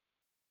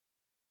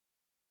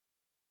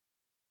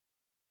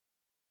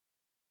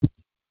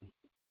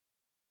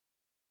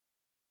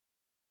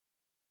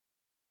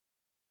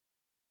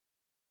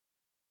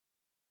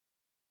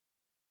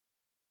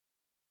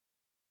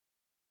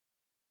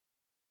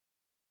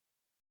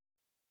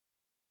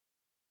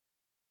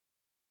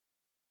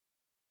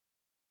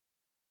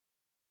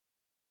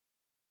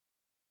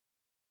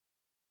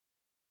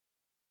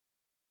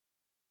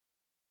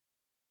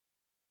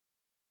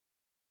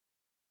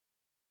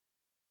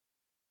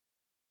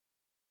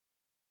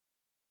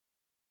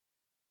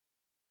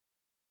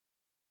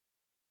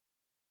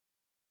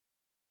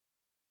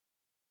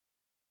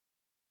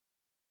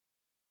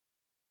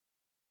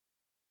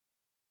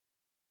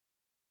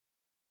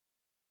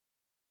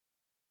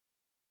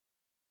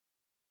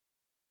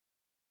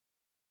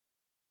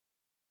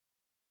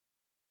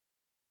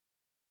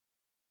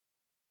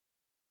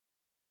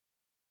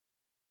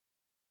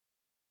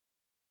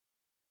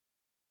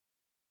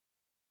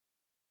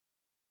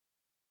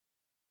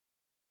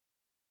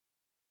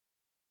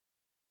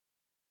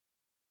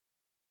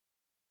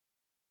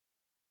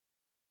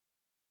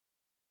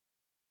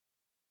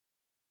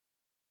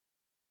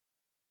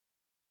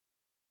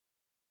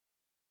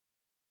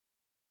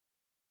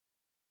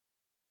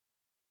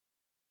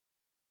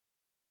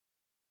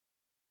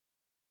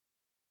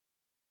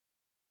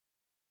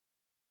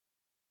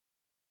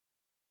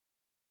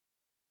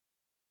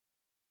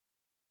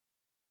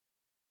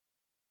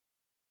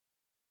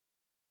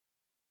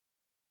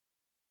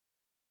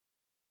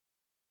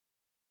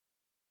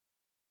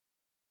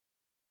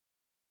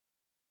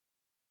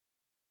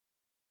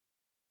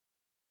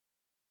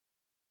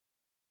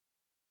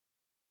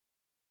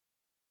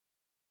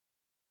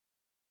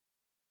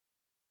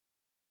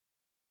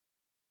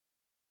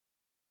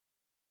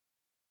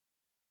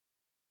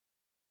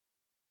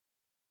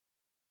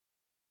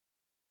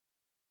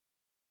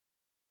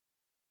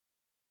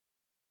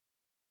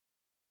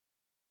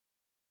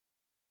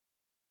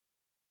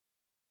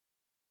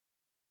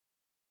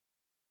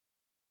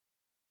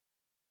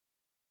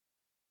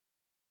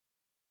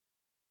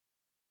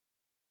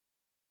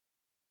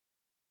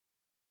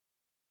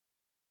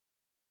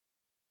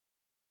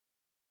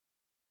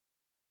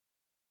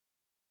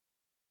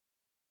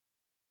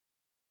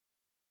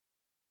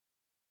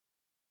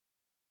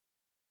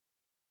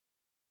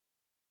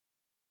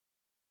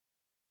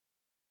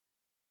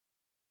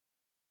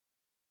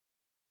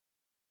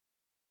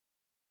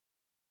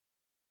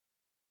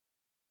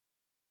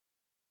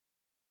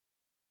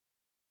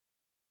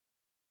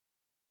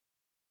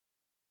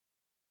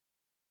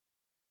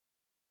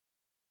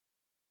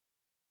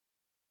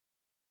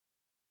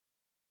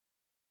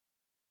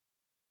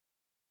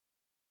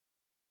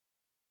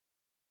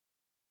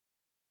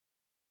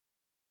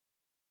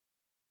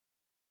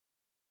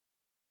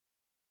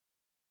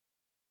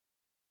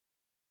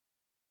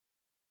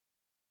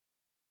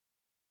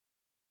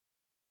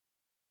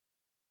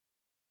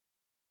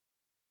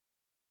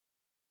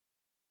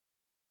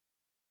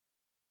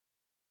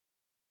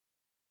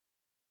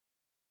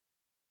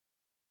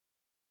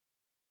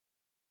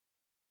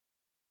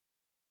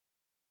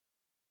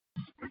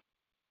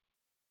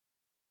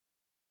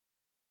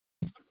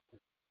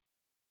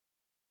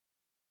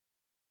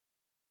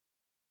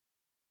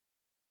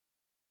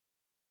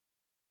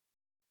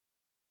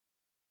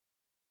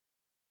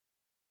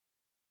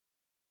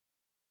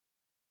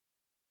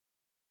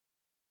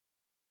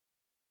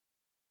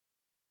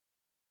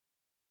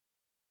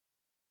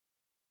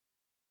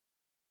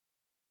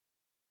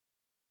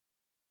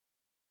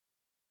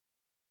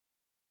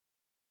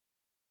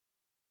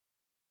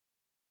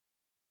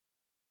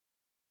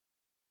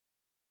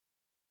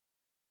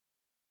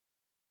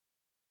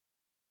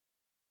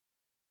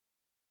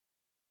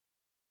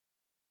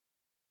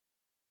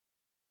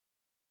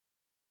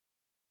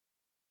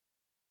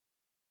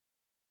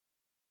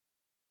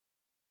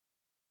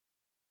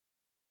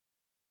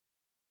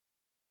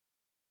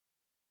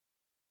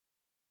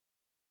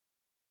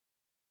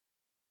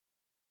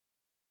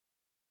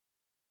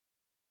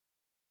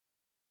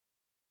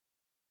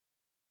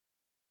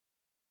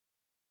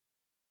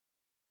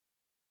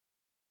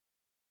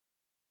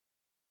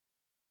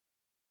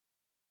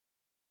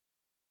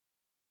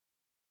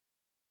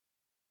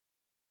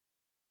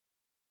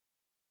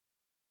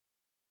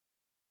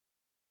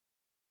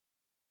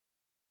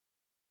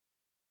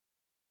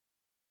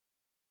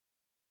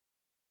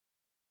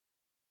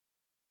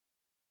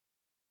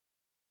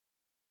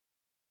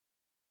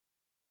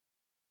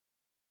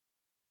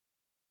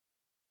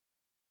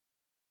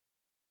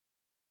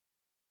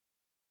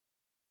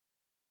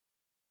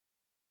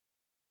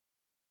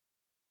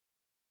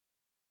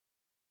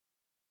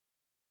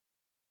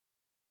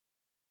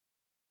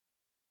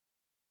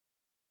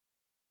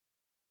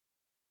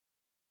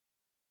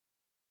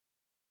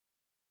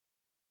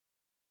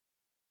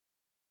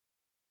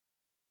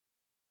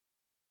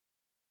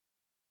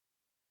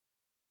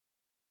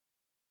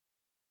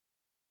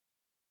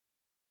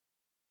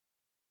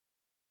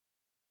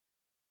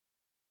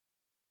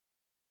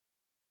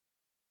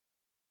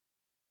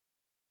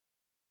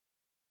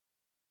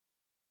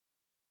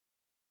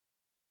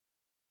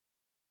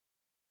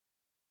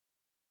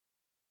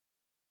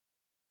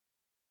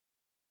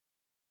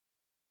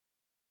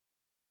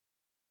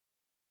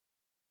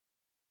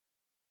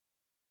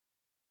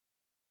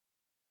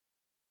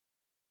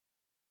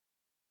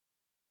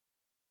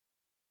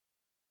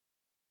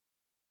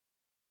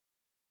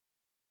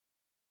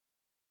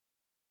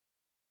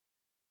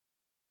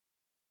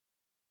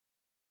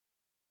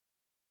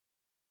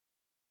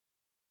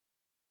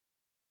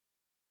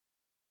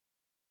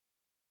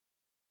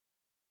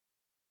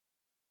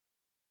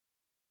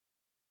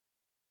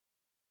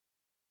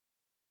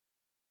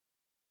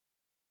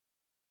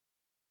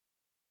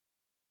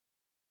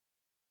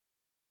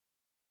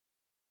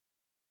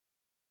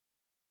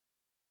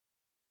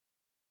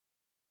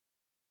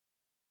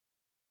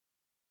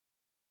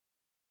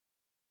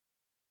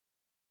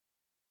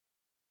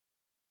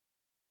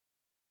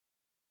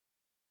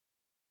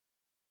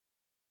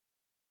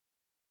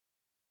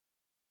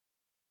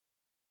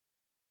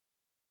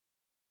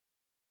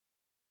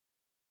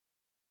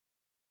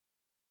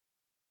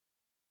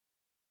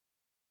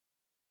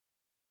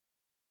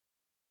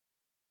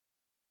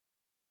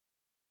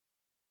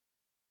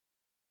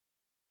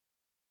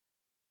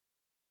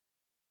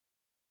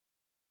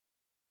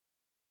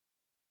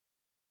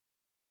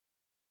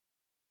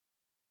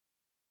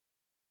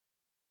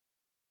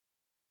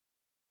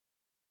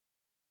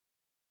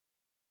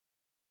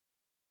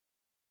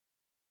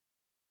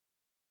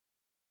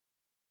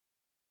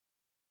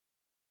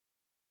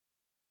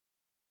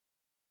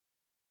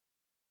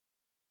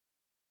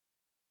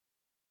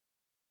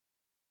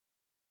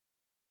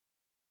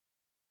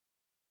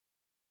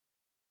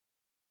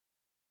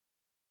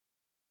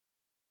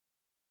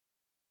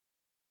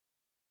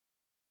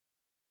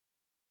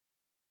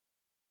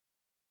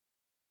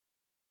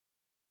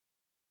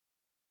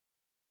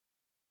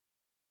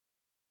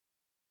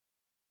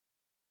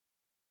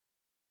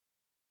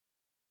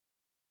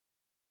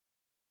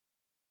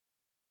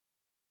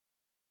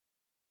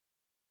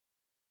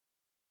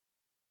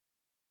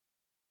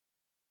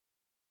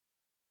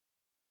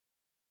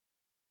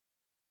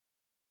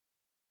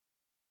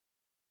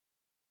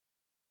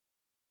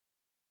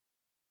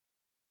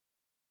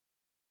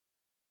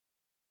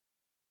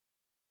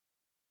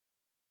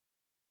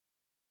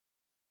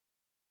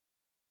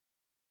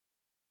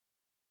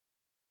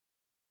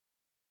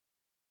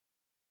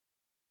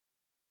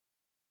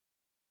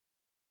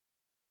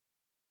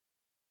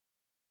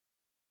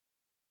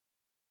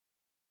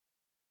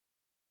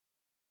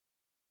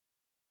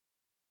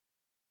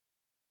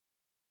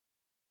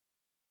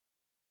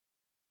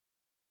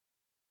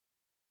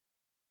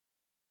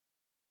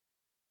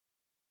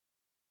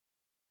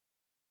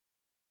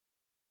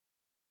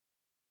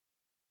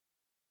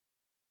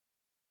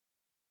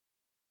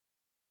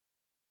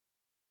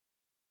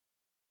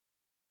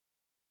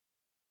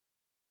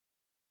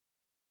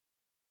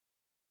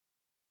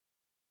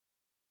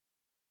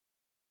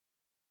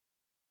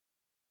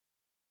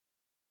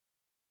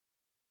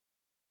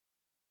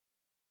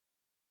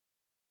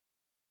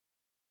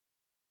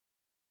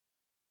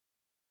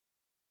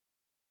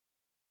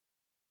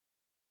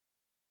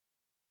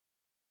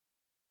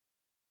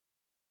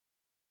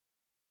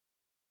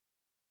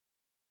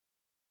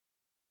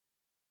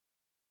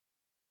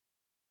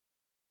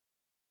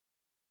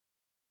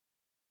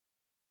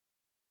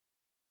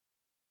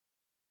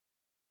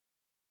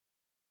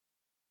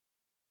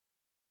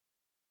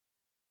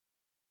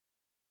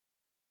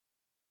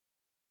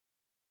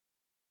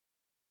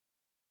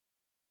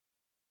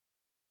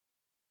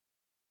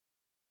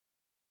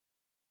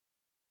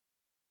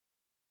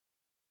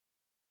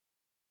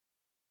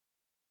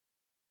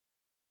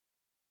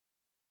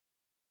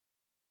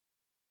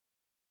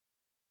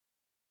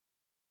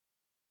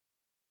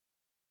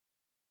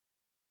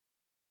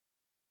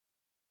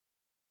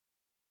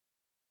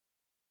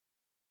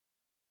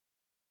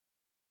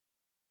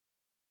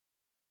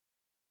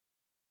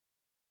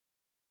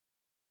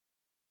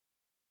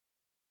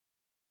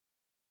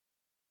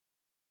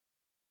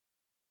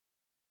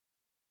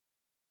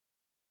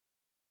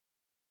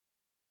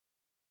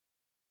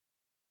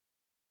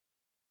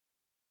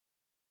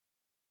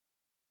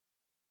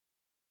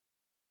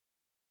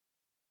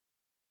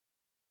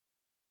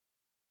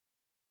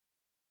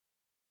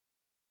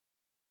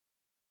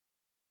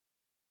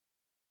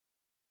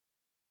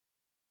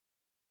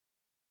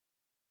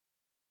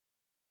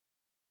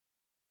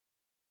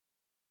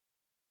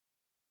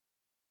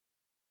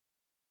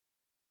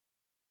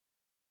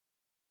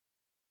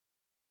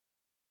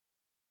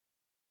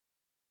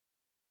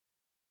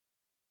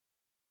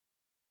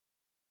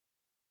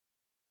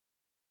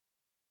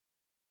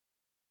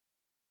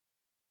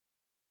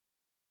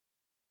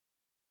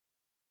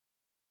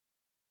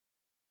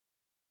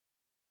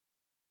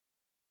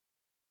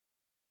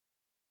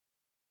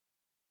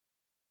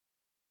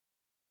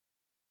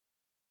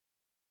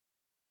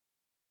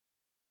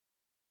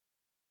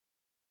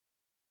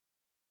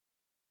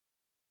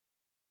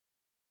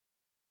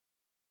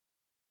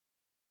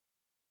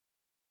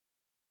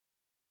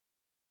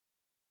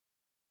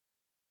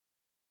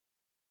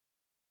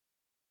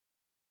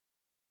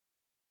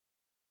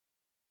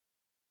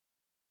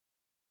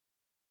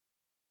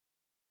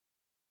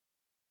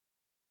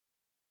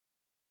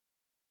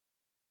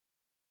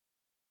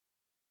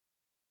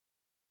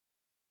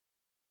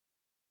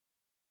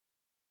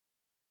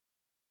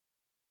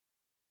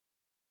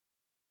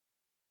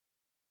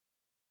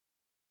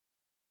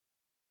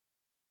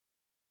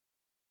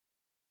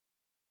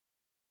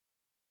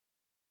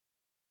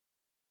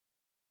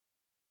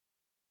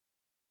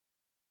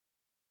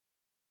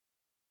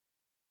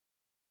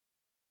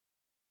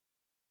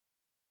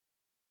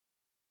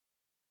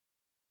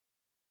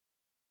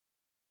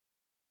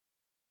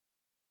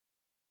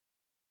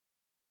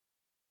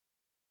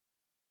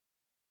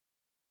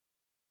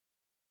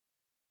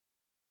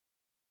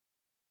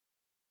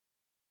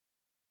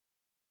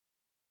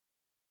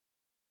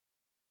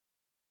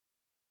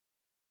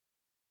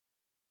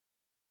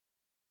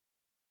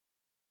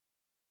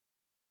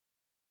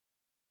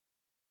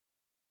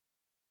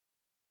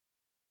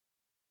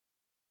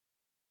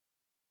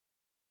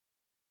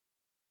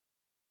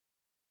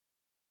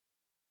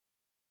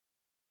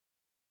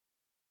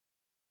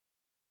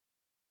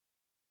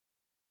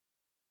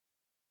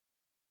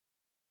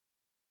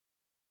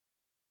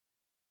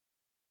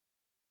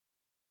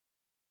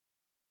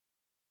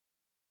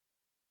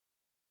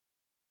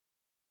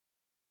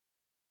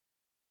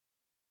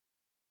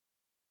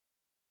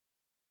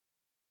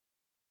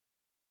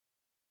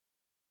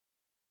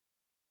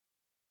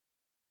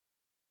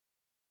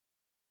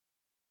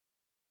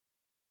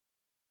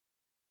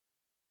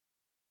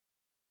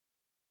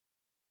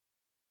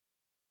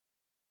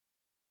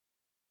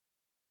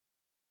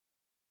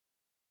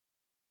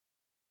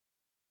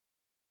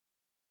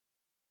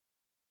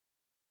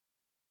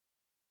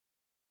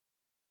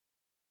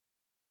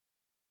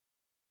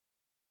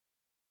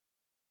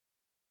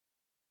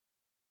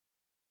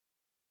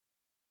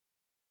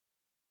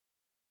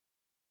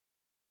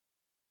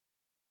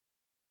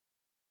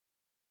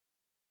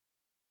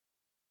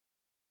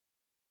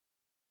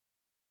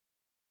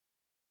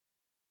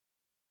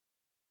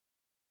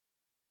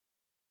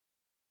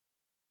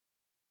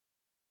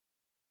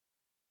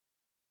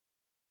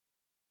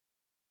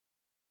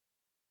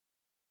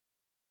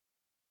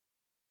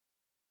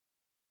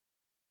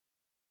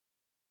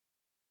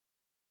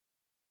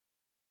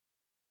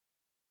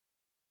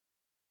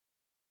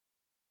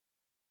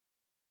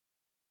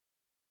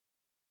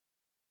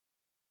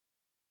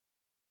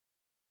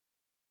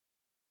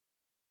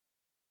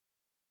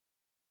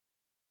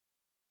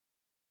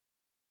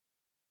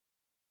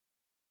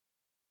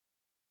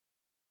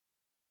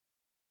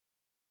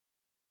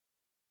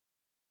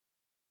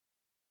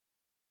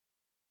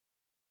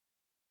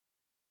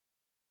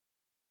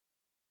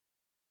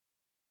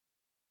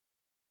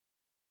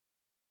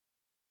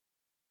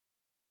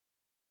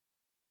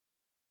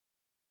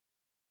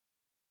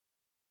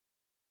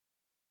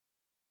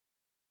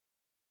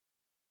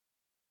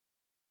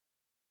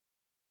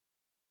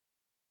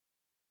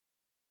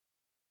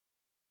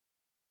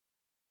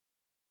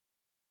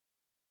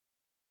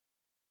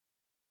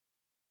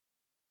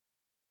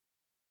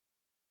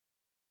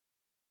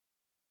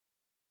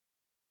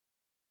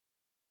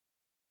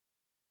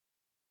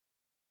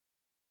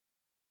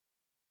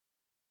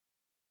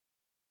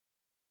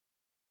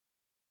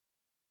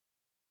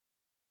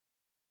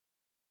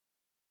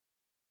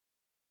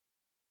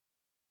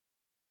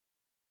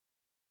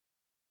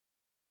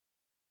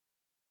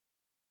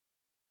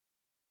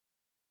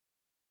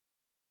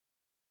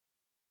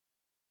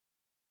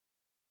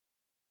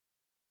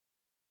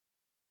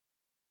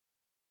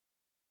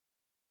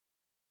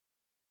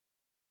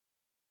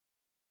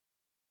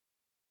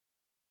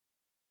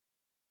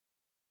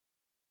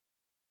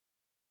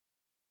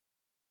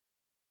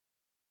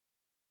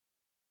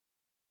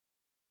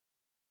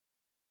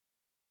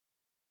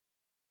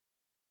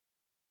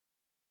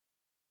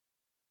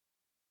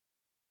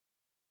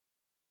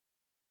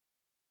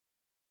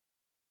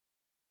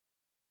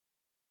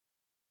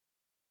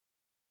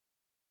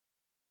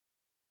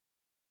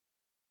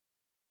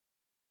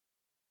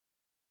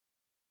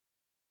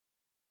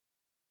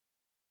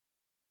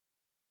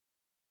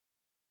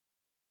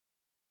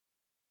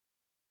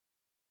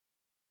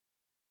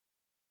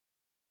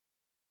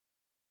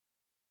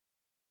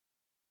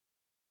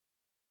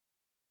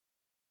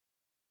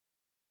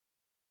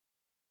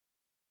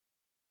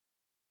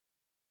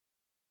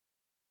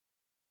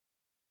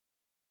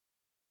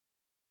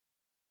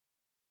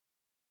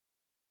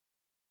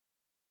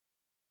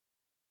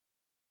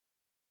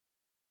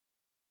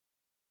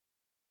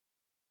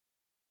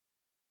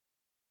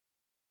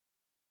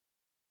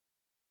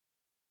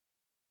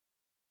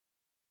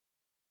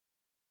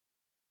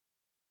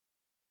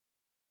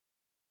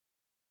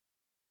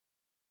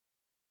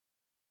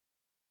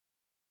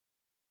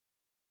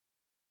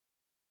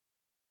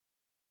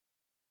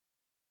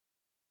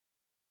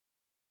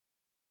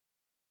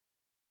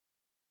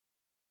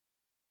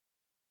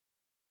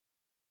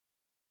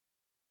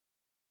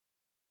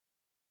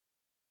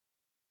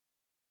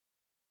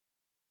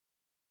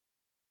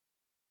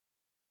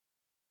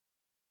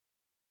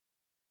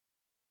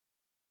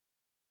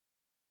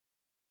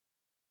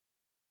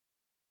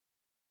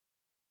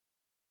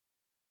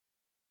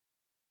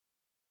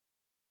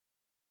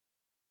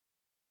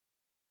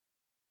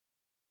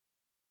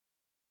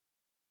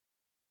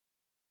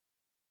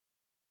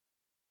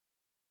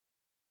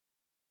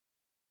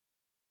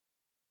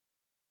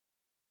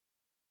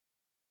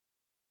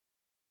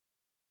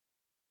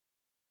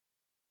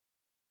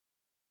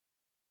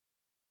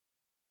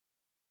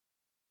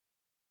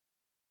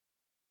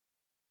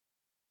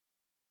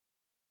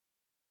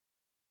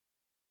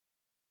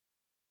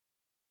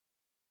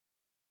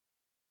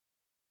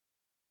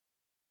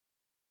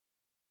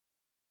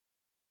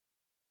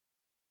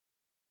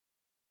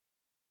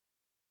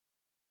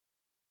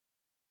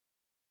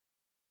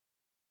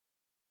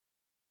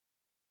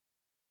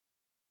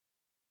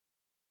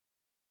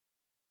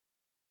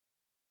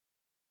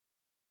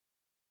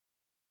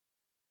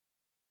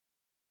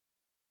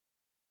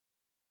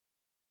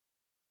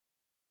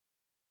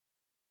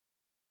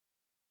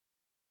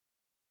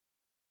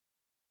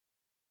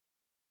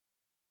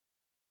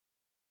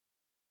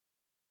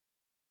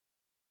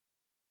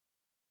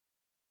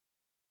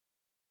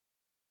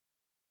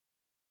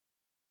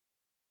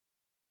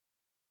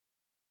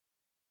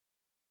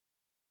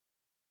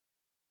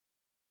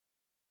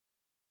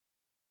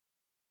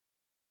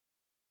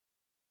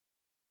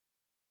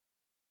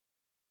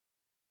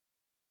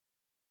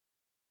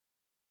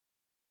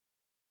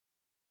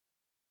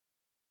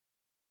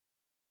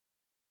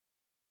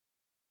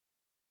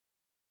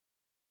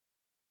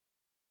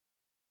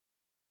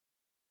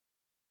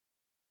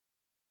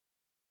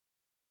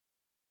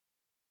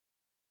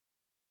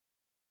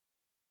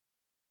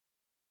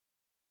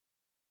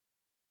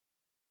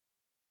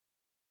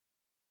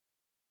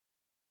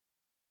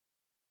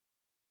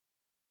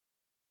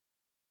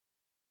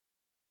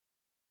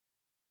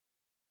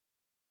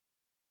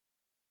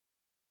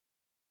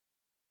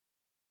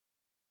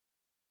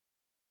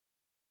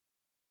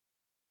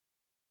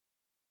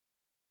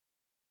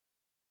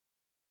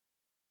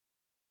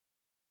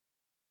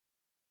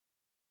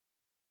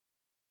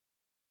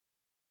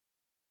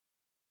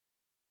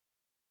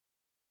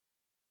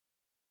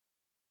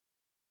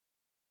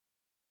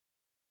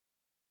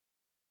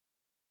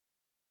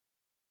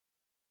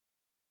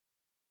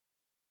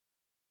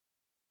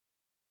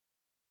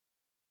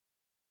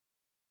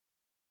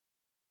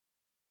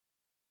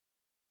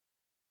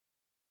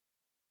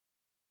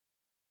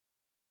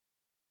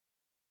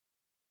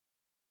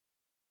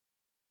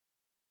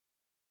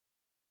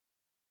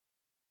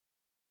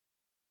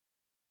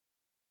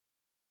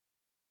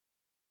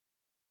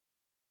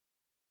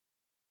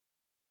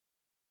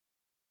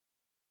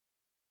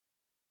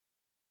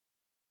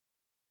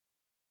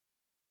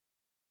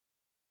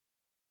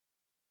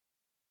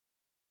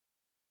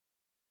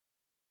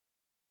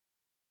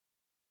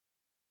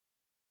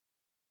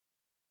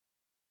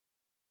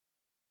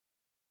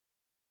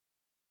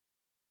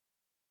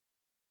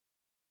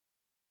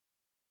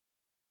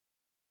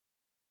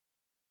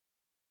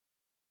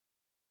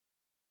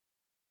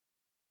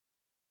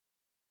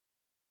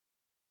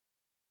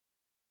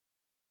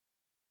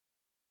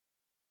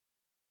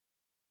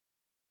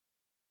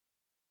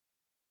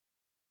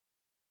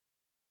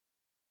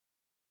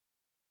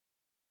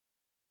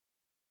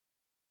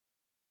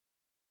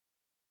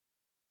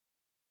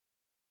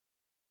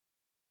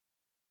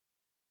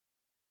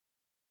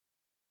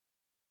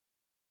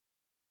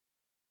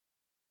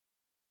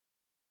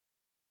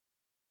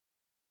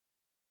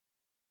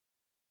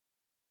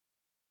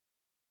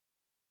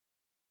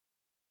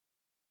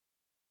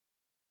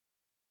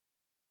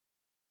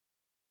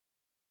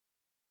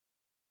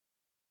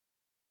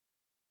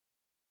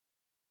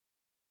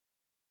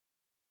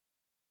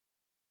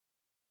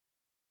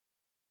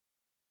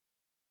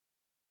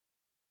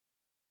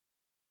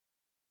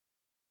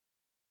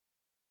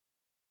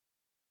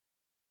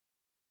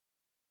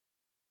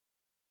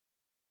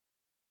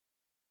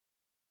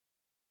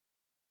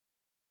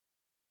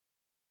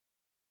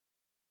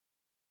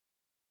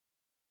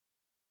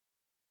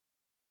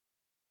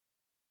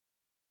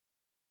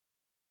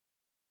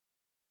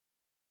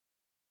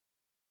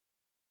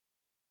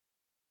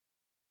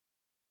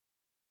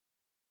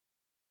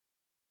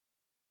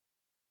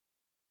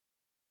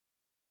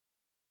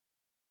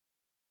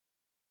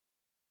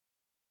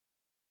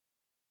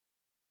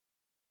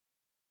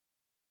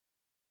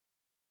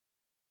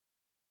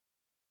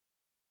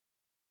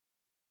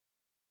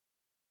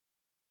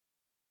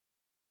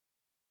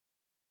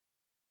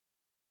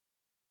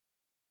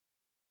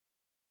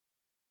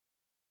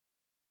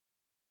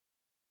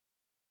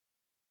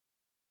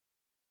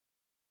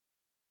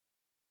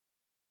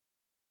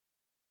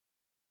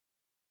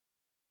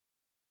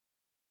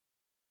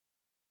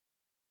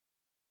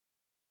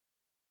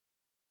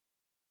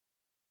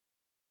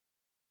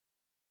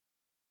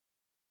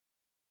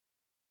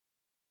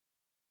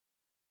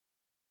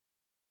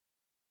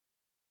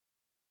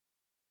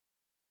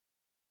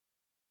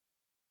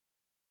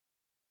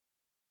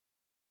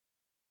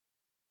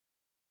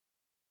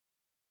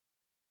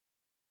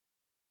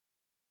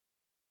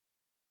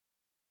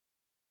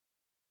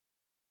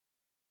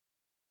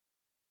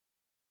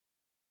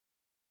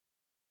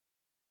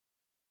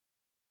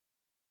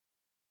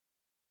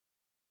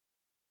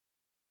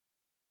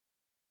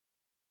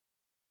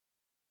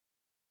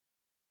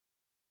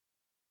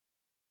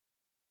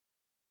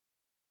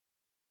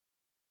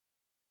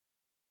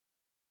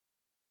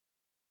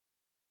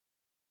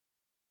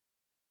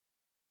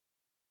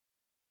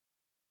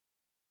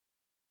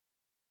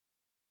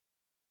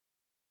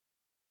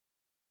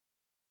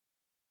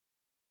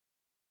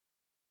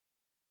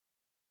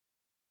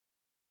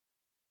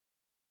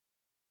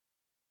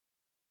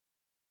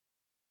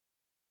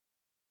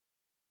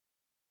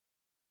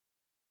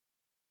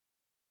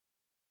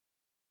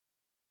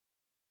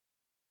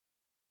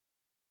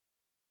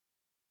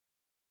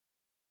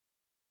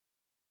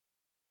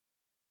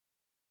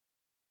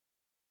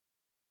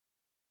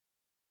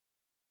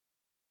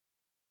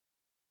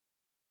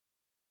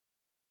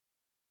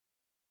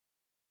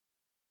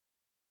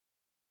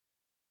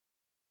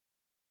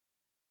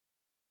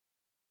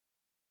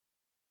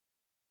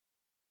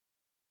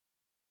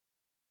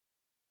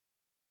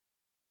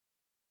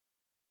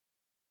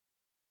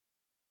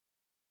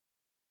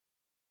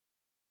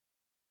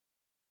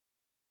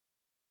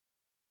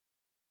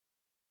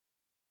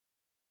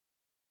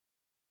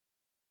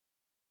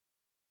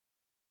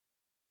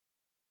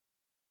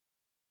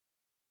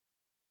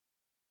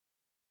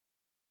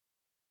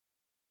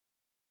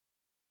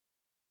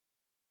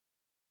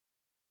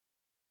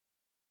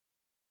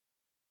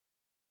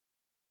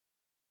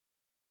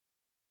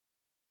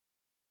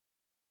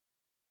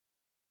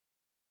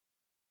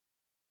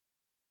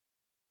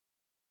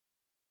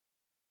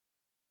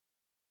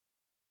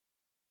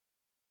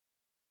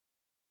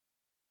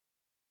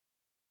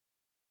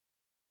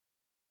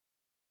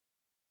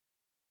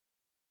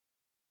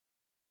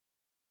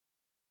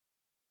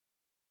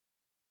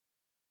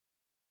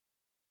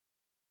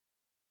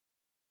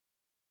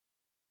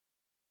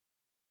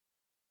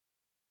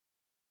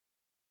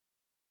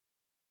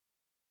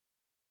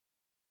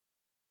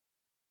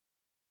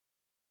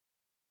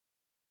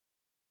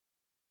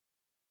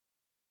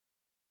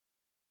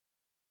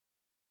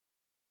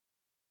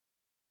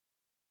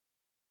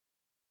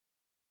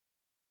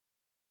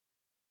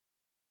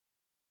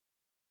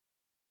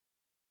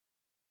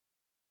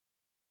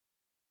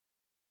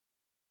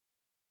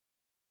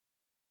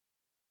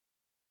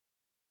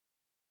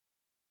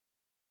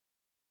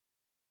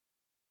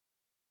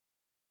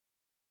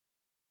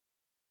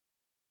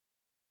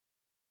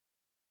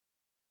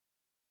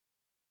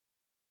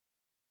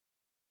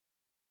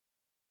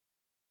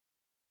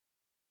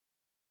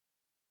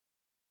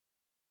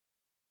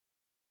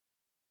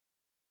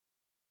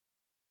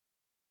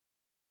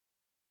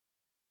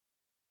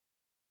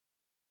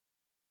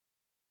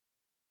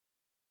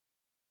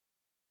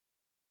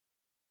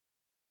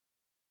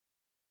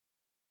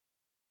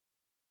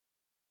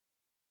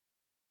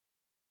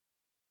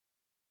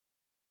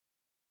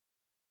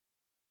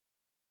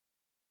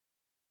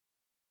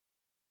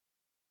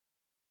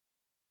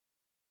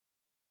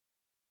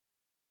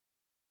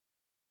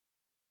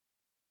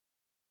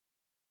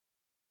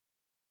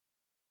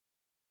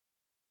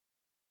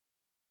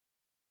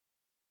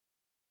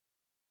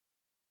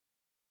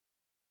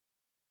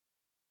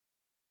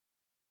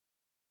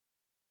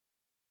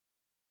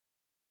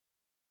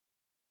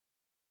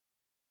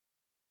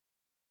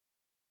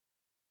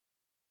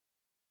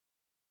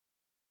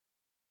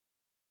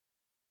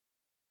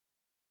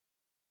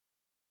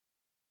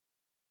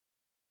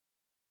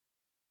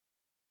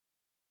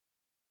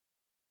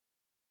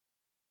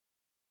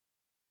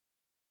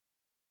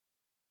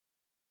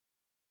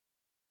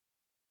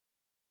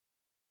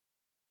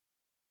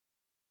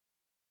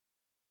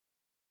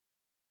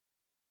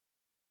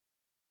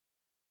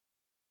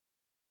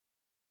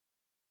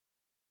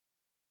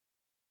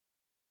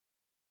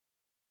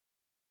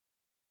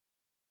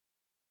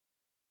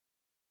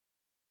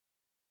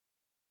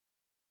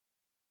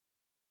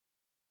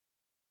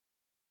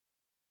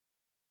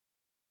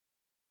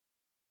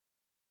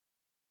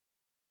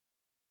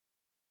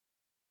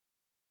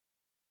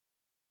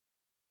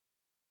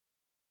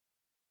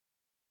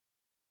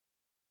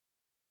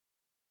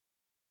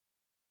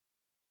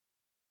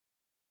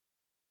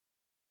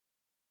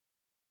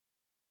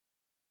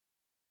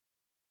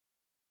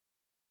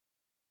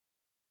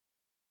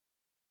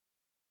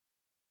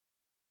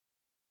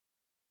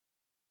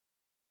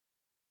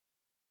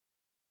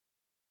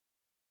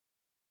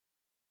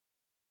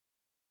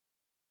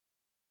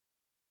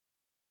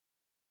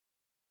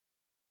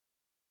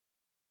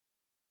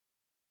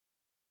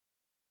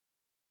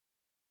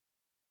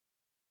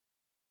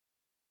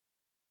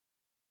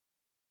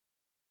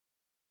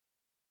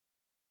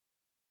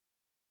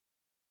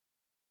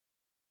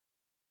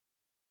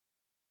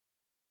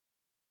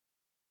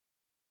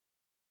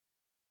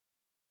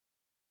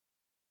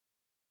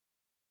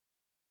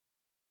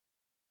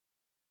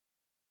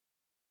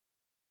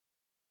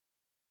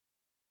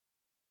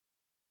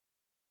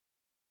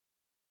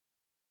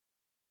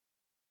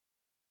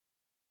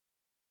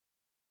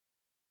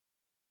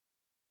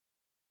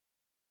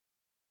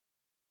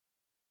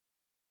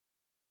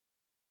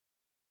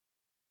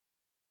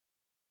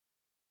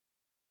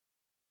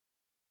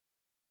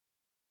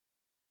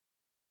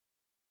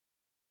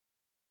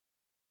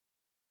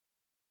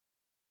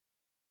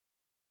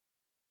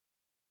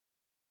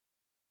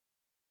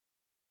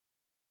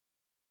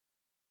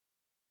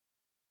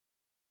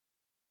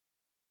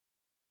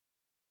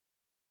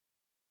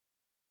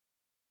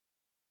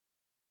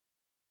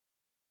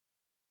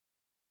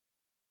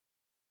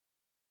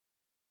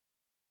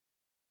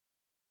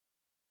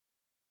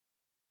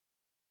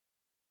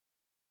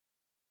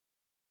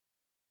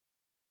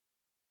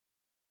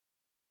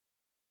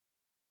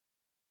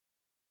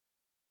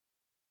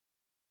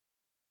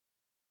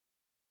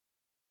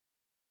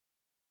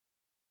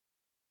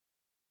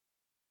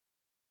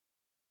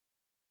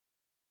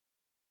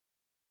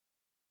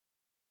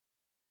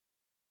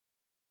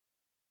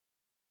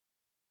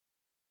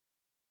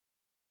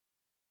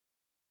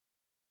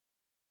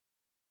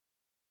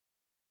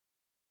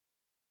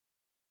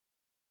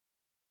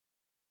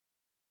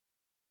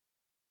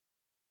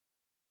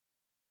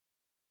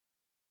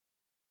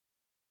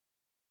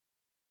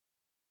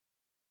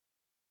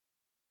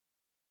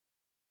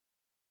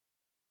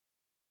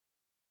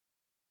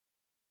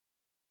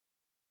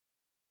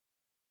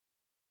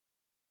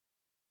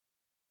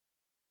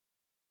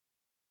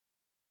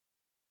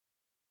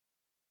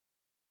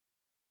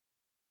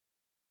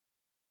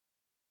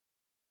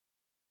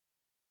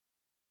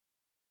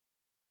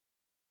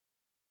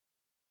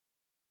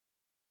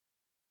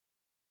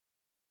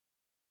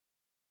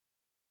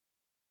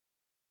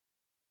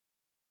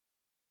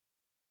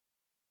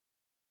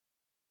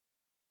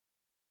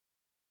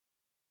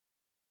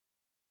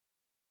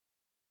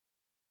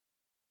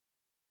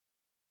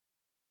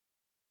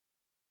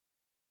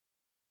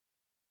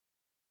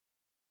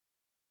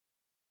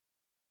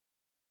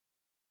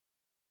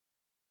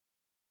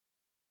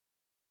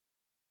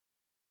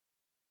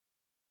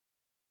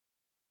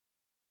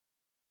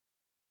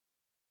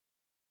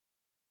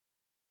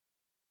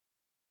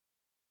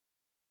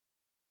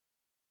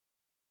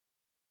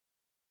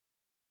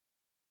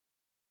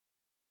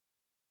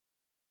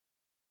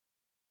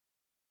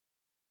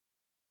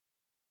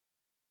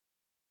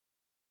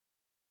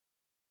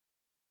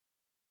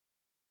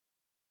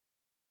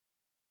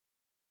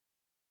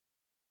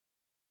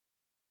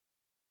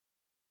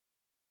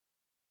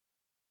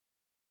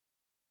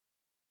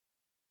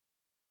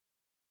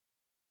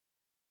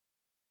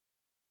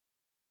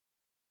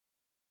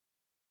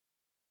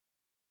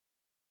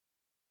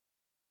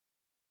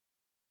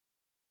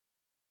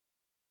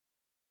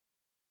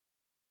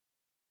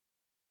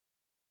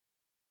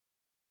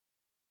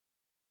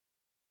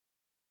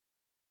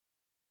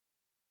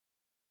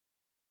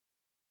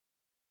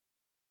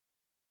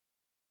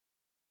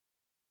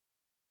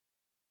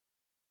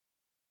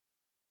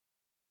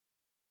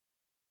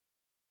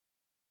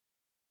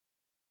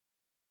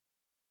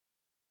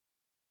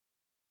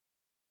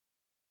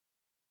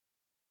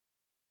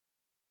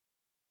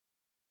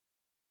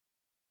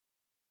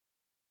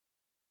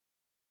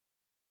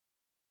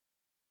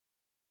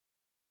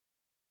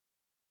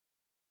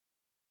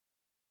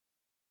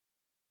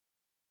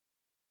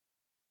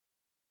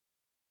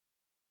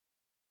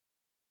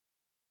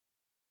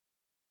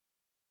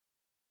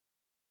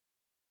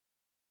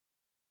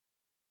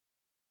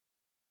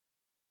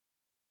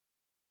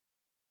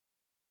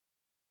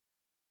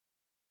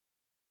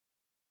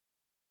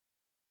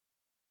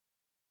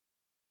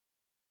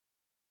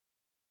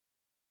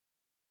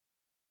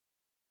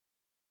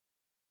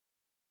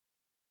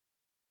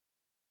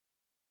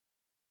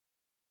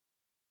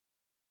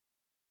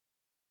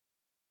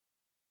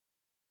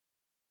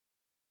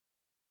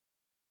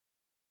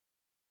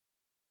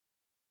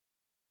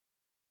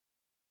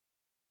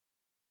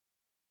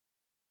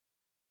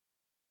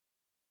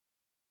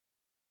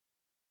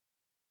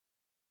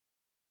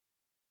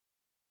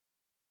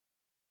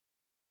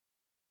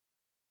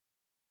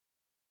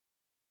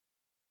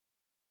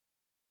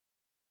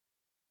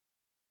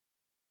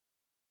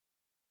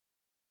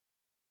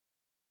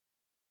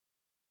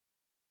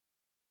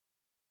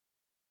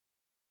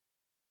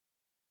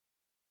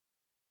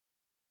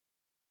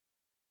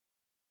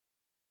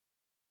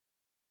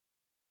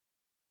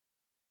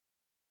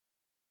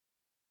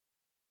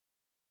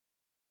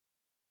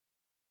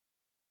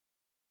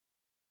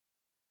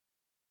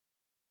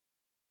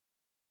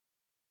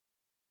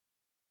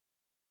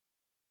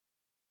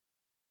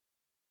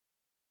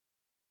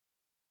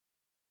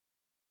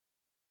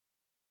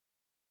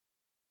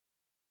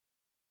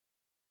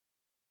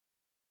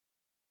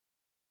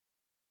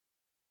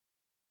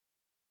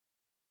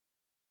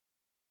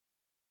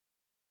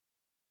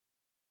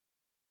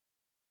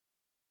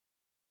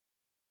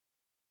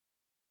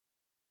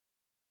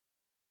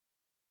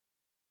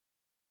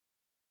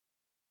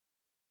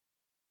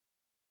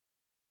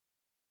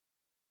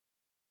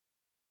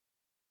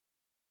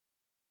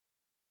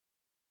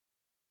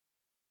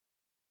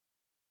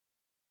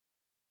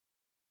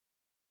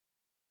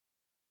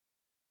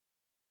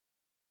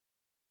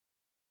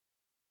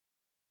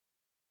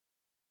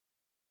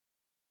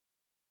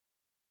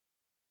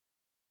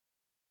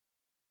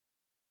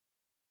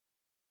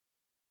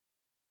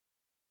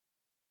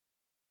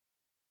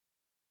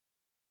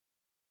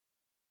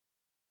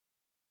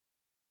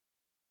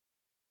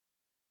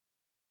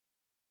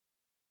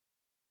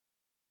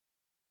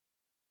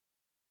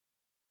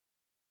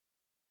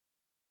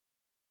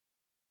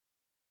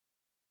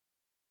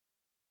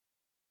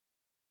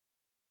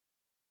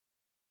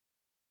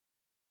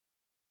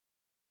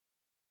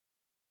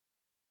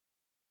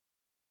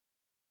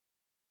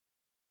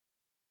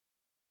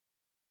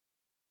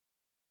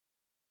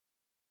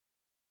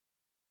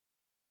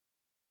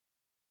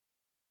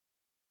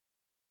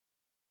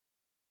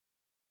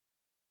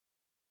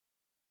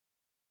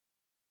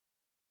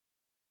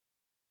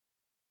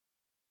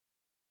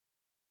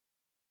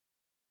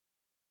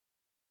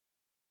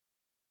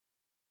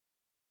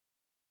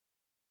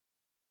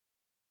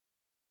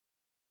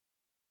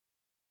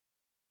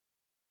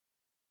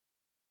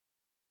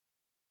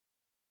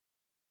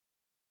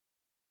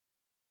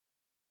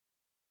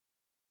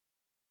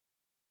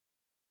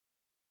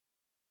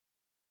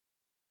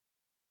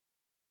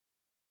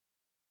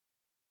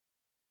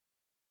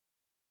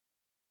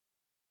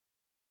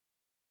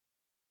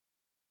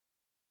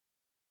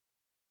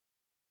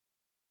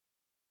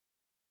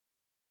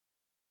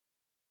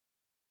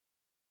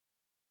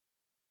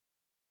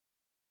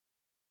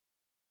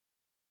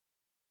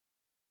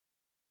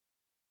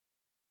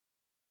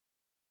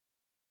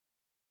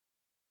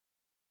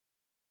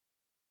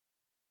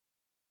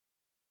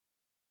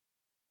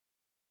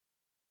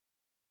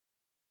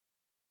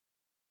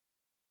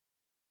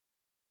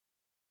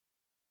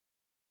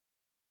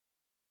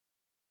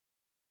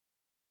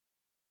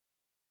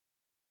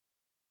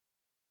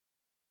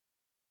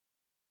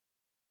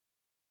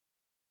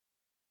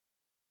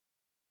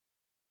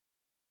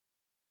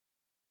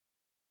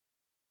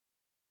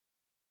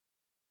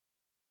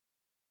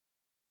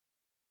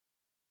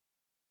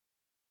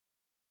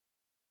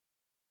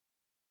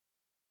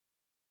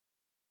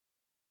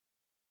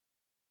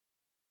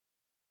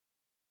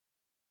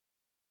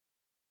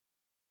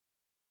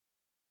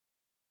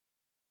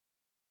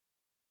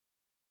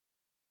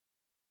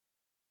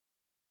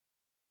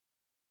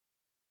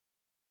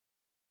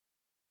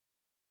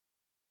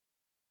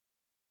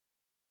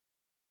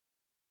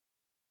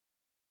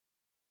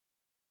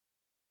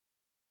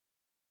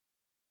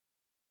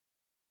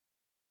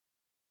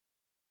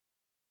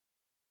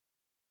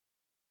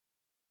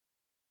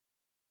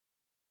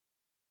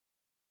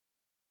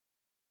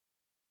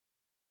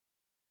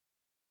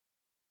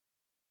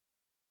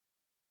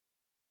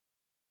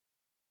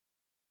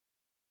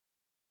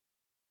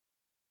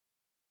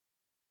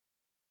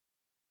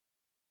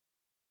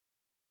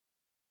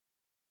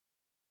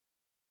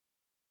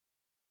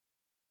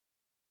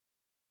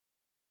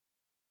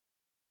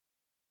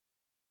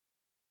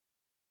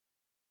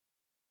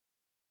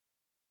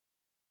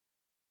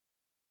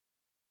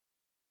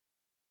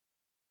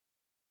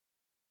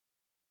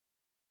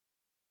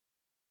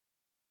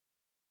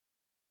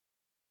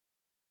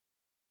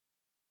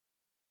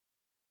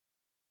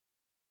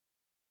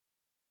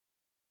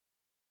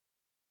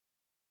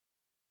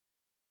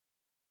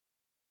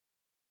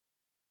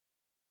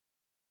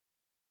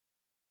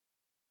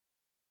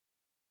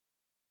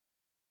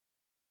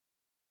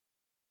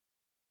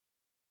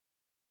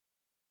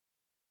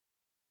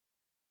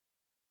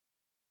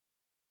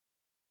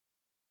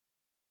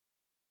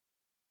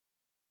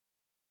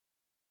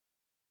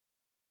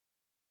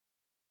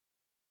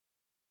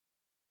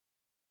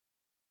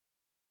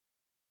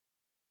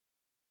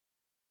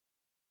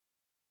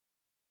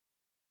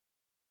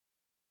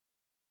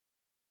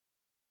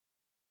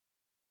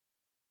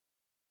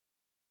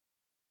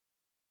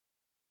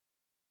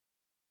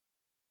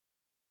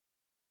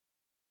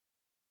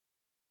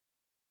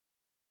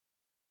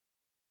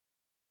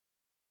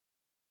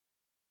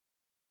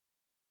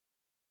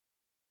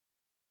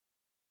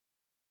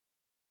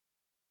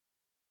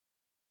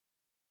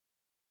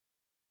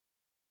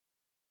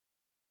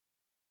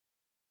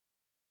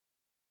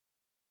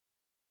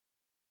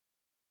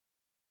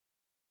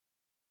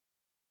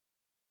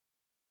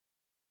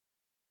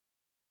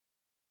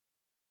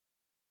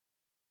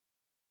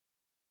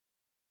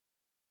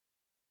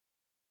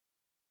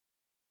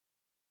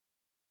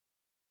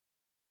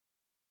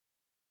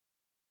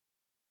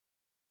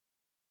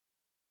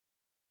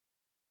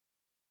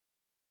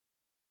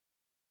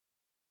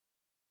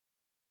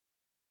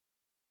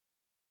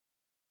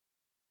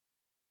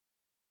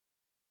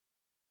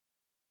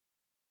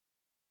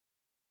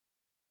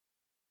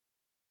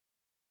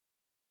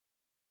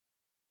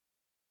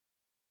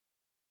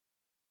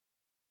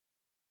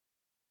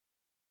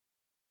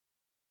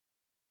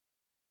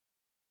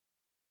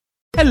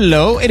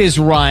 Hello, it is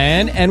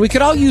Ryan, and we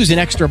could all use an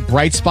extra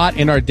bright spot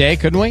in our day,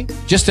 couldn't we?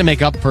 Just to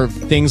make up for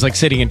things like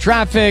sitting in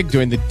traffic,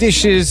 doing the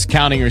dishes,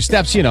 counting your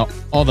steps, you know,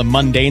 all the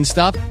mundane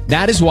stuff.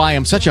 That is why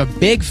I'm such a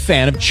big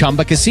fan of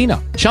Chumba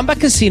Casino. Chumba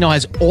Casino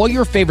has all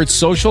your favorite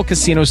social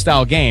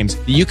casino-style games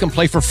that you can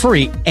play for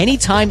free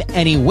anytime,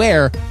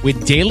 anywhere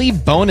with daily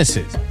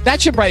bonuses.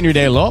 That should brighten your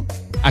day a little.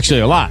 Actually,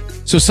 a lot.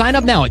 So sign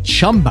up now at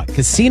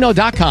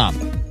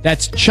ChumbaCasino.com.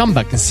 That's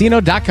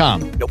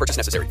ChumbaCasino.com. No purchase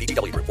necessary.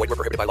 VGW Group. Void where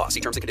prohibited by law. See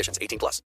terms and conditions. 18+.